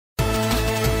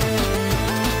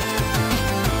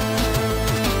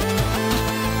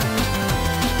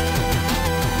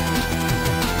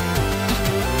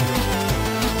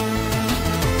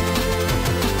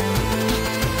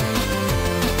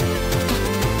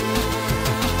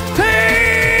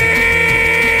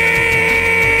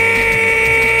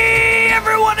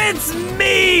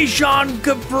Sean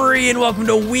Capri, and welcome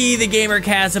to We the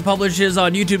GamerCast. It publishes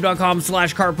on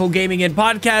youtube.com/Carpool Gaming and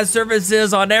podcast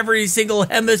services on every single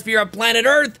hemisphere of planet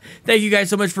Earth. Thank you guys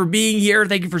so much for being here.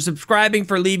 Thank you for subscribing,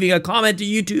 for leaving a comment to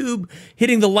YouTube,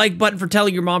 hitting the like button, for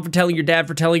telling your mom, for telling your dad,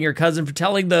 for telling your cousin, for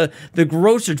telling the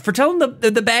grocer, for telling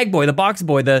the bag boy, the box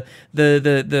boy,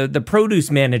 the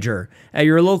produce manager at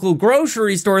your local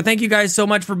grocery store. Thank you guys so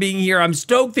much for being here. I'm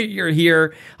stoked that you're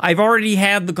here. I've already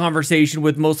had the conversation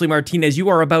with MostlyMartinez. You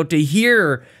are about to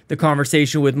hear the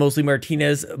conversation with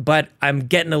MostlyMartinez, but I'm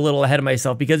getting a little ahead of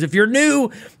myself because if you're new,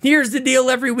 here's the deal.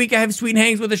 Every week I have sweet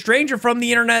hangs with a stranger from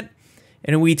the internet,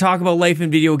 and we talk about life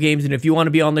in video games. And if you want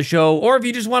to be on the show, or if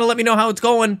you just want to let me know how it's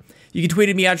going, you can tweet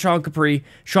at me at Sean Capri.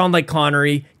 Sean like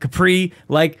Connery, Capri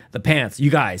like the pants.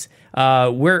 You guys,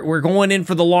 we're going in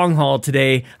for the long haul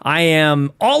today. I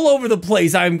am all over the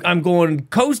place. I'm going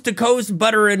coast to coast,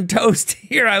 butter and toast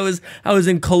here. I was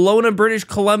in Kelowna, British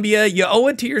Columbia. You owe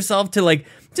it to yourself to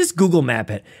just Google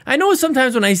map it. I know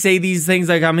sometimes when I say these things,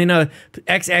 like I'm in a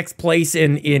XX place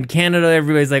in Canada,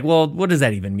 everybody's like, well, what does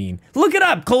that even mean? Look it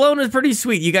up. Kelowna is pretty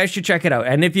sweet. You guys should check it out.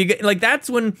 And if you get, that's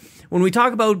when we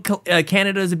talk about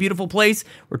Canada as a beautiful place,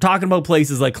 we're talking about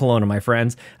places like Kelowna, my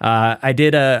friends. I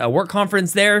did a work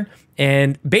conference there,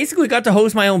 and basically got to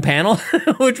host my own panel,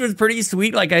 which was pretty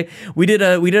sweet. We did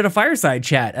a fireside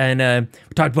chat, and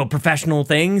we talked about professional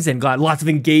things and got lots of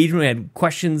engagement. We had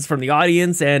questions from the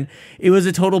audience, and it was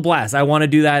a total blast. I want to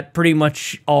do that pretty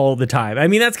much all the time. I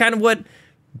mean, that's kind of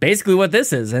basically what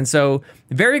this is. And so,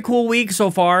 very cool week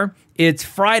so far. It's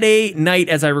Friday night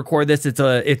as I record this. It's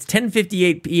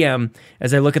 10:58 p.m.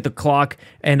 as I look at the clock,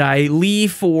 and I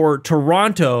leave for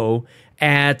Toronto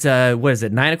at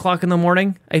 9 o'clock in the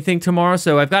morning, I think, tomorrow.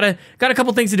 So I've got a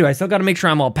couple things to do. I still got to make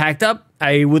sure I'm all packed up.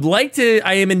 I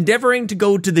am endeavoring to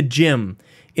go to the gym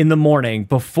in the morning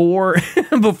before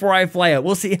I fly out.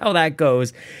 We'll see how that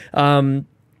goes.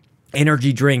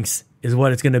 Energy drinks is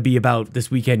what it's going to be about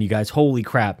this weekend, you guys. Holy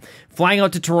crap. Flying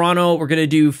out to Toronto, we're going to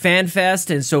do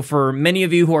FanFest. And so for many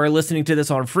of you who are listening to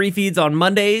this on free feeds on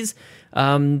Mondays,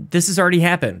 this has already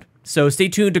happened. So stay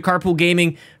tuned to Carpool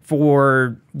Gaming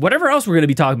for whatever else we're going to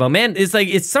be talking about. Man,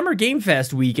 it's Summer Game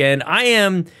Fest weekend. I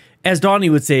am, as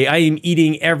Donnie would say, I am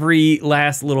eating every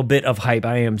last little bit of hype.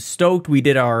 I am stoked. We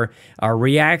did our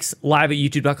reacts live at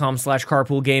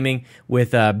youtube.com/Carpool Gaming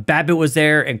with Babbitt was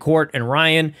there, and Court and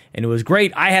Ryan, and it was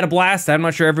great. I had a blast. I'm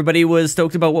not sure everybody was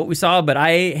stoked about what we saw, but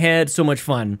I had so much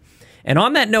fun. And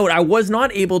on that note, I was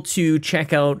not able to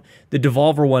check out the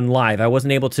Devolver one live. I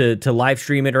wasn't able to live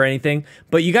stream it or anything.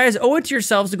 But you guys owe it to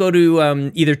yourselves to go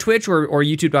to either Twitch or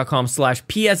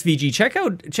youtube.com/PSVG. Check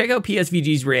out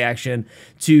PSVG's reaction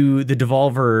to the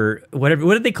Devolver, what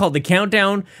did they call it? The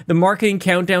countdown, the marketing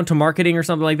countdown to marketing or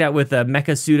something like that with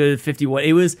Mecha Suda 51.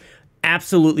 It was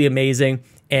absolutely amazing.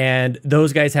 And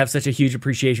those guys have such a huge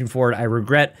appreciation for it. I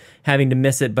regret having to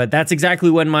miss it, but that's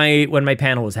exactly when my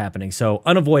panel was happening, so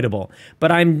unavoidable.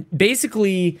 But I'm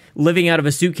basically living out of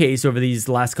a suitcase over these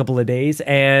last couple of days,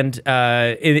 and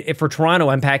for Toronto,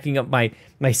 I'm packing up my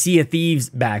Sea of Thieves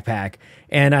backpack,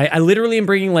 and I literally am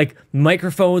bringing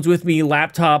microphones with me,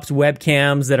 laptops,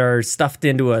 webcams that are stuffed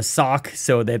into a sock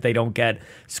so that they don't get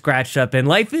scratched up. And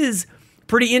life is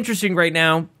pretty interesting right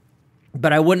now,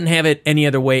 but I wouldn't have it any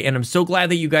other way, and I'm so glad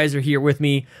that you guys are here with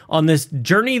me on this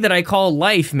journey that I call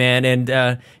life, man. And,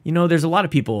 there's a lot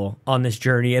of people on this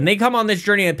journey, and they come on this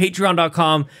journey at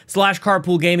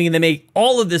patreon.com/Carpool Gaming, and they make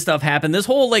all of this stuff happen. This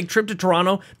whole, trip to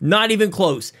Toronto, not even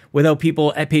close without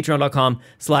people at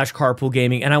patreon.com/Carpool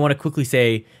Gaming. And I want to quickly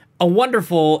say a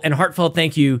wonderful and heartfelt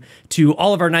thank you to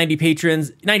all of our 90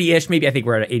 patrons, 90-ish, maybe I think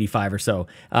we're at 85 or so,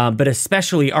 but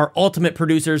especially our ultimate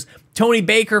producers, Tony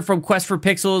Baker from Quest for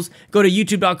Pixels. Go to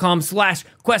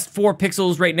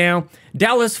youtube.com/Quest4Pixels right now.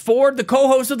 Dallas Ford, the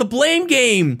co-host of The Blame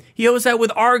Game. He hosts that with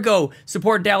ARGO.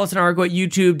 Support Dallas and ARGO at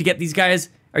YouTube to get these guys.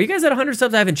 Are you guys at 100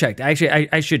 subs? I haven't checked. Actually,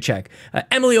 I should check.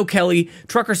 Emily O'Kelly,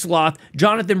 Trucker Sloth,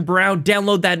 Johnathan Brown.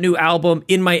 Download that new album,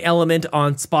 In My Element,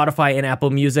 on Spotify and Apple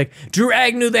Music. Drew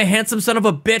Agnew, the handsome son of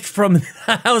a bitch from the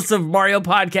House of Mario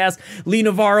podcast. Lee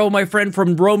Navarro, my friend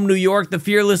from Rome, New York, the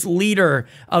fearless leader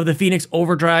of the Phoenix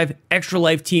Overdrive Extra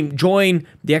Life team. Join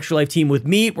the Extra Life team with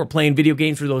me. We're playing video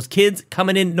games for those kids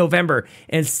coming in November.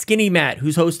 And Skinny Matt,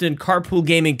 who's hosting Carpool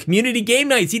Gaming Community Game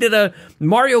Nights. He did a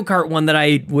Mario Kart one that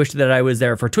I wished that I was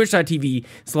there for.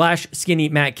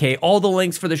 Twitch.tv/SkinnyMattK. All the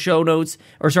links for the show notes,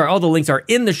 all the links are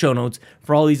in the show notes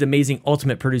for all these amazing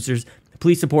ultimate producers.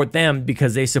 please support them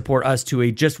because they support us to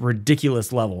a just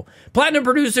ridiculous level. Platinum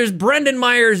producers Brendan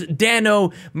Myers,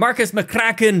 Dano, Marcus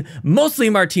McCracken,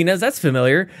 MostlyMartinez, that's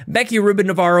familiar, Becky Ruben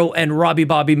Navarro, and Robbie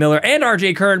Bobby Miller, and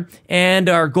RJ Kern, and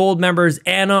our gold members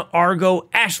Anna, Argo,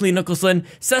 Ashley Nicholson,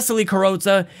 Cecily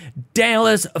Carrozza,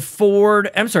 Dallas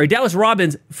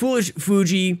Robbins, Foolish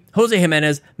Fuji, Jose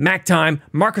Jimenez, Mac Time,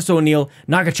 Marcus O'Neill,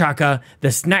 Nagachaka,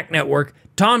 The Snack Network,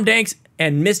 Tom Danks,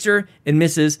 and Mr. and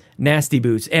Mrs. Nasty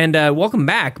Boots. And welcome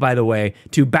back, by the way,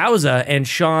 to Bowza and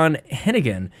Sean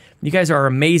Hennigan. You guys are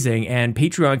amazing, and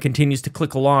Patreon continues to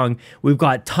click along. We've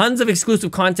got tons of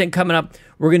exclusive content coming up.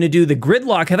 We're going to do the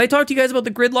gridlock. Have I talked to you guys about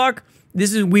the gridlock?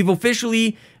 We've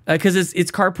officially, because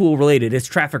it's carpool related, it's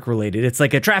traffic related. It's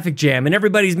like a traffic jam, and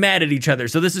everybody's mad at each other.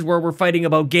 So this is where we're fighting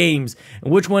about games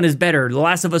and which one is better, The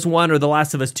Last of Us 1 or The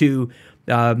Last of Us 2.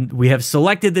 We have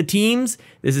selected the teams.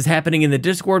 This is happening in the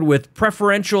Discord with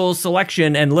preferential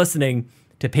selection and listening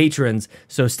to patrons.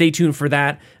 So stay tuned for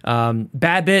that.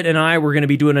 Badbit and I, we're going to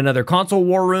be doing another console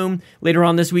war room later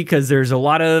on this week because there's a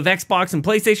lot of Xbox and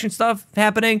PlayStation stuff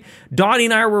happening. Donnie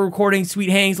and I were recording Sweet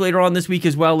Hangs later on this week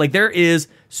as well. Like, there is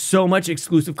so much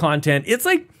exclusive content. It's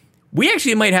like we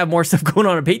actually might have more stuff going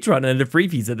on Patreon than the free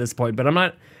feeds at this point, but I'm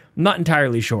not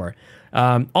entirely sure.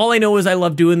 All I know is I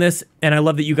love doing this, and I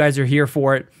love that you guys are here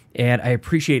for it, and I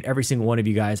appreciate every single one of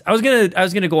you guys. I was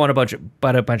gonna go on a bunch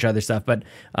of other stuff, but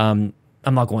I'm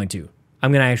not going to.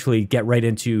 I'm going to actually get right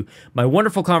into my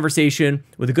wonderful conversation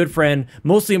with a good friend,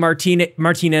 Mostly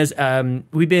Martinez.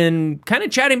 We've been kind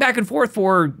of chatting back and forth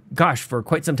for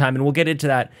quite some time, and we'll get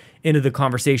into the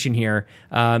conversation here.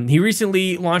 He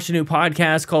recently launched a new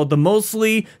podcast called the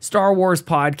Mostly Star Wars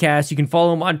Podcast. You can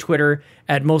follow him on Twitter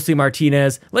at Mostly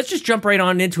Martinez. Let's just jump right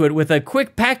on into it with a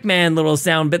quick Pac-Man little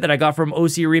sound bit that I got from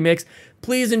OC Remix.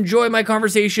 Please enjoy my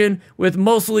conversation with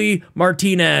Mostly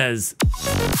Martinez.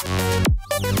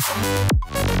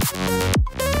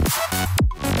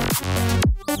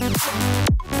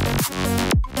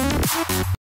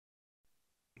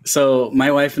 So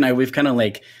my wife and I, we've kind of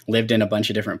like lived in a bunch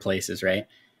of different places, right?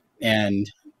 And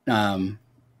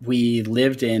we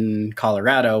lived in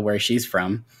Colorado, where she's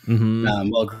from.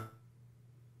 Mm-hmm.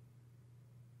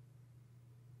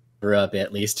 Grew up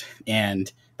at least,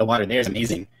 and the water there is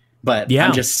amazing. But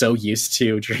I'm just so used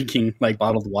to drinking like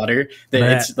bottled water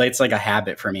that it's like a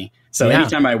habit for me. So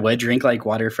anytime I would drink like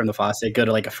water from the faucet, go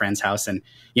to like a friend's house and,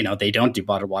 they don't do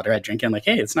bottled water, I'd drink it. I'm like,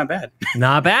 hey, it's not bad.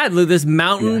 Not bad. Look, this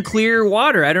mountain clear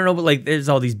water. I don't know, but like there's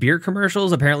all these beer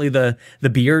commercials. Apparently the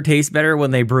beer tastes better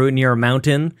when they brew it near a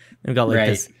mountain. They've got like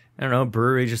this, I don't know,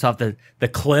 brewery just off the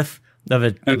cliff of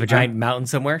a giant mountain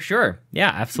somewhere. Sure. Yeah,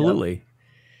 absolutely. Yep.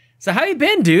 So how you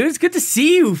been, dude? It's good to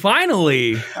see you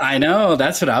finally. I know.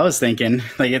 That's what I was thinking.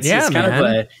 Like it's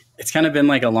kind of been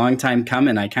like a long time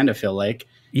coming. I kind of feel like.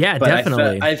 Yeah, but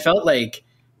definitely. I felt like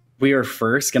we were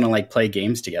first gonna like play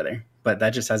games together, but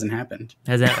that just hasn't happened.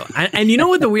 And you know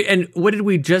what what did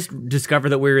we just discover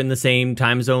that we were in the same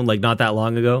time zone like not that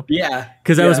long ago? Yeah,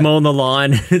 because I was mowing the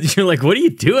lawn. You're like, "What are you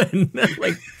doing?"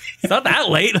 Like, it's not that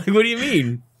late. Like, what do you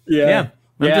mean? Yeah.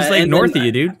 I'm just like north of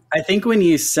you, dude. I think when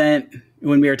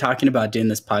we were talking about doing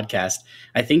this podcast,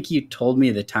 I think you told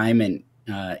me the time in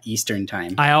Eastern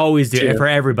time. I always do it for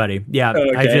everybody. Yeah.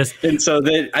 Okay.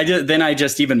 I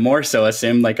just even more so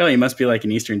assumed like, oh, you must be like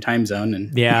an Eastern time zone.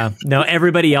 And no,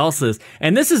 everybody else is.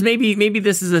 And this is maybe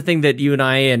this is a thing that you and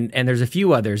I and there's a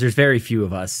few others. There's very few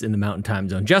of us in the Mountain Time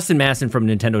Zone. Justin Masson from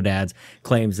Nintendo Dads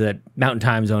claims that Mountain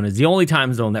Time Zone is the only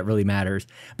time zone that really matters.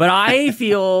 But I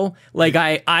feel like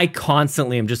I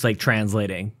constantly am just like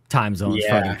translating time zones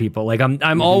for other people. Like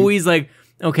I'm always like,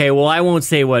 okay, well, I won't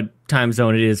say what time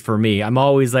zone it is for me. I'm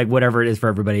always like whatever it is for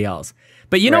everybody else.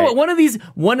 But you know what?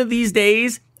 One of these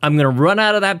days, I'm gonna run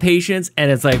out of that patience, and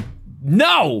it's like,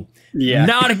 no,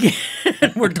 not again.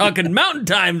 We're talking Mountain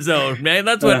Time Zone, man.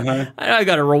 That's what I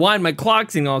got to rewind my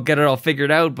clocks and I'll get it all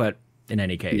figured out. But in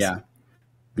any case, yeah,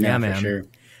 man, for sure.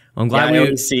 I'm glad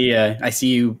I see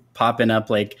you popping up.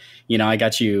 Like, I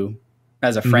got you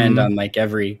as a friend on like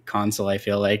every console, I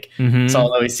feel like. So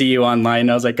I'll always see you online.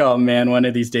 I was like, oh man, one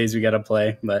of these days we got to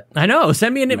play. But I know.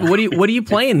 Send me what are you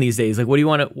playing these days? Like, what do you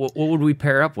want to, what would we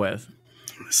pair up with?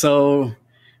 So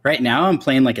right now I'm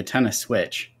playing like a ton of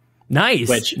Switch. Nice.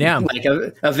 Which like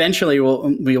eventually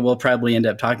we will probably end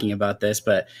up talking about this,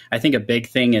 but I think a big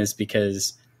thing is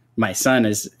because my son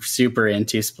is super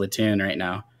into Splatoon right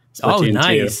now. Splatoon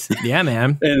nice. 2. Yeah,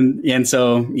 man. and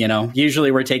so, usually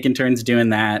we're taking turns doing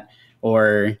that.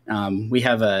 Or we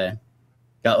have a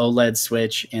OLED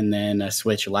Switch and then a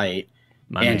Switch Lite,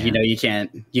 you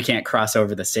can't cross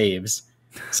over the saves.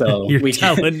 So you're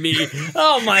telling me,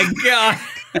 oh my god,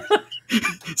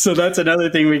 So that's another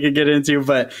thing we could get into.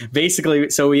 But basically,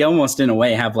 so we almost in a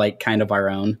way have like kind of our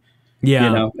own. Yeah. You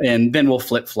know, and then we'll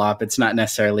flip flop. It's not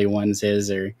necessarily one's his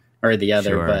or the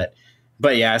other, sure.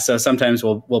 But yeah, so sometimes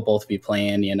we'll both be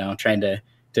playing, you know, trying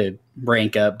to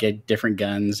rank up, get different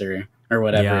guns or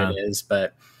whatever it is.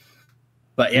 But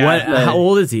yeah. How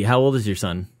old is he? How old is your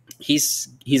son? He's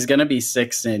gonna be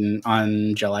 6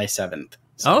 on July 7th.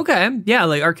 So. Okay. Yeah,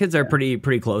 like our kids are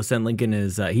pretty close, and Lincoln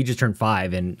is he just turned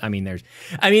 5, and I mean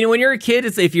when you're a kid,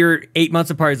 it's if you're 8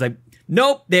 months apart, it's like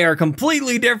nope, they are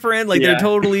completely different. Like they're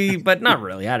totally, but not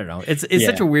really. I don't know. It's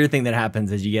such a weird thing that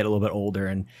happens as you get a little bit older,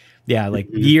 and like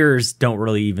years don't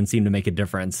really even seem to make a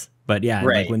difference. But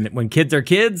like when kids are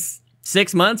kids,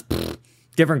 6 months,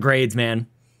 different grades, man.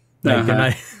 Like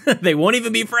they're not, they won't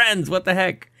even be friends. What the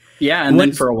heck? Yeah, and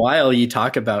then for a while you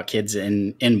talk about kids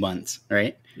in months,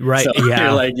 right? Right. So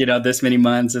you're like, you know, this many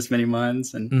months,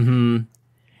 and and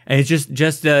it's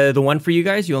just the one for you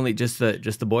guys. You only just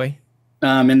the boy.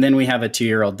 And then we have a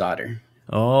 2-year-old daughter.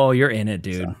 Oh, you're in it,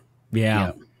 dude. So,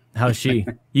 yeah. How's she?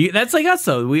 That's like us,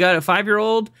 though. We got a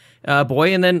 5-year-old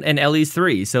boy, and Ellie's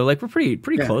 3. So like we're pretty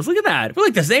close. Look at that. We're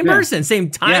like the same person, same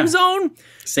time zone,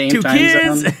 same 2 time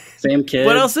kids, zone, same kid.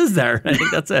 What else is there? I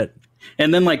think that's it.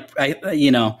 And then like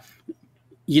you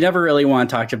never really want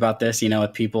to talk about this, you know,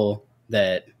 with people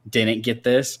that didn't get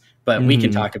this, but we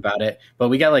can talk about it. But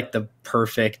we got like the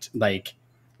perfect like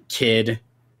kid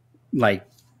like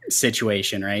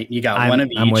situation, right? You got one of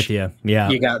each. I'm with you. Yeah.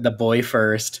 You got the boy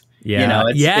first. Yeah. You know,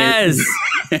 it's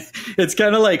it's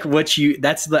kind of like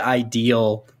that's the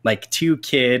ideal, like 2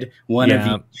 kid, one of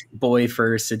each boy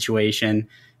first situation.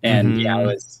 And it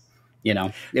was, you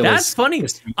know, that's funny.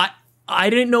 I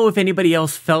didn't know if anybody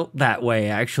else felt that way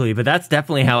actually, but that's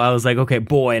definitely how I was like, okay,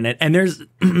 boy. And there's,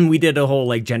 we did a whole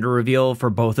like gender reveal for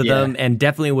both of them. And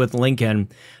definitely with Lincoln,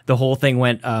 the whole thing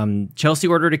went, Chelsea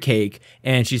ordered a cake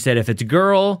and she said, if it's a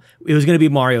girl, it was going to be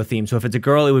Mario themed. So if it's a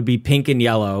girl, it would be pink and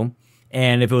yellow.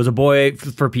 And if it was a boy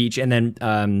for Peach, and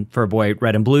then for a boy,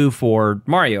 red and blue for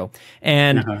Mario.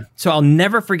 And so I'll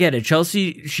never forget it.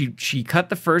 Chelsea, she cut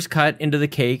the first cut into the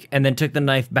cake and then took the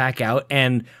knife back out.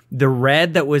 And the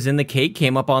red that was in the cake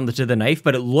came up onto the knife,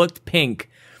 but it looked pink.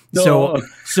 No.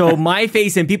 So my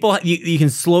face, and people, you can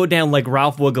slow it down like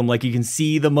Ralph Wiggum. Like you can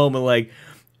see the moment, like,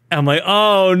 I'm like,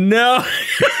 oh no.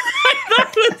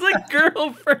 It's like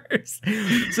girl first.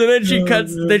 So then she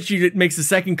cuts, then she makes the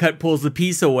second cut, pulls the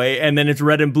piece away, and then it's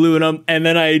red and blue, and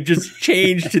then I just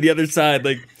changed to the other side,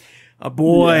 like a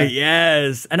boy,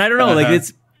 yes. And I don't know, like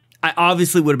I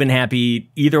obviously would have been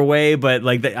happy either way, but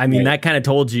like that kind of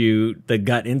told you the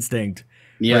gut instinct.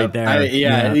 Yeah, right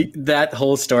there. That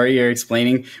whole story you're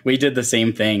explaining, we did the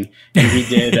same thing, and we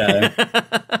did,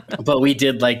 but we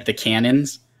did like the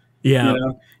cannons. Yeah. You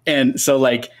know? And so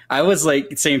like, I was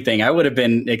like, same thing. I would have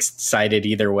been excited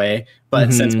either way,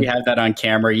 but since we have that on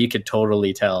camera, you could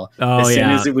totally tell. Oh, as soon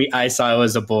as I saw it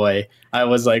was a boy, I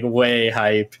was like way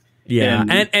hype. Yeah.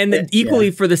 And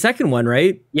equally for the second one,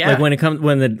 right? Yeah. Like when it comes,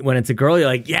 when it's a girl, you're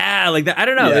like, yeah, like that. I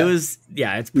don't know. Yeah. It was,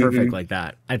 it's perfect like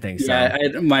that. I think so.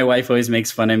 Yeah. My wife always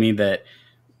makes fun of me that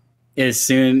as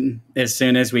soon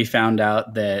as we found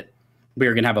out that we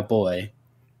were going to have a boy,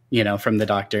 you know, from the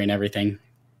doctor and everything,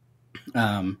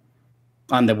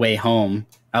 on the way home,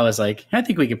 I was like, I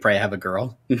think we could probably have a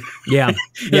girl. Yeah.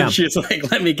 And she was like,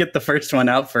 let me get the first one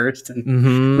out first,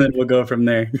 and then we'll go from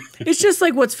there. It's just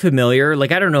like what's familiar.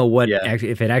 Like, I don't know what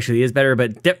if it actually is better,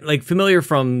 but like familiar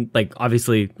from like,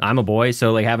 obviously I'm a boy.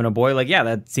 So like having a boy, like, yeah,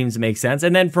 that seems to make sense.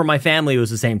 And then for my family, it was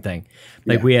the same thing.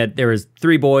 Like there was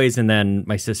 3 boys, and then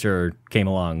my sister came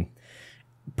along.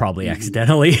 Probably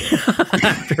accidentally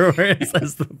afterwards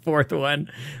as the 4th one.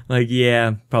 Like,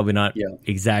 probably not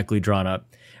exactly drawn up.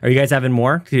 Are you guys having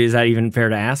more? Is that even fair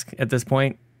to ask at this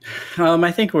point?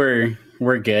 I think we're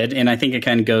good, and I think it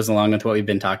kind of goes along with what we've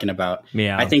been talking about.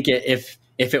 Yeah, I think if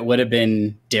it would have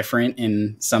been different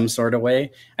in some sort of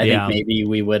way, I think maybe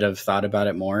we would have thought about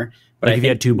it more. But like if you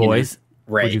had 2 boys,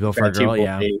 right? Would you go for a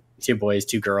girl? 2 boys,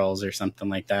 2 girls, or something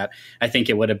like that. I think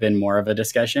it would have been more of a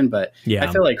discussion, but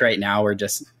I feel like right now we're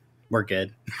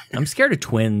good. I'm scared of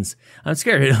twins. I'm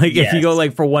scared of, like, if you go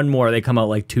like for one more, they come out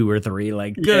like 2 or 3.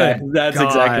 Like, good. That's God,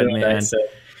 exactly what man. I said.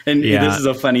 And this is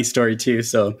a funny story too.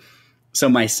 So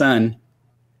my son,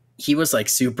 he was like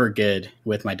super good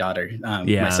with my daughter.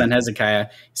 My son Hezekiah,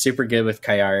 super good with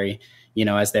Kayari, you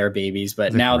know, as their babies.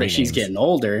 But now that she's getting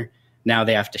older, now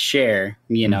they have to share,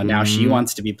 you know, now she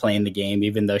wants to be playing the game,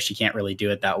 even though she can't really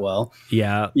do it that well.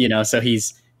 Yeah. You know, so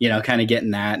he's, you know, kind of getting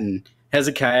that. And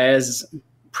Hezekiah is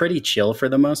pretty chill for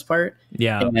the most part.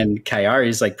 Yeah. And Kayari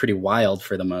is like pretty wild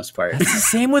for the most part. That's the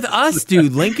same with us,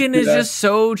 dude. Lincoln is just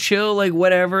so chill, like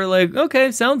whatever, like,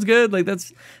 okay, sounds good. Like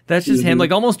that's just him,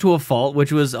 like almost to a fault,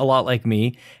 which was a lot like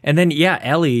me. And then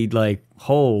Ellie, like,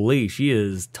 holy, she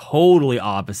is totally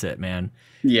opposite, man.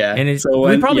 Yeah. And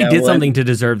we probably did something to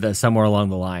deserve that somewhere along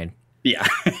the line. Yeah.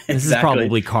 Exactly. This is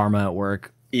probably karma at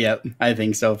work. Yep, I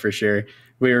think so for sure.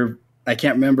 I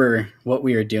can't remember what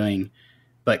we were doing,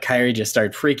 but Kyrie just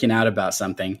started freaking out about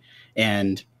something.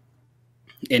 And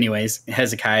anyways,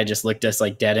 Hezekiah just looked us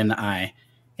like dead in the eye.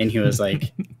 And he was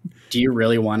like, do you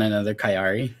really want another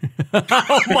Kyrie?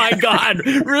 Oh my God.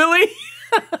 Really?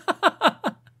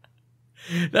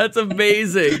 That's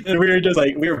amazing. And we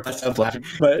were busting up laughing.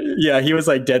 But yeah, he was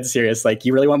like dead serious. Like,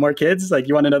 you really want more kids? Like,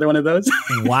 you want another one of those?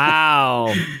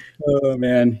 Wow. Oh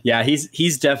man. Yeah,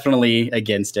 he's definitely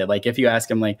against it. Like, if you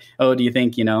ask him like, oh, do you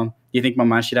think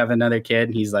mama should have another kid?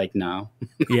 And he's like, no.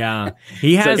 Yeah.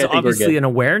 He has obviously an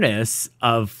awareness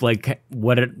of like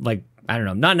what it, like, I don't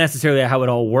know, not necessarily how it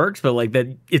all works, but like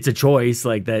that it's a choice,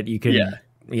 like that you can,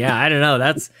 I don't know.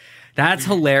 That's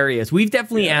hilarious. We've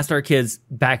definitely asked our kids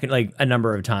back like a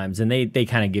number of times, and they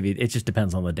kind of give you, it just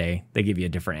depends on the day. They give you a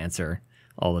different answer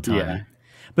all the time. Yeah.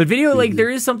 But video, like there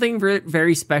is something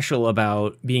very special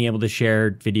about being able to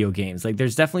share video games. Like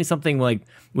there's definitely something like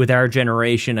with our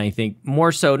generation, I think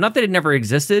more so, not that it never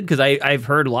existed, because I've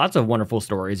heard lots of wonderful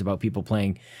stories about people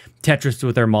playing Tetris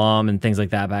with their mom and things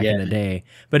like that back in the day.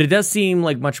 But it does seem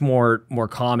like much more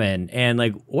common. And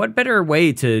like what better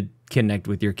way to connect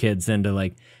with your kids than to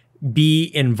like be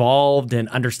involved and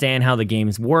understand how the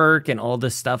games work and all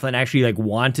this stuff and actually like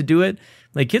want to do it.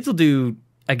 Like kids will do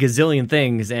a gazillion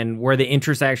things, and where the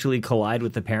interests actually collide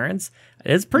with the parents,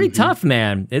 it's pretty tough,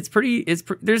 man.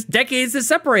 There's decades that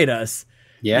separate us.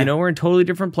 Yeah. You know, we're in totally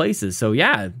different places. So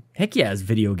yeah, heck yeah, it's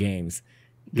video games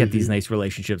get these nice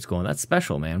relationships going. That's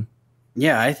special, man.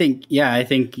 Yeah, I think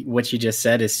what you just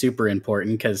said is super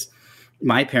important, because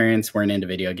my parents weren't into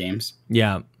video games.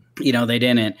 Yeah. You know, they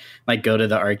didn't like go to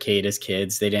the arcade as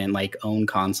kids. They didn't like own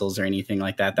consoles or anything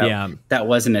like that. That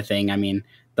wasn't a thing. I mean,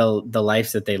 the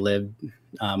lives that they lived,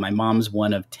 my mom's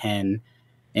one of 10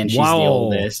 and she's the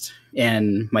oldest,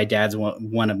 and my dad's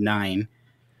one of 9.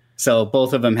 So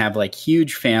both of them have like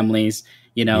huge families,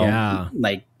 you know,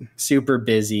 like super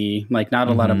busy, like not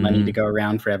a lot of money to go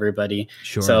around for everybody.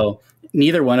 Sure. So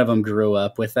neither one of them grew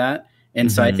up with that.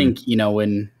 And so I think, you know,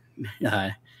 when,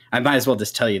 I might as well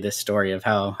just tell you this story of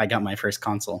how I got my first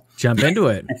console. Jump into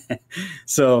it.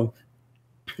 So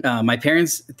my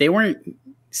parents, they weren't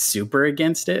super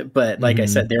against it, but like I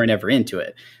said, they were never into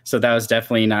it. So that was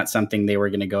definitely not something they were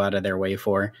going to go out of their way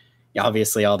for.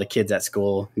 Obviously, all the kids at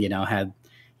school, you know, had,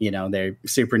 you know, their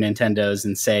Super Nintendos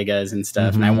and Segas and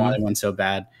stuff. And I wanted one so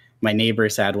bad. My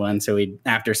neighbors had one. So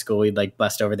after school, we'd like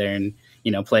bust over there and,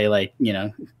 you know, play like, you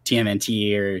know,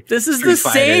 TMNT or this is the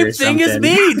same thing as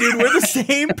me, dude. We're the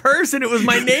same person. It was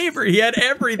my neighbor. He had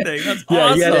everything. That's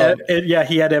awesome.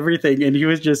 He had everything. And he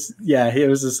was just, it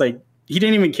was just like, he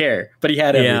didn't even care, but he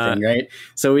had everything, right?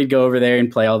 So we'd go over there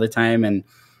and play all the time. And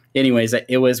anyways,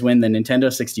 it was when the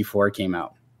Nintendo 64 came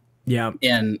out. Yeah.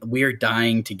 And we were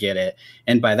dying to get it.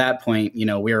 And by that point, you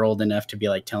know, we were old enough to be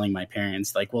like telling my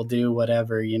parents, like, we'll do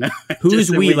whatever, you know.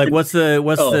 Who's we? Like, what's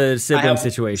the sibling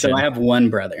situation? So I have one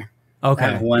brother. Okay.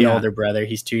 I have one older brother.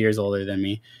 He's 2 years older than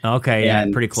me. Okay. Yeah.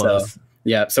 Pretty close.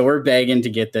 So we're begging to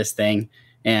get this thing.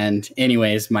 And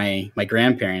anyways, my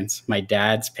grandparents, my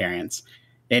dad's parents,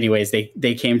 anyways,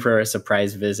 they came for a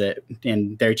surprise visit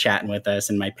and they're chatting with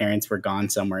us. And my parents were gone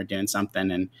somewhere doing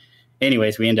something. And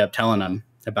anyways, we ended up telling them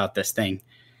about this thing.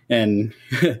 And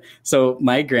so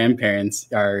my grandparents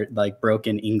are like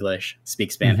broken English,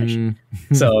 speak Spanish.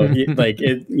 So like,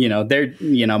 you know, they're,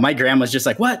 you know, my grandma's just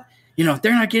like, what, you know,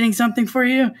 they're not getting something for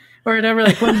you or whatever.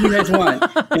 Like, what do you guys want?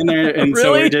 And really?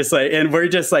 So we're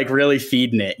just like really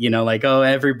feeding it, you know, like, oh,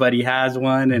 everybody has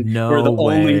one. And we're the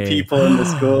only people in the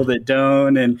school that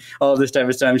don't, and all this type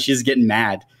of stuff. And she's getting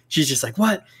mad. She's just like,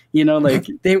 what? You know, like,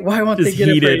 why won't they get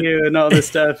it for you and all this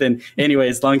stuff? And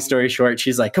anyways, long story short,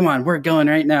 she's like, come on, we're going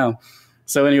right now.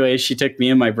 So anyways, she took me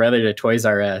and my brother to Toys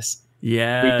R Us.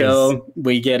 Yeah.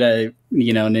 We get a,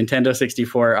 you know, Nintendo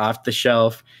 64 off the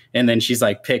shelf. And then she's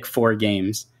like, pick 4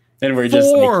 games. And we're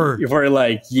just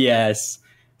like, yes.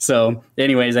 So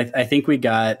anyways, I think we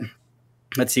got,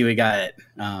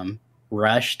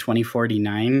 Rush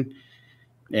 2049.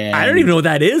 And I don't even know what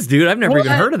that is, dude. I've never even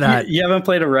heard of that. You haven't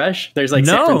played a Rush? There's like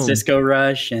San Francisco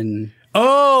Rush and...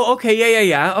 Oh, okay.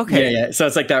 Yeah. Okay. Yeah. So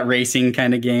it's like that racing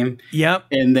kind of game. Yep.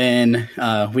 And then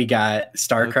we got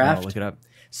StarCraft. Look it up.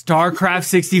 StarCraft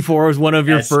 64 was one of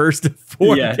your first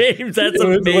 4 games. That's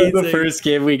amazing. One of the first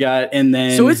game we got, and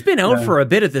then so it's been out for a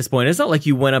bit at this point. It's not like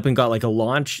you went up and got like a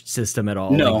launch system at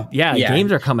all. No, like,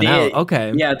 games are coming out.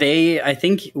 Okay, I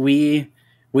think we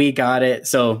got it.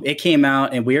 So it came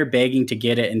out, and we were begging to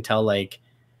get it until like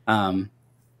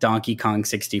Donkey Kong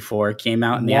 64 came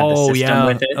out, and they had the system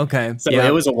with it. Okay, so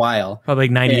it was a while, probably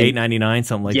like 98, 99,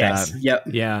 something like that. Yep.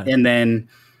 Yeah, and then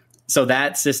so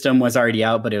that system was already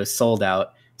out, but it was sold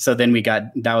out. So then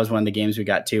that was one of the games we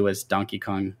got too, was Donkey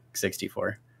Kong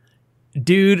 64.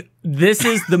 Dude, this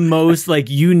is the most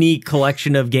like unique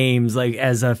collection of games, like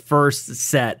as a first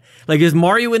set. Like, is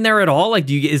Mario in there at all? Like,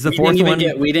 is the fourth one?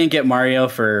 We didn't get Mario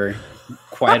for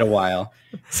quite a while.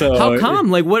 So how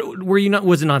come? Like, what were you not?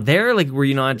 Was it not there? Like, were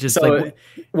you not just like?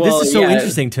 Well, this is so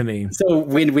interesting to me. So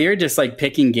when we were just like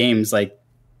picking games, like,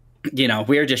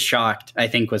 we were just shocked, I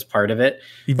think, was part of it.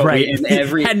 But right.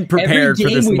 Hadn't prepared every game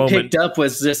for this we moment. Picked up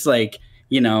was just like,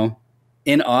 in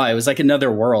awe. It was like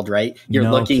another world, right?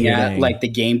 You're looking at like the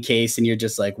game case and you're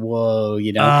just like, whoa,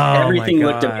 everything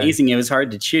looked amazing. It was hard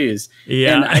to choose.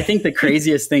 Yeah. And I think the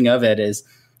craziest thing of it is,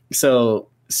 so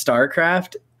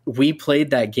StarCraft, we played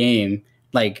that game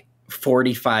like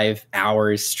 45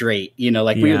 hours straight, we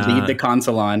would leave the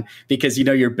console on because,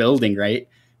 you're building, right?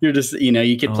 You're just,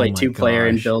 you could play 2-player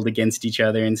and build against each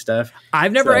other and stuff.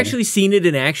 I've never actually seen it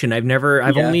in action. I've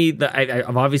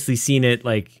obviously seen it,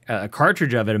 like a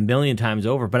cartridge of it a million times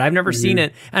over, but I've never seen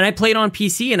it. And I played on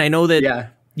PC, and I know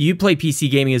that you play PC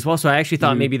gaming as well. So I actually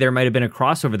thought maybe there might have been a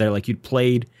crossover there. Like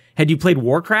had you played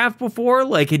Warcraft before?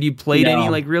 Like, had you played any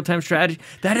like real-time strategy?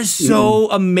 That is so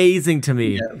amazing to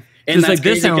me. Yeah. And like,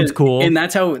 this sounds cool. And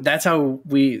that's how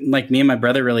we, like, me and my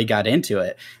brother really got into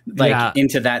it, like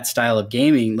into that style of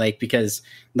gaming, like, because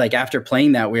like after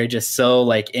playing that, we were just so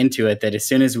like into it that as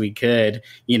soon as we could,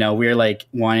 we were like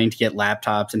wanting to get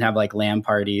laptops and have like LAN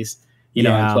parties, and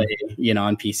play,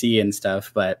 on PC and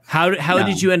stuff. But how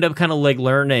did you end up kind of like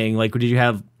learning? Like, did you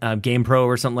have GamePro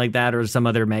or something like that, or some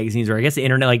other magazines, or I guess the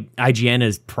internet, like IGN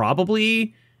is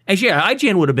probably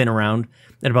IGN would have been around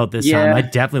at about this time. I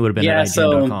definitely would have been at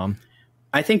IGN.com. So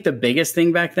I think the biggest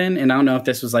thing back then, and I don't know if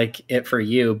this was like it for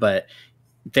you, but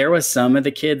there was some of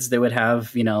the kids that would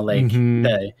have, like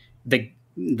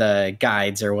the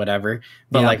guides or whatever.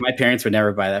 But like my parents would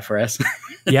never buy that for us.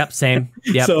 Yep, same.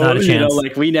 Yep, so, not a chance.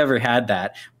 Like we never had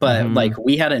that. But like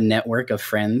we had a network of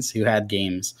friends who had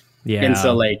games. Yeah. And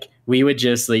so like we would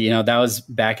just, that was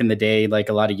back in the day, like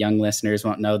a lot of young listeners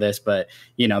won't know this, but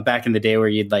back in the day where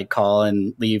you'd like call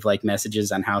and leave like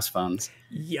messages on house phones.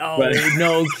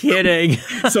 No kidding.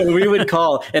 So we would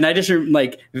call, and I just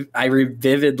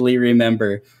vividly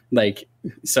remember, like,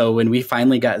 so when we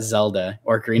finally got Zelda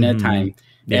Ocarina of Time,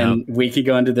 and we could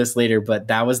go into this later, but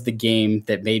that was the game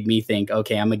that made me think,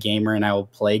 okay, I'm a gamer and I will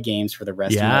play games for the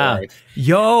rest of my life.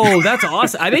 Yo, that's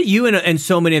awesome. I bet you and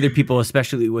so many other people,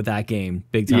 especially with that game,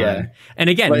 big time. Yeah. And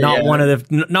again, not one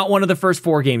of the first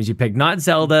 4 games you picked. Not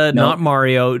Zelda, not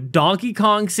Mario, Donkey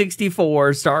Kong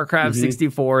 64, StarCraft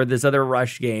 64, this other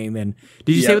Rush game. And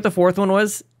did you say what the 4th one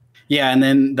was? Yeah, and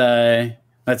then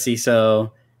let's see,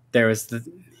 so there was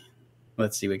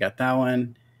we got that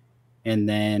one. And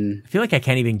then I feel like I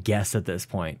can't even guess at this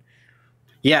point.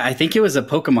 Yeah, I think it was a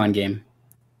Pokemon game.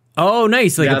 Oh,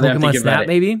 nice. Like a Pokemon Snap,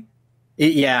 maybe?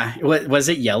 Was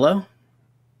it yellow?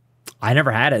 I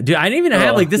never had it. Dude, I didn't even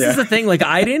have, like, this is the thing. Like,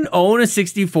 I didn't own a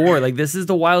 64. Like, this is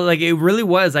the wild, like, it really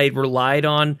was. I relied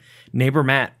on neighbor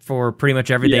Matt for pretty much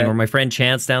everything, or my friend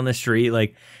Chance down the street.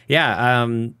 Like,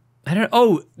 I don't know.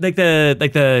 Oh, like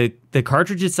the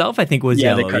cartridge itself, I think was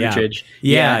yellow. The cartridge.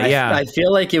 Yeah. I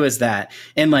feel like it was that.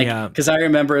 And like, because I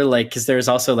remember, like, because there's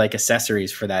also like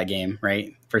accessories for that game,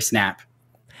 right? For Snap.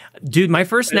 Dude, my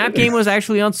first Snap game was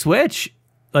actually on Switch.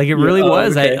 Like, it really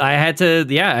was. Okay. I had to,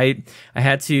 I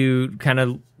had to kind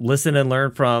of listen and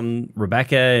learn from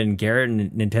Rebecca and Garrett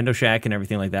and Nintendo Shack and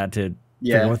everything like that to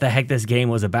figure what the heck this game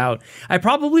was about. I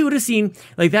probably would have seen,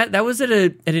 like, that was at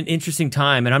an interesting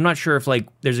time, and I'm not sure if, like,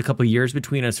 there's a couple years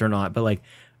between us or not, but, like,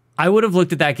 I would have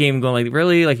looked at that game and going, like,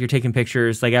 really? Like, you're taking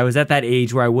pictures? Like, I was at that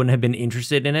age where I wouldn't have been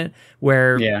interested in it,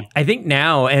 where I think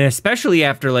now, and especially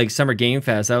after, like, Summer Game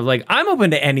Fest, I was like, I'm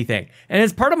open to anything. And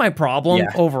it's part of my problem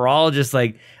overall, just,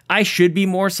 like, I should be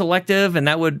more selective, and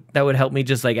that would help me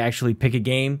just, like, actually pick a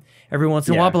game every once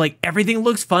in a while, but, like, everything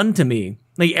looks fun to me.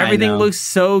 Like, everything looks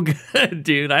so good,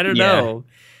 dude. I don't know.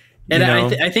 And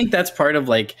I think that's part of,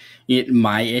 like,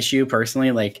 my issue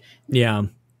personally, like,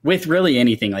 with really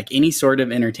anything, like any sort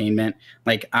of entertainment,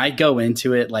 like I go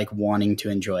into it like wanting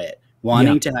to enjoy it,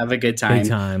 wanting to have a good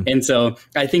time. And so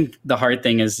I think the hard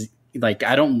thing is like,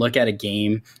 I don't look at a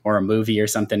game or a movie or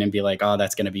something and be like, oh,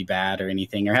 that's going to be bad or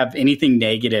anything, or have anything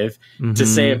negative to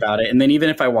say about it. And then even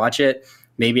if I watch it,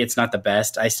 maybe it's not the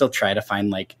best, I still try to find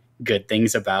like good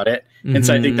things about it. And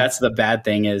so I think that's the bad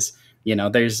thing is, you know,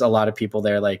 there's a lot of people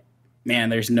there like, man,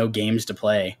 there's no games to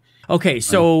play. Okay,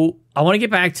 so I want to get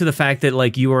back to the fact that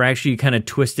like you were actually kind of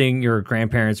twisting your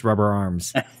grandparents' rubber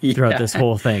arms throughout this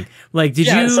whole thing. Like, did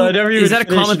you? So is that a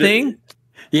common thing?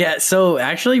 Yeah. So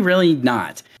actually, really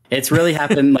not. It's really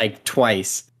happened like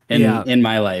twice in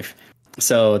my life.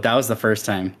 So that was the first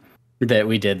time that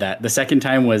we did that. The second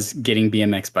time was getting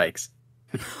BMX bikes.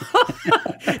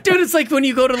 Dude, it's like when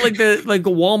you go to like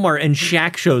Walmart and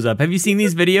Shaq shows up. Have you seen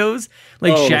these videos?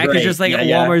 Like Shaq is just like at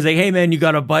Walmart, is like, hey man, you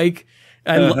got a bike?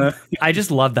 I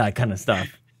just love that kind of stuff.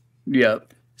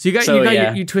 Yep. So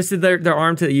you twisted their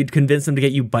arm to you'd convince them to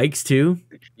get you bikes too.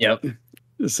 Yep.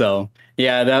 So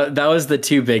yeah, that was the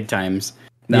two big times.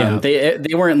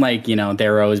 They weren't like, you know, they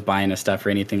were always buying us stuff or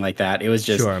anything like that. It was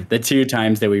just the two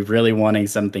times that we really wanted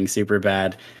something super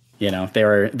bad. You know,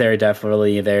 they're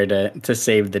definitely there to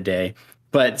save the day.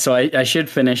 But so I should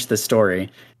finish the story.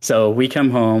 So we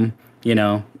come home, you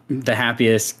know, the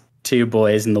happiest two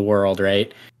boys in the world,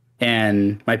 right?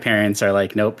 And my parents are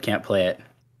like, nope, can't play it.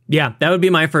 Yeah, that would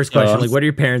be my first question. Like, what do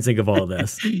your parents think of all of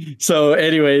this? So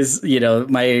anyways, you know,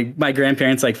 my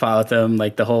grandparents like fought with them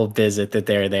like the whole visit that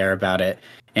they're there about it.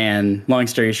 And long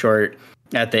story short,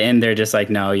 at the end, they're just like,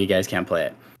 no, you guys can't play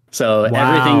it. So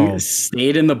everything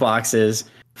stayed in the boxes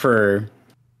for,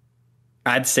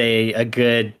 I'd say, a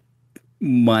good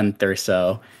month or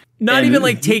so. Not even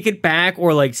like take it back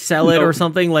or like sell it or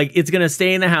something. Like it's going to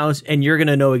stay in the house and you're going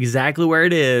to know exactly where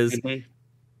it is.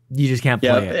 You just can't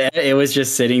play it. It was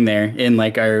just sitting there in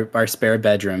like our spare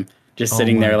bedroom, just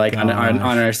sitting there like on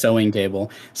our sewing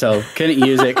table. So couldn't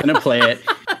use it, couldn't play it.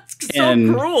 So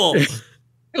cruel.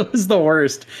 It was the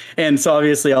worst. And so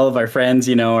obviously all of our friends,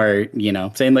 you know, are, you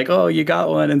know, saying like, oh, you got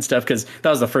one and stuff. Cause that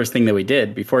was the first thing that we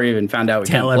did before we even found out we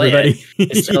tell everybody.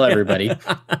 Tell everybody.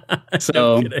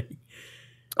 So,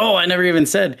 I never even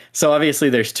said. So obviously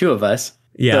there's two of us.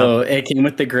 Yeah. So it came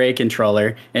with the gray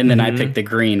controller and then I picked the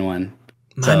green one.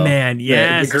 My man,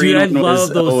 yes. The green one was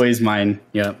those. Always mine.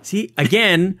 Yeah. See,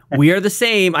 again, we are the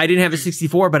same. I didn't have a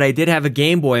 64, but I did have a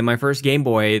Game Boy, my first Game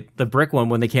Boy, the brick one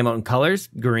when they came out in colors,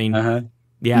 green.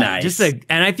 Yeah, nice. And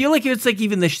I feel like it's like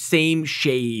even the same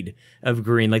shade of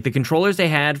green. Like the controllers they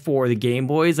had for the Game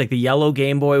Boys, like the yellow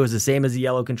Game Boy was the same as the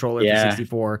yellow controller for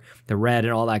 64, the red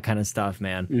and all that kind of stuff,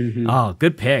 man. Oh,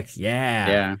 good pick.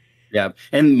 Yeah.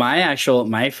 And my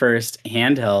first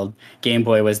handheld Game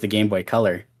Boy was the Game Boy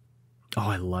Color. Oh,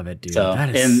 I love it, dude. So,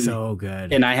 that is so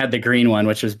good. And I had the green one,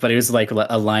 but it was like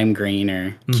a lime green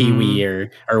or kiwi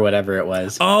or whatever it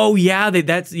was. Oh yeah, they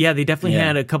definitely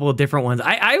had a couple of different ones.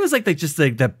 I was like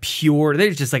the pure.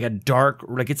 There's just like a dark,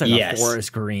 like it's like a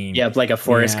forest green. Yeah, like a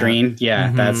forest green.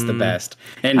 Yeah, that's the best.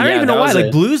 And I don't even know why.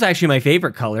 Like blue's actually my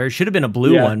favorite color. It should have been a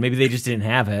blue one. Maybe they just didn't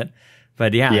have it.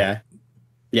 But yeah.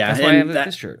 That's why I have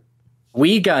this shirt.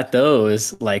 We got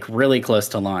those like really close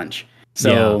to launch.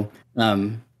 So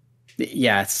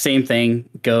same thing.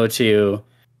 Go to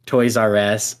Toys R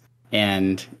Us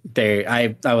and they're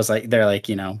like,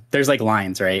 you know, there's like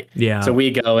lines, right? Yeah. So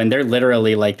we go and they're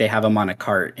literally like, they have them on a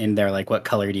cart and they're like, what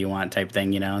color do you want type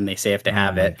thing, you know? And they say if they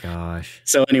have it. Oh my gosh.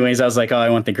 So anyways, I was like, oh, I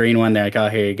want the green one. They're like, oh,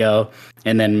 here you go.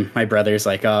 And then my brother's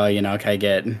like, oh, you know, can I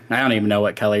get, I don't even know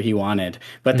what color he wanted,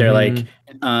 but they're like,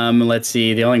 let's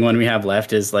see. The only one we have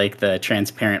left is like the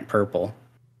transparent purple.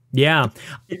 Yeah,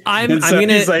 I'm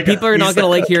gonna. Like, people are not gonna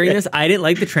like hearing this. I didn't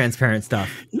like the transparent stuff.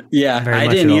 Yeah, I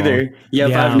didn't either.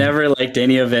 Yep, I've never liked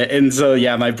any of it. And so,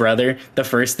 my brother, the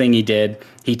first thing he did,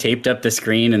 he taped up the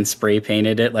screen and spray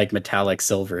painted it like metallic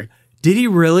silver. Did he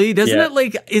really?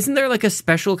 Isn't there like a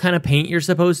special kind of paint you're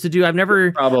supposed to do? I've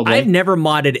never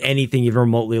modded anything even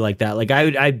remotely like that. Like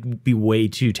I'd be way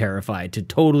too terrified to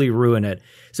totally ruin it.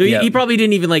 So he probably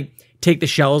didn't even like take the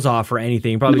shells off or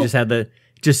anything. He probably just had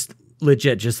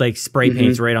legit just like spray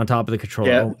paints right on top of the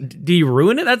controller. Yeah. Did you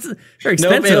ruin it? That's very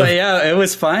expensive. No, it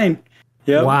was fine.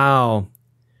 Yeah. Wow.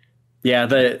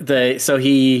 Yeah, so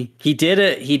he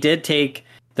did take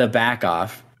the back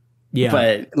off. Yeah.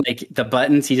 But like the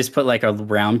buttons, he just put like a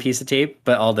round piece of tape,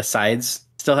 but all the sides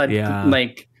still had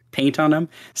like paint on them.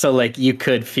 So like you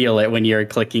could feel it when you're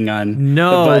clicking on the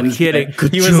buttons. Kidding.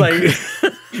 He was like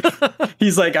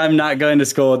he's like, I'm not going to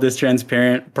school with this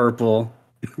transparent purple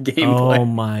Game Boy. Oh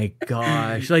my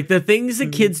gosh. Like the things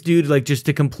that kids do to like just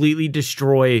to completely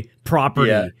destroy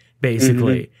property,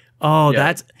 basically. Oh,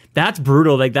 that's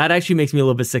brutal. Like that actually makes me a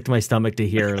little bit sick to my stomach to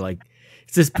hear. Like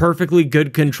it's this perfectly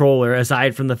good controller,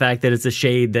 aside from the fact that it's a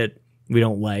shade that we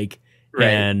don't like. Right.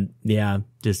 And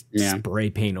just spray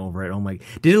paint over it. Oh my!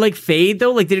 Did it like fade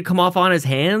though? Like, did it come off on his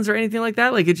hands or anything like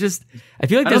that? Like, it just, I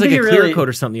feel like there's like a clear coat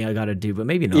or something I got to do, but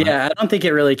maybe not. Yeah, I don't think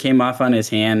it really came off on his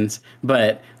hands,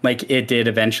 but like it did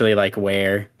eventually like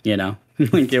wear,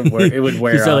 like it would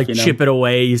wear you start off. Like chip it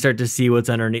away. You start to see what's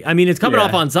underneath. I mean, it's coming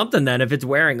off on something then. If it's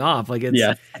wearing off, like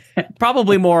it's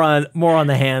probably more on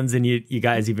the hands than you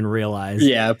guys even realize.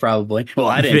 Yeah, probably. Well,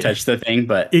 I didn't touch the thing,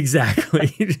 but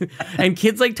exactly. And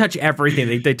kids like touch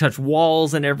everything. They touch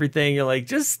walls and everything. You're like,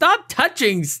 just stop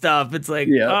touching stuff. It's like,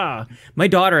 My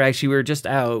daughter, actually, we were just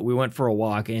out. We went for a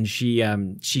walk, and she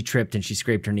tripped and she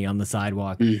scraped her knee on the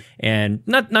sidewalk, and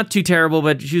not too terrible,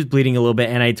 but she was bleeding a little bit.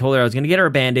 And I told her I was going to get her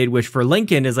a Band-Aid, which for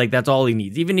Lincoln is like, that's all he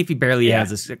needs. Even if he barely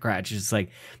has a scratch, it's just like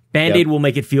Band-Aid will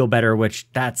make it feel better, which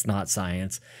that's not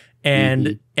science.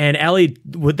 And Ellie,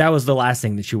 that was the last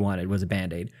thing that she wanted, was a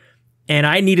Band-Aid. And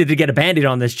I needed to get a Band-Aid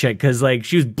on this chick because like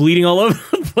she was bleeding all over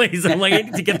the place. I'm like, I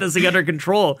need to get this thing under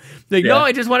control. Like, no,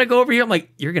 I just want to go over here. I'm like,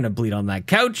 you're going to bleed on that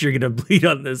couch. You're going to bleed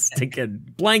on this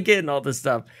stinking blanket and all this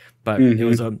stuff. But it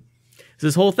was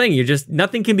this whole thing.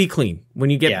 Nothing can be clean. When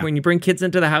you bring kids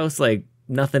into the house, like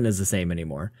nothing is the same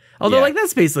anymore. Although like that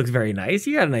space looks very nice.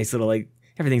 You got a nice little, like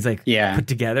everything's like put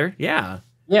together. Yeah.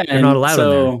 Yeah. You're not allowed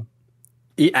in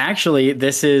there. Actually,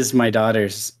 this is my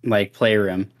daughter's like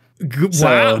playroom.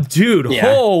 Wow, dude!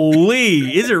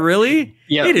 Holy, is it really?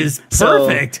 Yeah, it is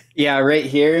perfect. So, right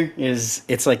here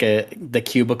it's like the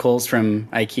cubicles from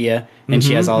IKEA, and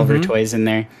she has all of her toys in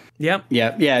there. Yep.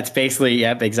 It's basically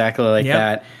exactly like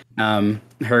that.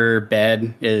 Her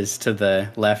bed is to the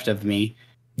left of me.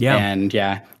 Yeah,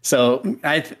 and so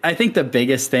I think the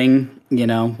biggest thing,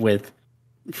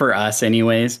 for us,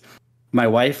 anyways, my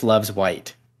wife loves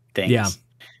white things. Yeah.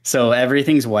 So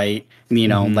everything's white,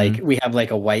 like we have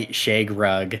like a white shag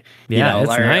rug,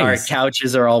 our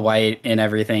couches are all white and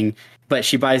everything, but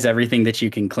she buys everything that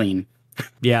you can clean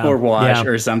or wash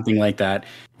or something like that.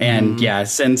 And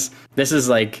since this is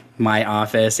like my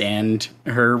office and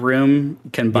her room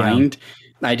combined,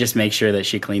 I just make sure that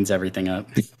she cleans everything up.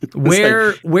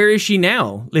 Where is she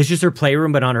now? It's just her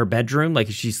playroom, but on her bedroom? Like,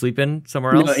 is she sleeping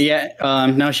somewhere else?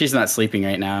 No, she's not sleeping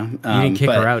right now. You didn't kick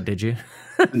her out, did you?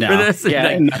 No.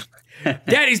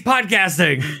 Daddy's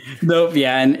podcasting. Nope.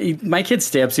 Yeah, and my kids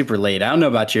stay up super late. I don't know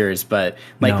about yours, but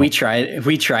like we try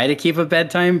to keep a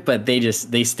bedtime, but they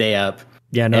stay up.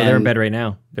 Yeah, no, they're in bed right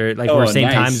now. They're like we're same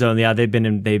time zone. Yeah, they've been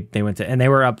in. They went to, and they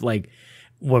were up like.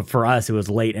 Well, for us, it was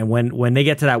late, and when they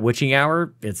get to that witching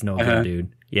hour, it's no good,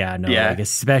 dude. Yeah, no, like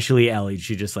especially Ellie,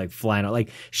 she just like flying out. Like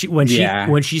when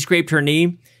she scraped her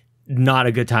knee, not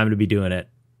a good time to be doing it.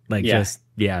 Like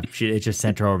it just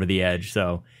sent her over the edge.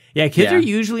 So kids are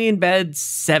usually in bed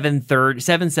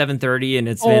 7:30, and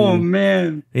it's been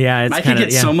man, it's I could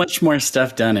get so much more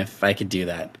stuff done if I could do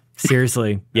that.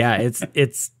 Seriously,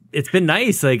 it's been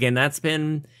nice, like, and that's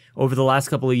been. Over the last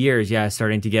couple of years,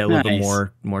 starting to get a little bit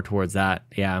more towards that.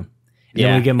 Yeah. And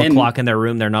then we give them a clock in their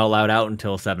room. They're not allowed out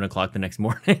until 7:00 the next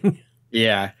morning.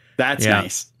 That's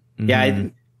nice. Mm-hmm. Yeah.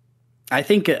 I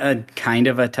think a kind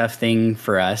of a tough thing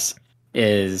for us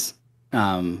is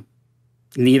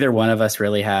neither one of us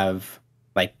really have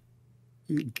like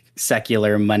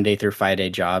secular Monday through Friday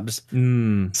jobs.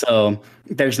 So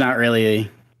there's not really...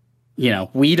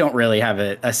 we don't really have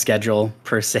a schedule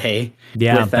per se.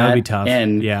 Yeah, that would be tough.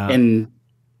 And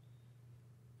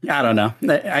I don't know.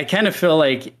 I kind of feel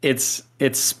like it's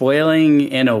spoiling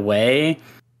in a way,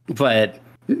 but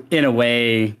in a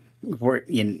way,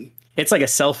 it's like a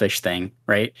selfish thing,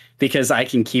 right? Because I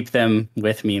can keep them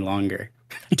with me longer.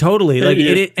 Totally. Like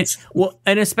it's well,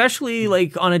 and especially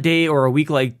like on a day or a week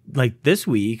like this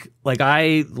week. Like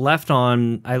I left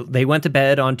they went to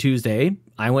bed on Tuesday.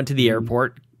 I went to the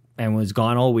airport. And was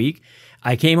gone all week.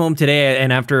 I came home today,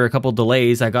 and after a couple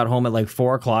delays, I got home at like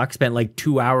 4:00. Spent like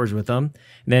 2 hours with them.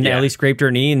 And then Ellie scraped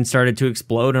her knee and started to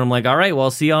explode. And I'm like, all right, well,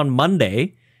 I'll see you on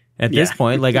Monday. At this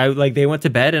point, like they went to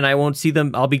bed, and I won't see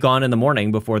them. I'll be gone in the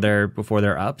morning before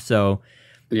they're up. So,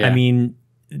 I mean,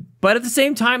 but at the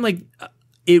same time, like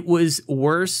it was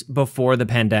worse before the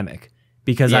pandemic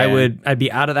because I'd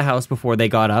be out of the house before they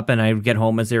got up, and I'd get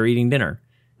home as they were eating dinner.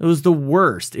 It was the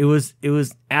worst. It was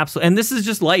absolutely, and this is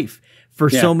just life for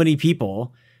so many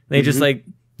people. They just like,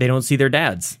 they don't see their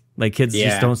dads. Like kids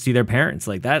just don't see their parents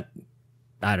like that.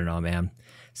 I don't know, man.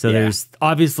 So there's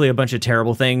obviously a bunch of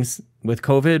terrible things with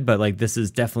COVID, but like this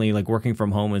is definitely like working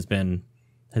from home has been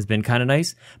kind of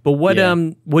nice. But what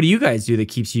do you guys do that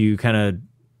keeps you kind of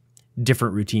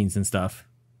different routines and stuff?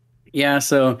 Yeah.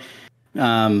 So,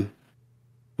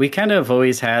 we kind of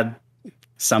always had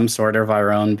some sort of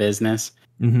our own business.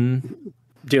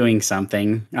 Doing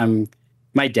something.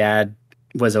 My dad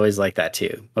was always like that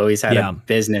too. Always had a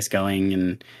business going.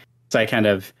 And so I kind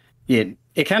of, it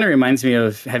kind of reminds me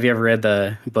of, have you ever read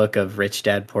the book of Rich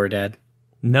Dad, Poor Dad?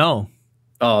 No.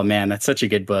 Oh man, that's such a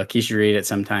good book. You should read it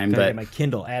sometime. Gotta get my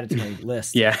Kindle, add it to my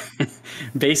list. Yeah.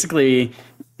 Basically,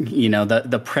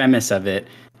 the premise of it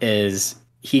is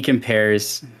he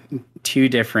compares two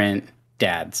different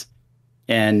dads,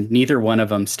 and neither one of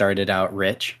them started out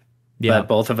rich, but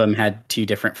both of them had two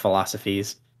different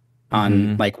philosophies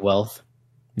on like wealth.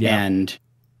 And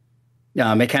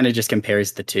it kind of just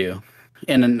compares the two.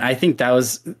 And I think that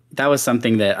was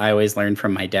something that I always learned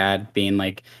from my dad, being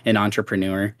like an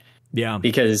entrepreneur. Yeah.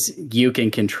 Because you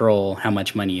can control how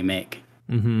much money you make.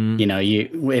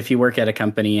 If you work at a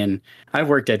company, and I've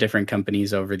worked at different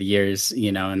companies over the years,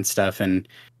 and stuff. And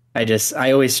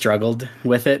I always struggled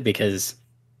with it, because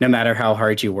no matter how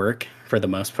hard you work, for the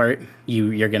most part,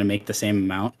 you're going to make the same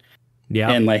amount. Yeah.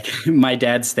 And like my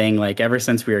dad's thing, like ever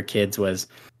since we were kids, was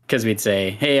because we'd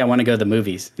say, hey, I want to go to the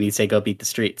movies. And he'd say, go beat the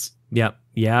streets. Yep.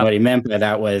 Yeah. What he meant by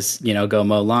that was, go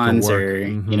mow lawns, or,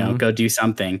 go do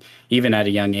something, even at a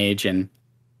young age. And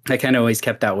I kind of always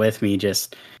kept that with me.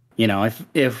 Just,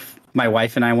 if my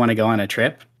wife and I want to go on a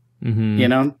trip,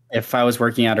 if I was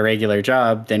working at a regular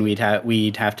job, then we'd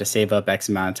have to save up X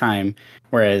amount of time.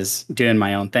 Whereas doing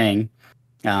my own thing,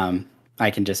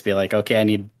 I can just be like, okay, I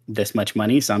need this much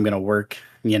money, so I'm going to work,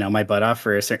 my butt off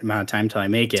for a certain amount of time till I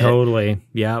make it. Totally.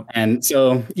 Yeah. And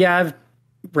so,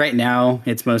 right now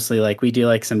it's mostly like we do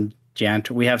like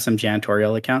we have some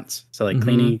janitorial accounts. So like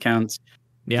cleaning accounts.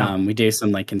 Yeah. We do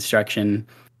some like construction.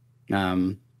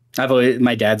 My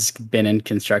dad's been in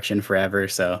construction forever.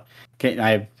 So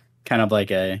I'm kind of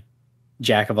like a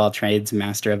jack of all trades,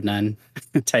 master of none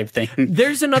type thing.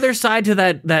 There's another side to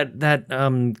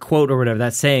that quote or whatever,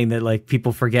 that saying that like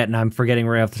people forget, and I'm forgetting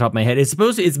right off the top of my head. It's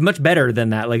much better than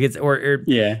that. Like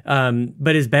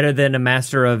but it's better than a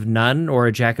master of none or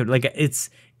a jack of, like it's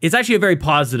actually a very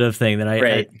positive thing that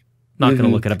I'm not going to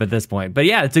look it up at this point. But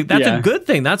yeah, that's a good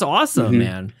thing. That's awesome,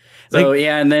 man. So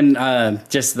and then on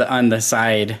the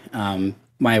side,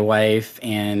 my wife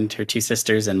and her two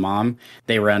sisters and mom,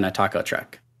 they run a taco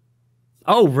truck.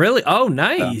 Oh, really? Oh,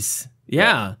 nice. So,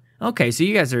 yeah. Okay. So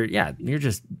you guys are, you're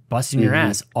just busting your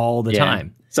ass all the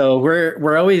time. So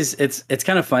we're always, it's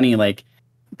kind of funny, like,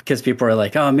 because people are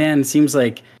like, oh man, it seems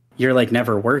like you're like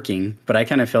never working, but I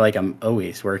kind of feel like I'm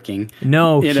always working.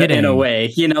 No kidding. In a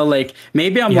way, like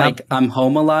maybe I'm like, I'm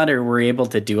home a lot, or we're able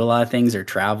to do a lot of things, or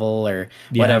travel, or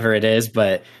whatever it is,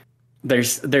 but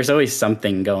there's always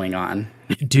something going on.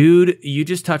 Dude, you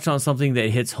just touched on something that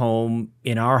hits home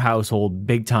in our household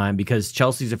big time, because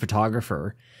Chelsea's a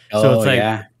photographer. So it's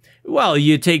like, well,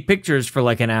 you take pictures for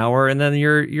like an hour and then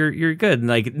you're good. And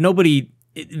like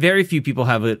very few people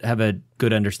have a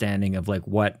good understanding of like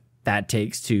what that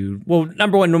takes to, well,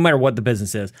 number one, no matter what the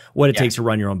business is, what it takes to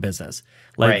run your own business.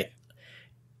 Like,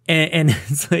 and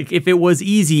it's like, if it was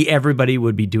easy, everybody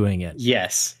would be doing it.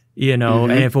 Yes.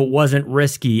 And if it wasn't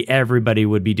risky, everybody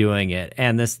would be doing it.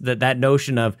 And that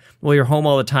notion of, well, you're home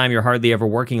all the time, you're hardly ever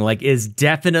working, like, is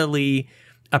definitely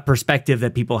a perspective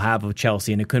that people have of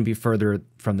Chelsea, and it couldn't be further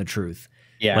from the truth.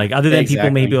 Yeah. Like, other than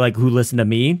people maybe like who listen to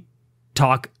me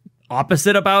talk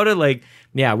opposite about it, like,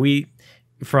 we,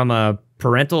 from a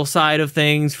parental side of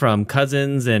things, from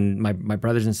cousins and my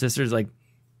brothers and sisters, like,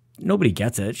 nobody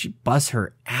gets it. She busts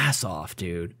her ass off,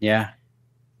 dude. Yeah.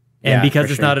 And because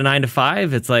it's not a 9 to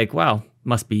 5, it's like, wow,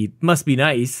 must be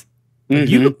nice. Like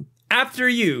after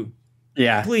you,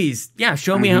 please,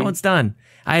 show me how it's done.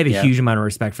 I have a huge amount of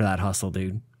respect for that hustle,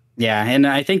 dude. Yeah, and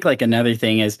I think like another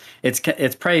thing is it's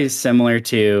probably similar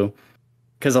to,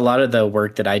 because a lot of the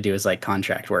work that I do is like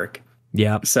contract work.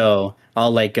 Yeah. So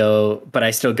I'll like go, but I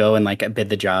still go and like bid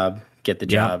the job, get the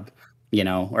job,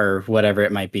 or whatever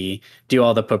it might be, do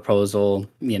all the proposal,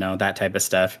 that type of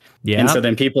stuff. Yeah. And so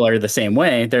then people are the same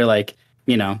way. They're like,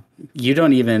 you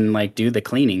don't even like do the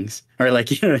cleanings, or like,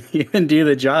 you don't even do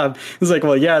the job. It's like,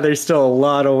 well, there's still a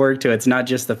lot of work to it. It's not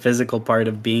just the physical part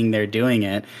of being there doing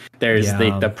it. There's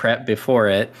the prep before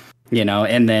it,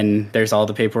 and then there's all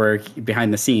the paperwork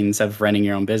behind the scenes of running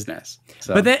your own business.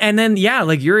 So. But then,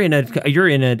 like you're in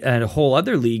a whole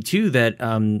other league too,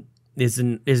 that,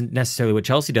 isn't necessarily what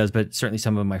Chelsea does, but certainly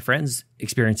some of my friends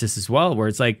experience this as well, where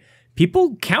it's like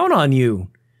people count on you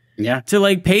to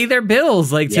like pay their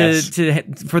bills, like to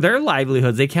for their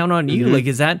livelihoods. They count on you. Like,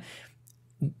 is that,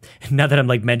 now that I'm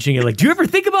like mentioning it, like, do you ever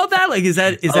think about that? Like, is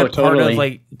that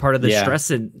totally. part of the stress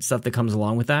and stuff that comes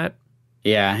along with that?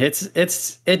 Yeah,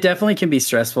 it definitely can be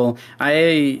stressful.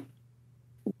 I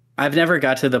I've never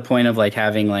got to the point of like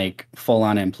having like full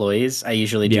on employees. I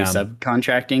usually do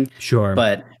subcontracting. Sure.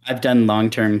 But I've done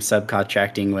long-term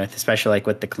subcontracting with, especially like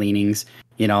with the cleanings,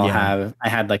 you know, I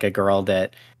had like a girl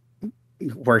that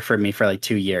worked for me for like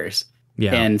 2 years.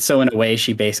 Yeah. And so in a way,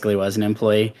 she basically was an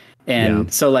employee.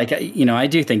 And so like, you know, I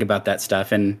do think about that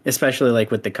stuff. And especially like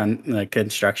with the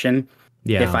construction,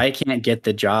 if I can't get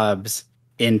the jobs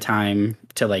in time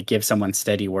to like give someone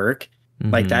steady work,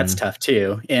 like that's tough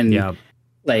too. And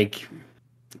like,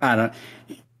 I don't,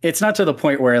 it's not to the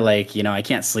point where like, you know, I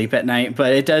can't sleep at night,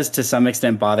 but it does to some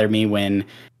extent bother me when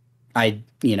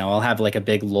I'll have like a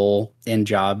big lull in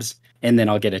jobs and then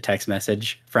I'll get a text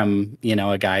message from, you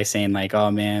know, a guy saying like,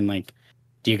 oh man, like,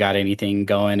 do you got anything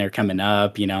going or coming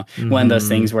up? You know, one of those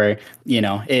things where, you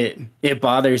know, it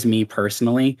bothers me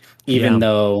personally, even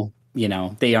though, you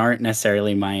know, they aren't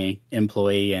necessarily my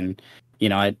employee. And, you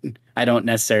know, I don't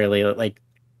necessarily like,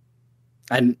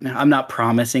 I'm not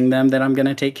promising them that I'm going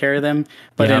to take care of them,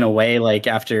 but in a way, like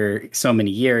after so many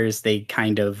years, they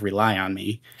kind of rely on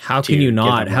me. How can you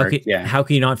not? How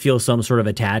can you not feel some sort of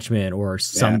attachment or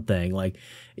something? Like,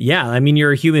 I mean,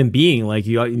 you're a human being. Like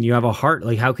you have a heart.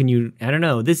 Like, how can you? I don't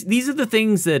know. These are the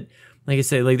things that, like I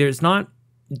say, like there's not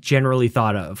generally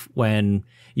thought of when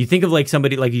you think of like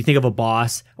somebody, like you think of a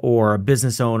boss or a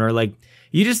business owner, like.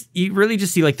 You really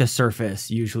just see like the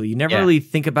surface. Usually you never really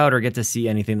think about or get to see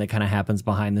anything that kind of happens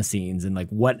behind the scenes and like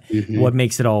what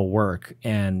makes it all work.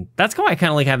 And that's how I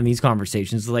kind of like having these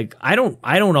conversations. Like, I don't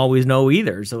always know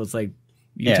either. So it's like,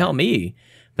 you tell me,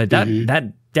 but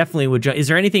that definitely would, is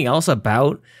there anything else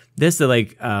about this that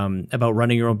like, about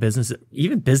running your own business,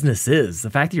 even businesses, the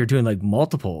fact that you're doing like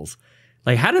multiples,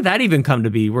 like how did that even come to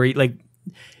be where you like,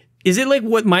 is it like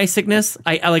what my sickness?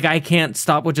 I can't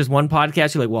stop with just one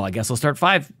podcast. You're like, well, I guess I'll start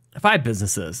five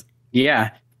businesses. Yeah.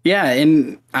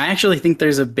 And I actually think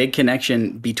there's a big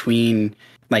connection between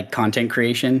like content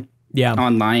creation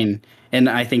online. And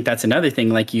I think that's another thing,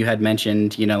 like you had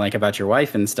mentioned, you know, like about your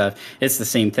wife and stuff. It's the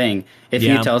same thing. If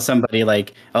you tell somebody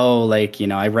like, oh, like, you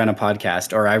know, I run a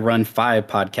podcast or I run 5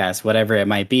 podcasts, whatever it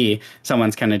might be,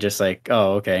 someone's kind of just like,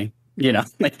 oh, okay. You know,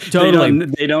 like they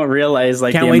don't realize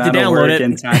like the amount of work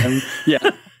and time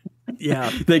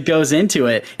that goes into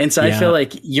it. And so I feel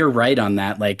like you're right on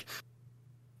that. Like,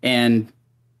 and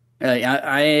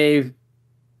I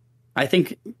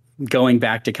think going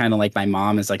back to kind of like my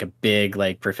mom is like a big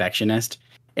like perfectionist,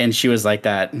 and she was like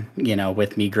that, you know,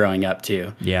 with me growing up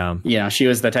too. Yeah. You know, she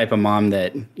was the type of mom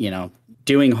that, you know,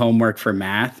 doing homework for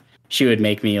math, she would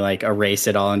make me like erase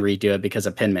it all and redo it because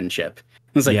of penmanship.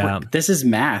 I was like, well, this is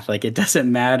math. Like, it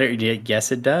doesn't matter.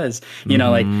 Yes, it does. You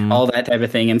know, like all that type of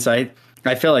thing. And so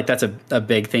I feel like that's a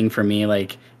big thing for me.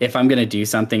 Like, if I'm going to do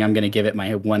something, I'm going to give it my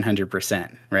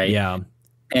 100%. Right. Yeah.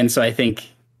 And so I think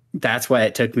that's why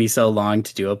it took me so long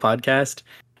to do a podcast,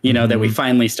 you know, that we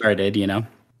finally started, you know.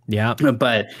 Yeah.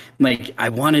 But like, I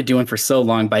wanted doing for so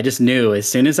long, but I just knew as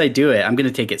soon as I do it, I'm going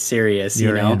to take it serious,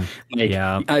 you know. Like,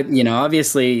 you know,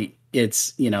 obviously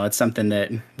it's, you know, it's something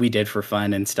that we did for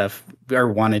fun and stuff, or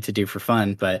wanted to do for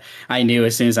fun. But I knew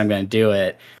as soon as I'm going to do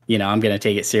it, you know, I'm going to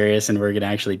take it serious and we're going to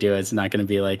actually do it. It's not going to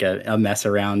be like a mess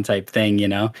around type thing, you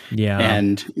know? Yeah.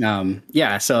 And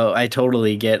so I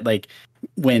totally get like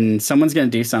when someone's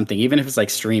going to do something, even if it's like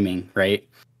streaming, right?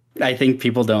 I think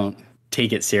people don't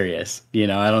take it serious. You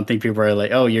know, I don't think people are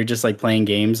like, oh, you're just like playing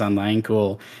games online.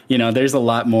 Cool. You know, there's a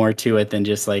lot more to it than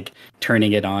just like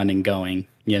turning it on and going.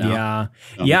 You know?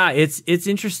 Yeah. It's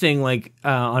interesting, like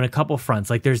on a couple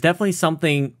fronts. Like there's definitely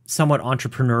something somewhat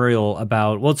entrepreneurial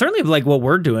about, well, certainly like what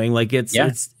we're doing. Like it's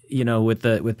you know, with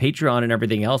Patreon and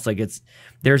everything else, like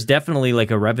there's definitely like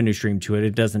a revenue stream to it.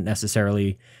 It doesn't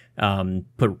necessarily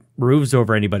put roofs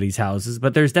over anybody's houses,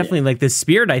 but there's definitely like this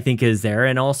spirit I think is there,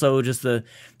 and also just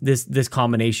this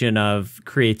combination of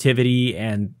creativity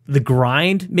and the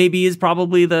grind maybe is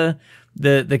probably the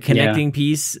connecting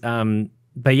piece.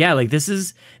 But yeah, like it's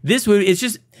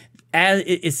just as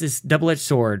it's this double-edged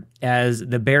sword. As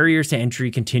the barriers to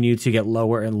entry continue to get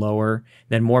lower and lower,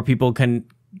 then more people can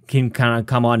kind of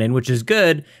come on in, which is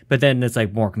good. But then it's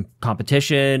like more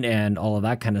competition and all of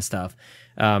that kind of stuff.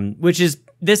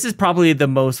 This is probably the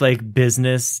most like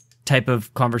business type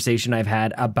of conversation I've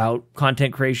had about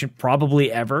content creation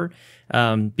probably ever.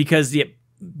 Because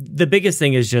the biggest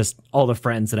thing is just all the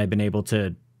friends that I've been able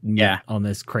to meet on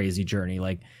this crazy journey.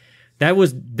 Like that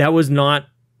was not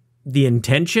the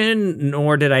intention,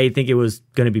 nor did I think it was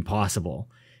going to be possible.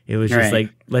 It was just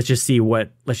like, let's just see what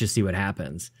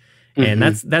happens. And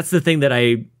that's the thing that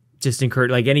I just encourage.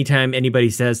 Like anytime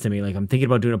anybody says to me, like, I'm thinking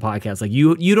about doing a podcast, like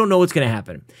you don't know what's going to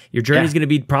happen. Your journey is going to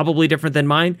be probably different than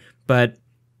mine, but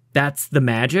that's the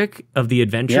magic of the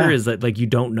adventure is that like you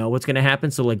don't know what's going to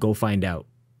happen. So like go find out.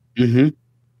 Mm-hmm.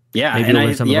 Yeah. Maybe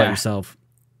learn something about yourself.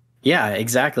 Yeah,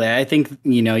 exactly. I think,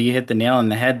 you hit the nail on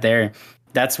the head there.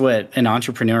 That's what an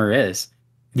entrepreneur is.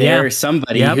 They're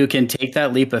somebody who can take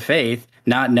that leap of faith,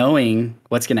 not knowing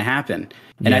what's going to happen.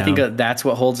 And I think that's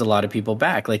what holds a lot of people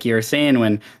back. Like you were saying,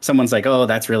 when someone's like, "Oh,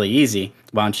 that's really easy.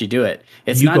 Why don't you do it?"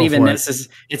 It's not even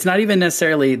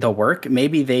necessarily the work.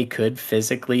 Maybe they could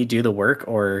physically do the work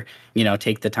or,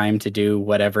 take the time to do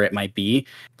whatever it might be.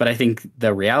 But I think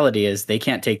the reality is they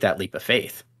can't take that leap of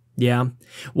faith. Yeah.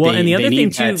 Well, and the other thing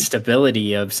too, that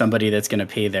stability of somebody that's going to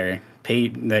pay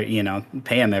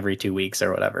them every 2 weeks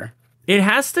or whatever. It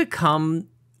has to come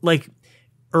like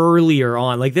earlier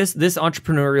on, like this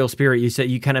entrepreneurial spirit. You said,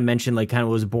 you kind of mentioned like kind of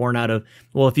was born out of,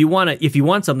 well, if you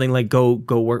want something, like go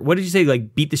work. What did you say?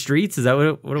 Like beat the streets? Is that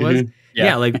what it was?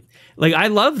 Yeah. Like I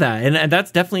love that. And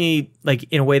that's definitely like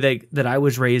in a way that I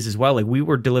was raised as well. Like we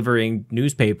were delivering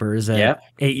newspapers at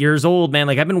 8 years old, man.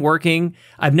 Like I've been working.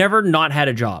 I've never not had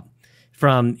a job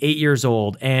from 8 years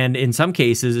old. And in some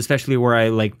cases, especially where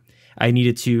I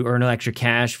needed to earn extra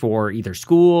cash for either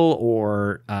school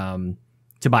or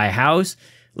to buy a house.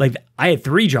 Like I had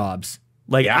 3 jobs.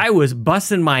 Like I was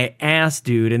busting my ass,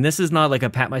 dude. And this is not like a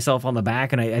pat myself on the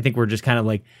back. And I think we're just kind of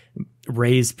like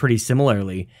raised pretty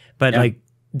similarly. But like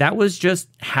that was just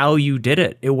how you did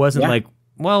it. It wasn't like,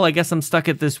 well, I guess I'm stuck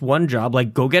at this one job.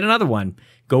 Like go get another one.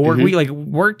 Go work. We like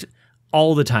worked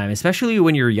all the time, especially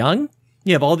when you're young.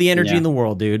 You have all the energy in the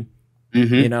world, dude.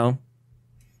 So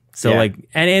like,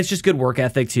 and it's just good work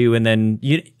ethic too. And then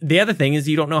the other thing is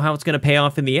you don't know how it's going to pay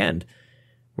off in the end,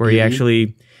 where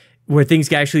where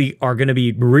things actually are going to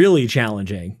be really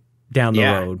challenging down the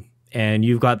road. And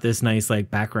you've got this nice like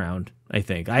background. I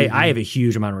think I have a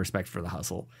huge amount of respect for the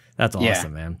hustle. That's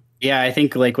awesome, man. Yeah. I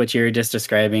think like what you were just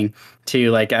describing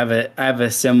too, like I have a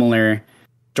similar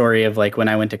story of like when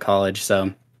I went to college.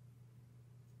 So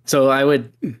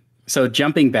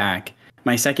jumping back,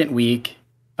 my second week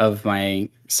of my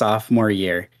sophomore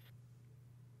year,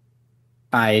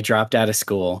 I dropped out of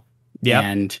school.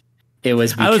 And it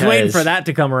was because, I was waiting for that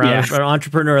to come around. For an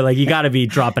entrepreneur, like you got to be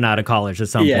dropping out of college at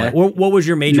some point. What was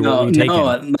your major? What were you taking?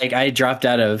 No, like I dropped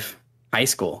out of high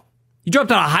school. You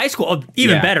dropped out of high school? Oh,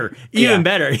 even better. Even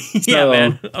better.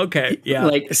 Man. Okay. Yeah.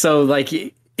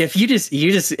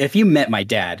 If you met my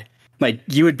dad, like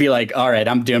you would be like, all right,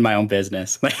 I'm doing my own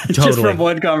business. Like just from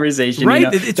one conversation. Right.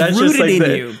 It's that's rooted just like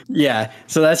in you. Yeah.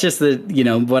 So that's just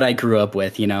what I grew up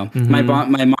with, My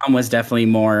mom was definitely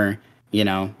more,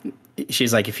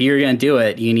 she's like, if you're going to do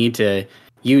it, you need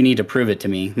to prove it to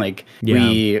me. Like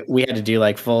we had to do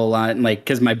like full on, like,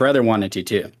 cause my brother wanted to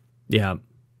too. Yeah.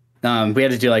 We had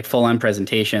to do like full on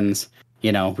presentations. We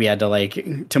had to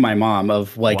like to my mom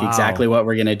of like exactly what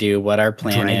we're going to do, what our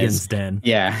plan Dragon's is. Den.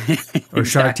 Yeah. Or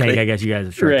Shark Tank. I guess you guys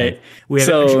have Shark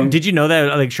Tank. Did you know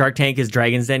that like Shark Tank is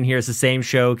Dragon's Den here? It's the same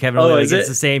show. Kevin, it's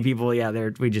the same people.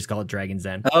 Yeah. We just call it Dragon's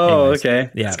Den. Oh, anyways,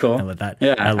 okay. Yeah. That's cool. I love that.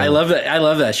 Yeah. I love that. I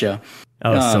love that show.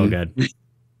 Oh, it's so good.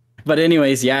 But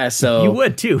anyways, so you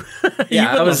would too.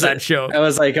 I was that show. I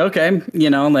was like, okay,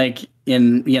 like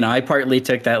I partly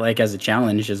took that like as a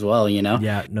challenge as well,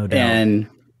 Yeah, no doubt. And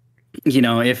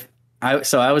I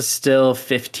was still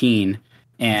 15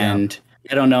 and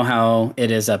I don't know how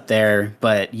it is up there,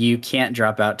 but you can't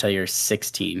drop out till you're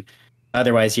 16.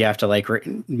 Otherwise you have to like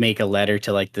make a letter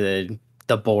to like the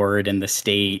board and the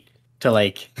state to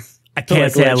like, I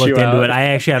can't say I looked into it. I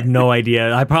actually have no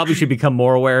idea. I probably should become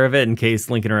more aware of it in case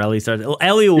Lincoln or Ellie starts.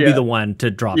 Ellie will be the one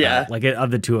to drop out, like of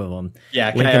the two of them.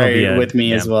 Yeah, Lincoln will be with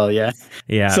me as well. Yeah.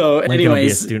 Yeah. So Lincoln anyways, will be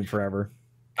a student forever.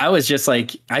 I was just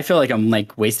like, I feel like I'm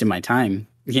like wasting my time.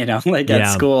 Like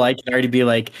at school, I could already be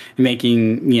like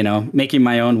making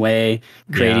my own way,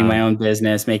 creating my own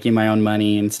business, making my own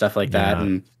money and stuff like that.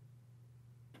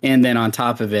 And then on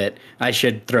top of it, I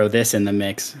should throw this in the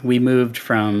mix. We moved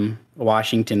from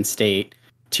Washington State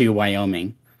to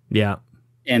Wyoming. Yeah.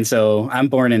 And so I'm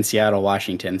born in Seattle,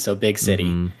 Washington, so big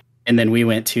city. And then we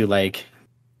went to like,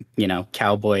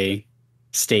 cowboy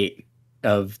state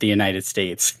of the United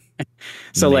States.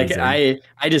 So amazing. Like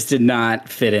I just did not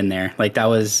fit in there. Like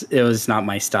it was not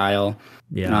my style.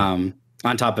 Yeah.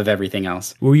 On top of everything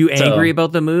else. Were you angry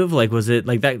about the move? Like was it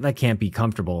like that can't be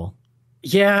comfortable?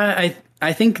 Yeah,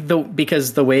 I think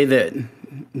because the way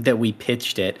that we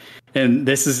pitched it, and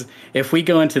this is, if we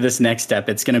go into this next step,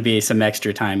 it's going to be some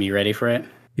extra time. You ready for it?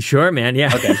 Sure, man.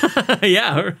 Yeah. Okay.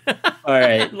 Yeah. All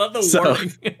right. I love the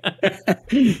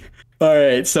warning. All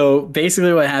right. So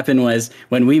basically what happened was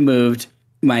when we moved,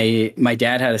 my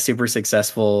dad had a super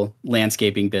successful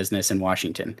landscaping business in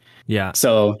Washington. Yeah.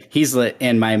 So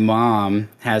and my mom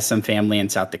has some family in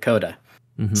South Dakota.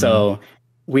 So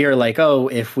we are like, oh,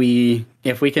 if we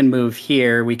can move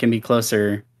here, we can be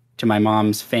closer to my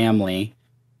mom's family,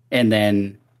 and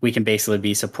then we can basically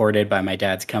be supported by my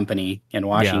dad's company in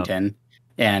Washington,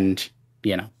 and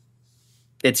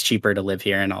it's cheaper to live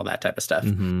here and all that type of stuff,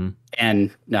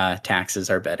 and taxes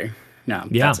are better. No,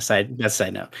 that's a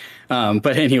side note.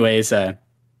 But anyways,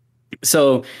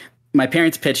 so my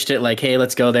parents pitched it like, hey,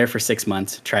 let's go there for 6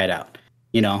 months, try it out,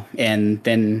 and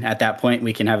then at that point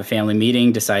we can have a family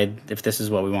meeting, decide if this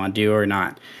is what we want to do or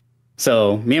not.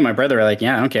 So me and my brother are like,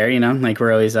 yeah, I don't care, like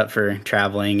we're always up for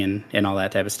traveling and all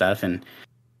that type of stuff. And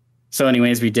so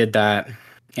anyways, we did that.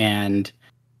 And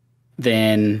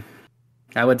then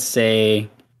I would say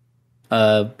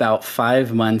about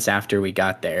 5 months after we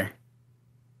got there,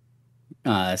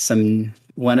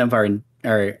 one of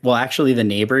actually the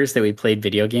neighbors that we played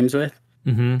video games with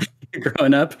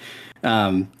growing up,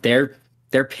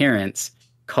 their parents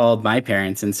called my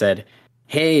parents and said,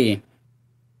 hey,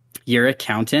 your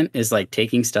accountant is like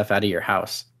taking stuff out of your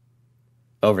house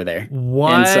over there.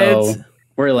 What? And so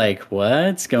we're like,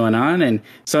 what's going on? And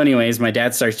so anyways, my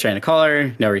dad starts trying to call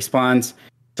her, no response.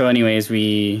 So anyways,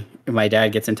 my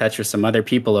dad gets in touch with some other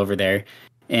people over there.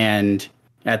 And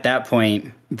at that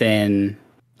point, then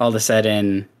all of a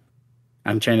sudden,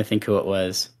 I'm trying to think who it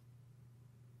was.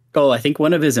 Oh, I think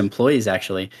one of his employees,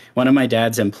 actually. One of my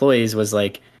dad's employees was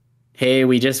like, hey,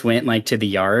 we just went like to the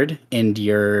yard and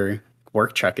your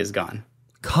work truck is gone.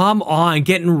 Come on,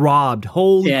 getting robbed.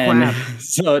 Holy crap.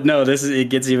 So no, it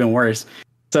gets even worse.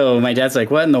 So my dad's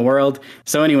like, what in the world?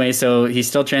 So anyway, so he's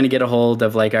still trying to get a hold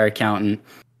of like our accountant,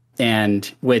 and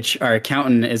which our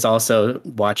accountant is also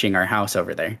watching our house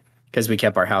over there because we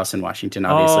kept our house in Washington,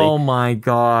 obviously. Oh my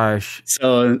gosh.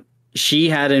 So she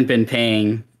hadn't been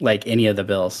paying like any of the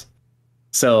bills.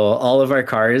 So all of our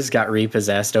cars got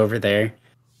repossessed over there.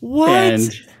 What?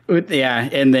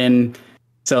 And then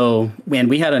so when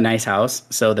we had a nice house,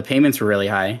 so the payments were really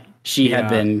high. She had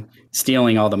been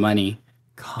stealing all the money.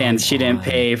 And she didn't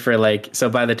pay for so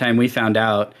by the time we found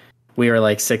out, we were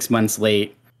like 6 months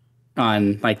late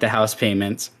on like the house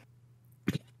payments.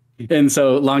 And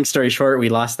so long story short, we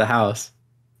lost the house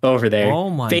over there.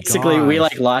 Oh my Basically, gosh. we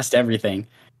like lost everything.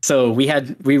 So we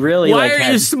really Why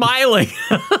are you smiling?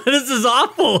 This is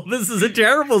awful. This is a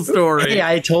terrible story. Hey,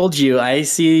 I told you, I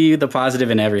see the positive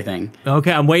in everything.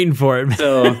 Okay, I'm waiting for it.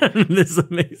 So this is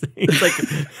amazing.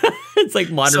 It's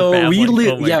like Modern Family.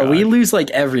 We lose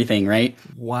like everything, right?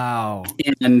 Wow.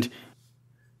 And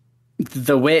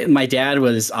the way my dad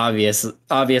was obvious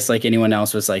like anyone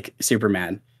else was like super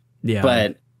mad. Yeah.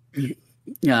 But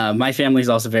my family's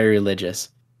also very religious.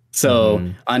 So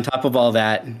on top of all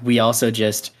that, we also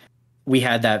we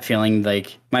had that feeling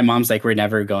like my mom's like, we're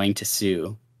never going to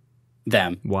sue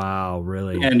them. Wow,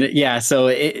 really? And yeah,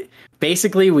 so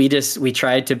basically we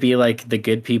tried to be like the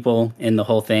good people in the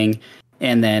whole thing.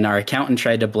 And then our accountant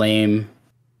tried to blame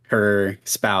her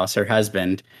spouse, her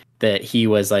husband, that he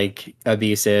was like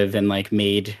abusive and like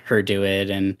made her do it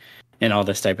and all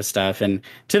this type of stuff. And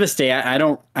to this day, I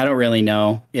don't really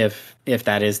know if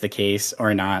that is the case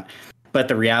or not. But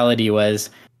the reality was,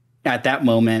 at that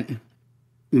moment,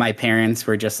 my parents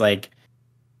were just like,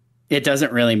 it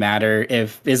doesn't really matter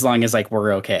as long as like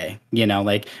we're okay.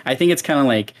 Like I think it's kind of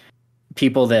like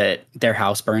people that their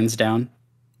house burns down.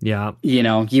 Yeah.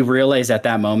 You realize at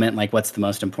that moment, like what's the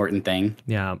most important thing.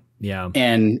 Yeah. Yeah.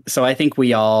 And so I think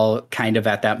we all kind of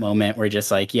at that moment were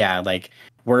just like, yeah, like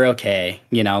we're okay.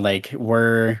 Like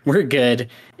we're good.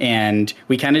 And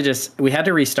we kind of we had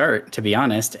to restart, to be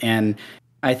honest. And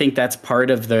I think that's part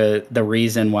of the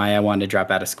reason why I wanted to drop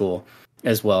out of school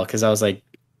as well. Cause I was like,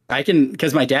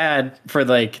 because my dad, for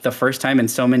like the first time in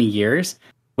so many years,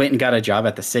 went and got a job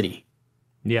at the city.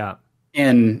 Yeah.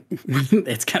 And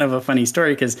it's kind of a funny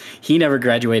story because he never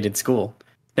graduated school,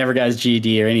 never got his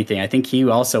GED or anything. I think he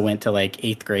also went to like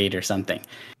 8th grade or something.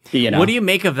 What do you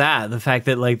make of that? The fact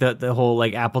that like the whole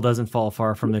like apple doesn't fall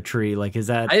far from the tree. Like, is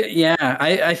that?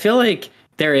 I feel like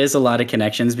there is a lot of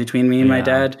connections between me and my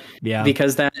dad. Yeah.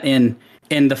 Because and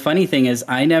the funny thing is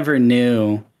I never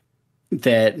knew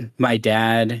that my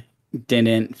dad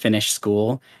didn't finish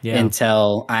school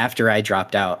until after I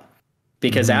dropped out.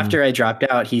 Because after I dropped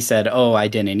out, he said, oh, I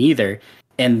didn't either.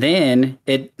 And then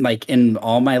it like in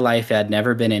all my life had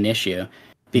never been an issue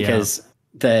because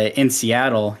in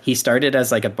Seattle, he started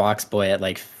as like a box boy at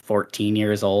like 14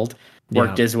 years old,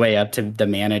 worked his way up to the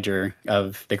manager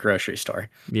of the grocery store.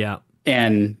 Yeah.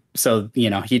 And so,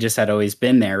 he just had always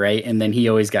been there. Right. And then he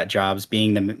always got jobs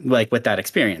being with that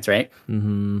experience. Right.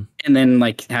 Mm-hmm. And then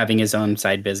like having his own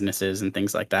side businesses and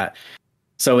things like that.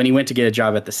 So when he went to get a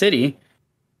job at the city,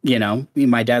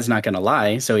 my dad's not going to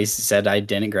lie. So he said, I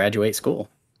didn't graduate school,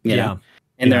 you know?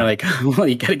 And they're like, well,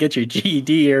 you got to get your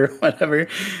GED or whatever.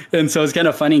 And so it's kind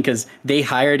of funny because they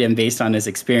hired him based on his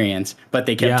experience, but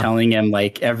they kept telling him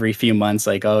like every few months,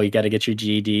 like, oh, you got to get your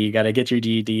GED. You got to get your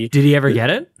GED. Did he ever get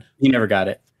it? He never got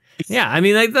it. Yeah. I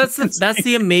mean, like that's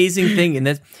the amazing thing.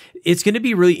 And it's going to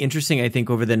be really interesting, I think,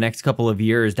 over the next couple of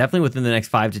years, definitely within the next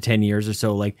 5 to 10 years or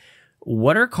so. Like,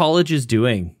 what are colleges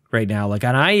doing right now? Like,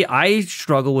 and I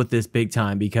struggle with this big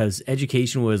time because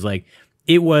education was like,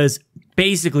 it was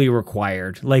basically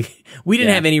required. Like, we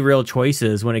didn't have any real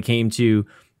choices when it came to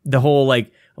the whole,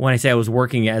 like, when I say I was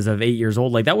working as of 8 years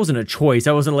old, like that wasn't a choice.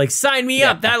 I wasn't like, sign me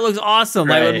up. That looks awesome.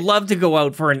 Right. I would love to go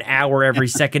out for an hour every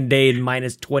second day in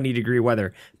minus 20-degree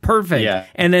weather. Perfect. Yeah.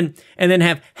 And then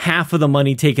have half of the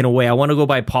money taken away. I want to go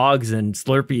buy Pogs and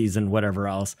Slurpees and whatever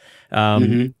else.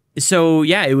 So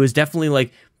yeah, it was definitely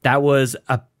like, that was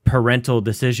a parental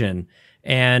decision.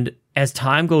 And as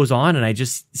time goes on and I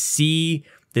just see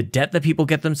the debt that people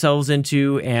get themselves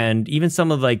into, and even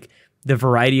some of like the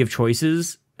variety of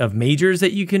choices of majors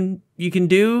that you can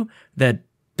do that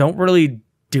don't really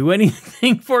do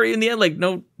anything for you in the end. Like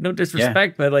no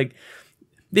disrespect, but like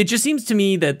it just seems to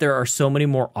me that there are so many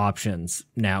more options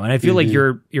now. And I feel like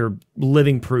you're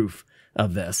living proof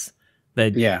of this,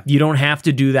 that you don't have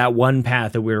to do that one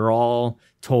path that we're all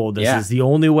told this is the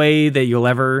only way that you'll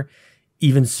ever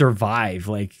even survive,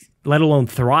 like let alone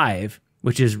thrive,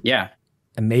 which is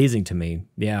amazing to me.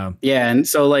 Yeah. And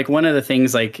so like one of the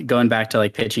things, like going back to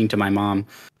like pitching to my mom,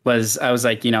 was I was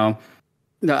like,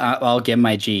 I'll get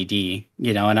my GED,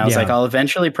 and I was like, I'll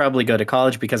eventually probably go to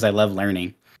college because I love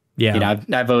learning. Yeah.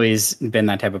 I've always been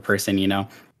that type of person,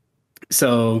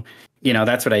 So,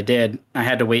 that's what I did. I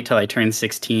had to wait till I turned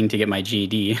 16 to get my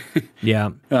GED.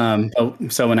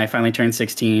 So when I finally turned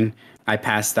 16, I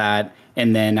passed that.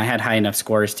 And then I had high enough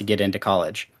scores to get into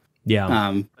college.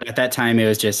 But at that time, it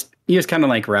was kind of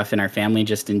like rough in our family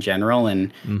just in general.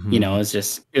 And,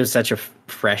 it was such a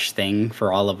fresh thing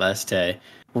for all of us to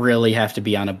really have to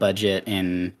be on a budget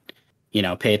and,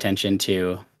 pay attention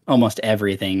to almost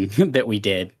everything that we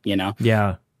did,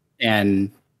 Yeah.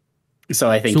 And so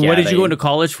I think, what did you go into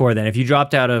college for then? If you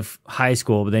dropped out of high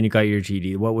school, but then you got your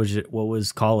GED, what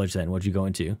was college then? What did you go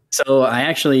into? So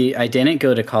I didn't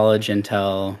go to college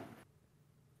until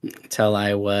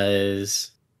I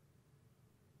was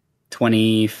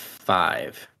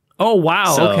 25. Oh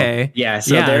wow! So, okay. Yeah.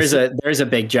 So there's a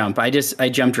big jump. I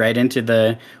jumped right into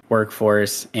the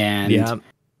workforce, and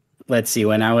let's see.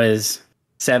 When I was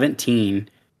 17,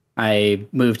 I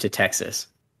moved to Texas.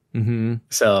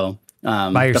 So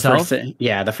by yourself?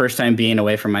 The first time being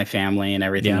away from my family and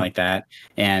everything like that,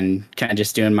 and kind of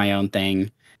just doing my own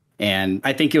thing. And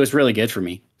I think it was really good for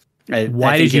me.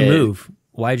 Why did you move?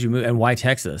 Why did you move, and why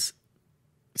Texas?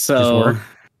 So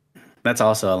that's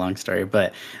also a long story,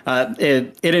 but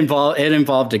it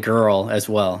involved a girl as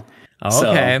well. Oh,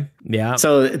 okay. Yeah.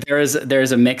 So there's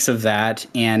a mix of that,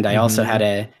 and I also had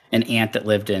an aunt that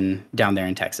lived down there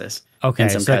in Texas. Okay,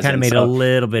 so it kind of made it a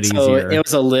little bit easier. So it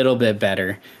was a little bit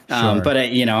better. Sure. But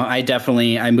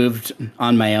I moved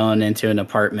on my own into an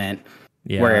apartment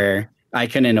where I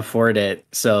couldn't afford it,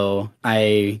 so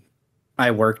I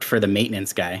worked for the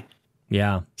maintenance guy.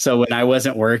 Yeah. So when I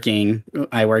wasn't working,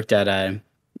 I worked at a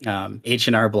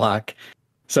H&R Block.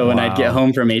 So when I'd get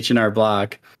home from H&R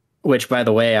Block, which by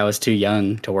the way, I was too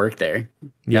young to work there.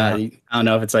 Yeah. I don't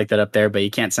know if it's like that up there, but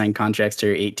you can't sign contracts till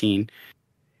you're 18.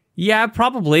 Yeah,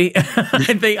 probably. I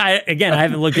think I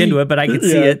haven't looked into it, but I could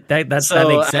see it. That makes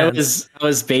sense. I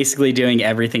was basically doing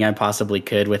everything I possibly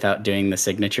could without doing the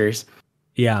signatures.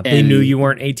 Yeah. They knew you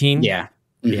weren't 18. Yeah.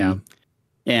 Yeah.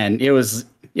 And it was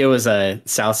a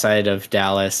south side of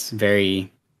Dallas,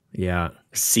 very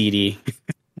seedy.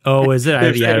 Oh, is it?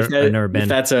 I've never been. If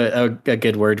that's a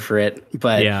good word for it.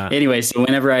 But anyway, so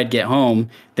whenever I'd get home,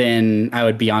 then I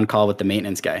would be on call with the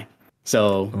maintenance guy.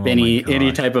 So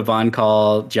any type of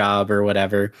on-call job or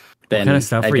whatever, then what kind of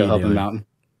stuff I'd go help doing? him out.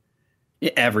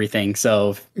 Everything.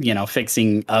 So,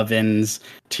 fixing ovens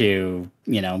to,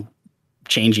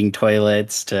 changing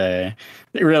toilets to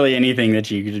really anything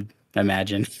that you could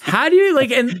imagine. How do you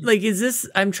is this,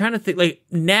 I'm trying to think, like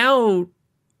now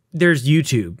there's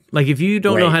YouTube. Like if you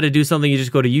don't know how to do something, you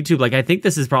just go to YouTube. Like I think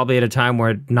this is probably at a time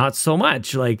where not so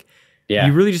much, like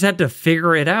you really just had to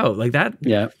figure it out like that.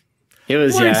 Yeah. It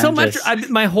was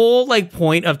my whole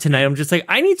point of tonight. I'm just like,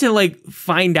 I need to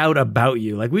find out about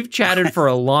you. Like we've chatted for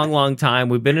a long, long time.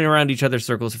 We've been around each other's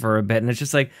circles for a bit, and it's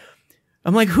just like,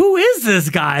 I'm like, who is this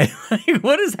guy?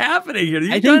 What is happening here?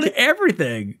 You've done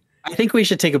everything. I think we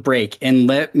should take a break and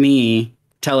let me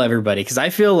tell everybody, because I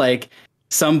feel like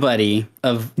somebody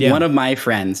of one of my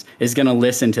friends is going to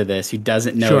listen to this who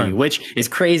doesn't know you, which is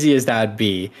crazy as that'd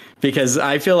be, because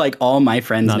I feel like all my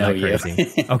friends know you.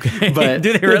 Okay. But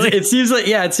do they really? It seems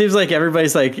like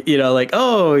everybody's like, you know, like,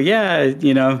 oh yeah,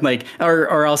 you know, like,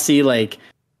 or I'll see like,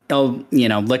 they'll, you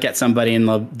know, look at somebody and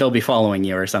they'll be following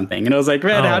you or something. And I was like,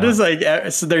 man, how does like,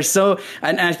 so there's so,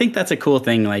 and I think that's a cool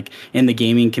thing, like in the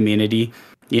gaming community,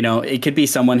 you know, it could be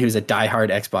someone who's a diehard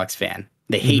Xbox fan.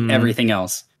 They hate everything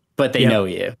else, but they know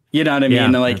you. You know what I mean?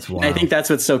 And like, I think that's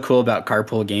what's so cool about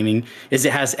Carpool Gaming is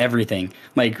it has everything.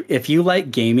 Like if you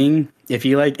like gaming, if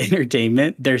you like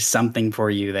entertainment, there's something for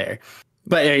you there.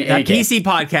 But that PC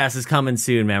podcast is coming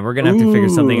soon, man. We're gonna have to figure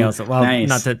something else. Well,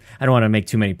 not to. I don't want to make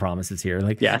too many promises here.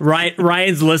 Like,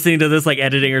 Ryan's listening to this, like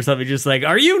editing or something. Just like,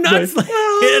 are you nuts? Like,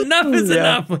 enough is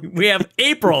enough. We have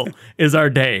April is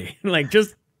our day. Like,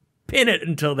 just pin it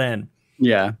until then.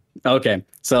 Yeah. Okay.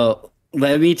 So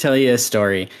let me tell you a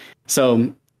story.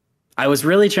 So I was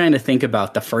really trying to think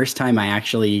about the first time I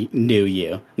actually knew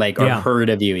you, like, or heard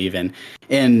of you even,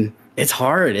 and it's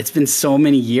hard. It's been so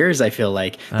many years, I feel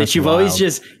like, that you've always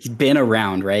just been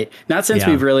around, right? Not since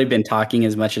we've really been talking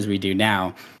as much as we do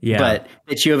now, but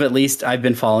that you have at least, I've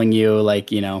been following you,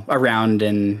 like, you know, around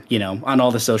and, you know, on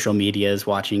all the social medias,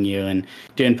 watching you and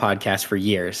doing podcasts for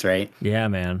years, right? Yeah,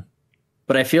 man.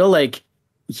 But I feel like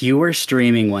you were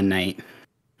streaming one night,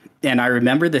 and I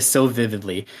remember this so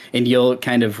vividly, and you'll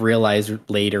kind of realize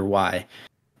later why.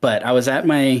 But I was at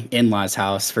my in-laws'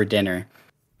 house for dinner,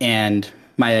 and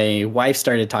my wife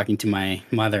started talking to my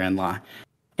mother-in-law,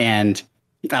 and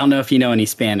I don't know if you know any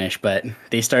Spanish, but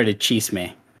they started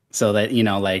chisme. So that, you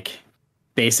know, like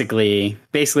basically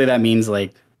that means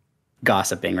like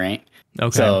gossiping, right?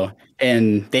 Okay. So,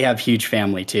 and they have huge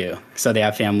family too. So they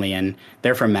have family and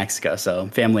they're from Mexico. So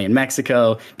family in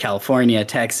Mexico, California,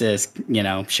 Texas, you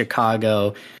know,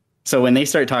 Chicago. So when they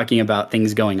start talking about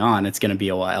things going on, it's going to be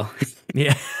a while.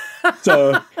 Yeah.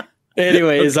 So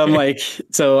anyways, I'm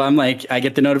like, I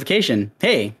get the notification.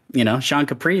 Hey, you know, Sean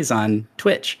Capri's on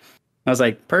Twitch. I was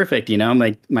like, perfect. You know, I'm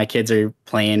like, my kids are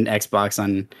playing Xbox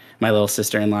on my little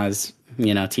sister-in-law's,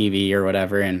 you know, TV or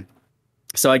whatever. And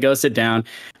so I go sit down,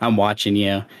 I'm watching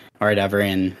you or whatever.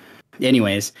 And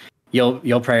anyways, you'll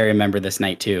probably remember this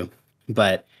night too,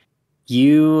 but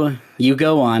you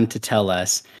go on to tell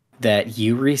us that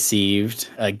you received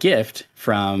a gift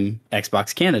from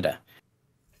Xbox Canada.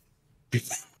 The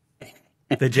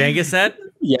Jenga set?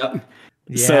 Yep.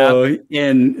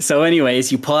 Yeah. So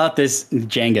anyways, you pull out this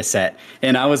Jenga set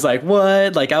and I was like,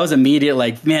 what? Like I was immediate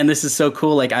like, man, this is so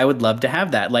cool. Like I would love to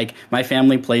have that. Like my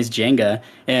family plays Jenga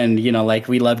and, you know, like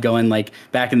we love going, like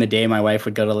back in the day, me and my wife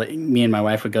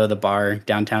would go to the bar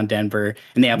downtown Denver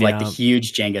and they have like the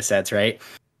huge Jenga sets, right?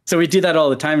 So we do that all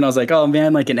the time. And I was like, oh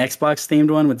man, like an Xbox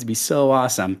themed one would be so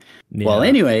awesome. Yeah. Well,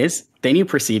 anyways, then you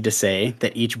proceed to say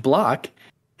that each block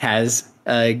has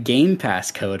a Game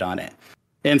Pass code on it.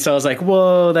 And so I was like,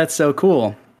 whoa, that's so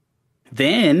cool.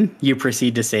 Then you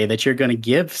proceed to say that you're going to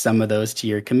give some of those to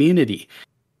your community.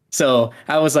 So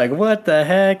I was like, what the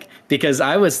heck? Because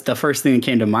the first thing that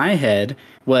came to my head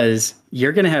was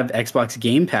you're going to have Xbox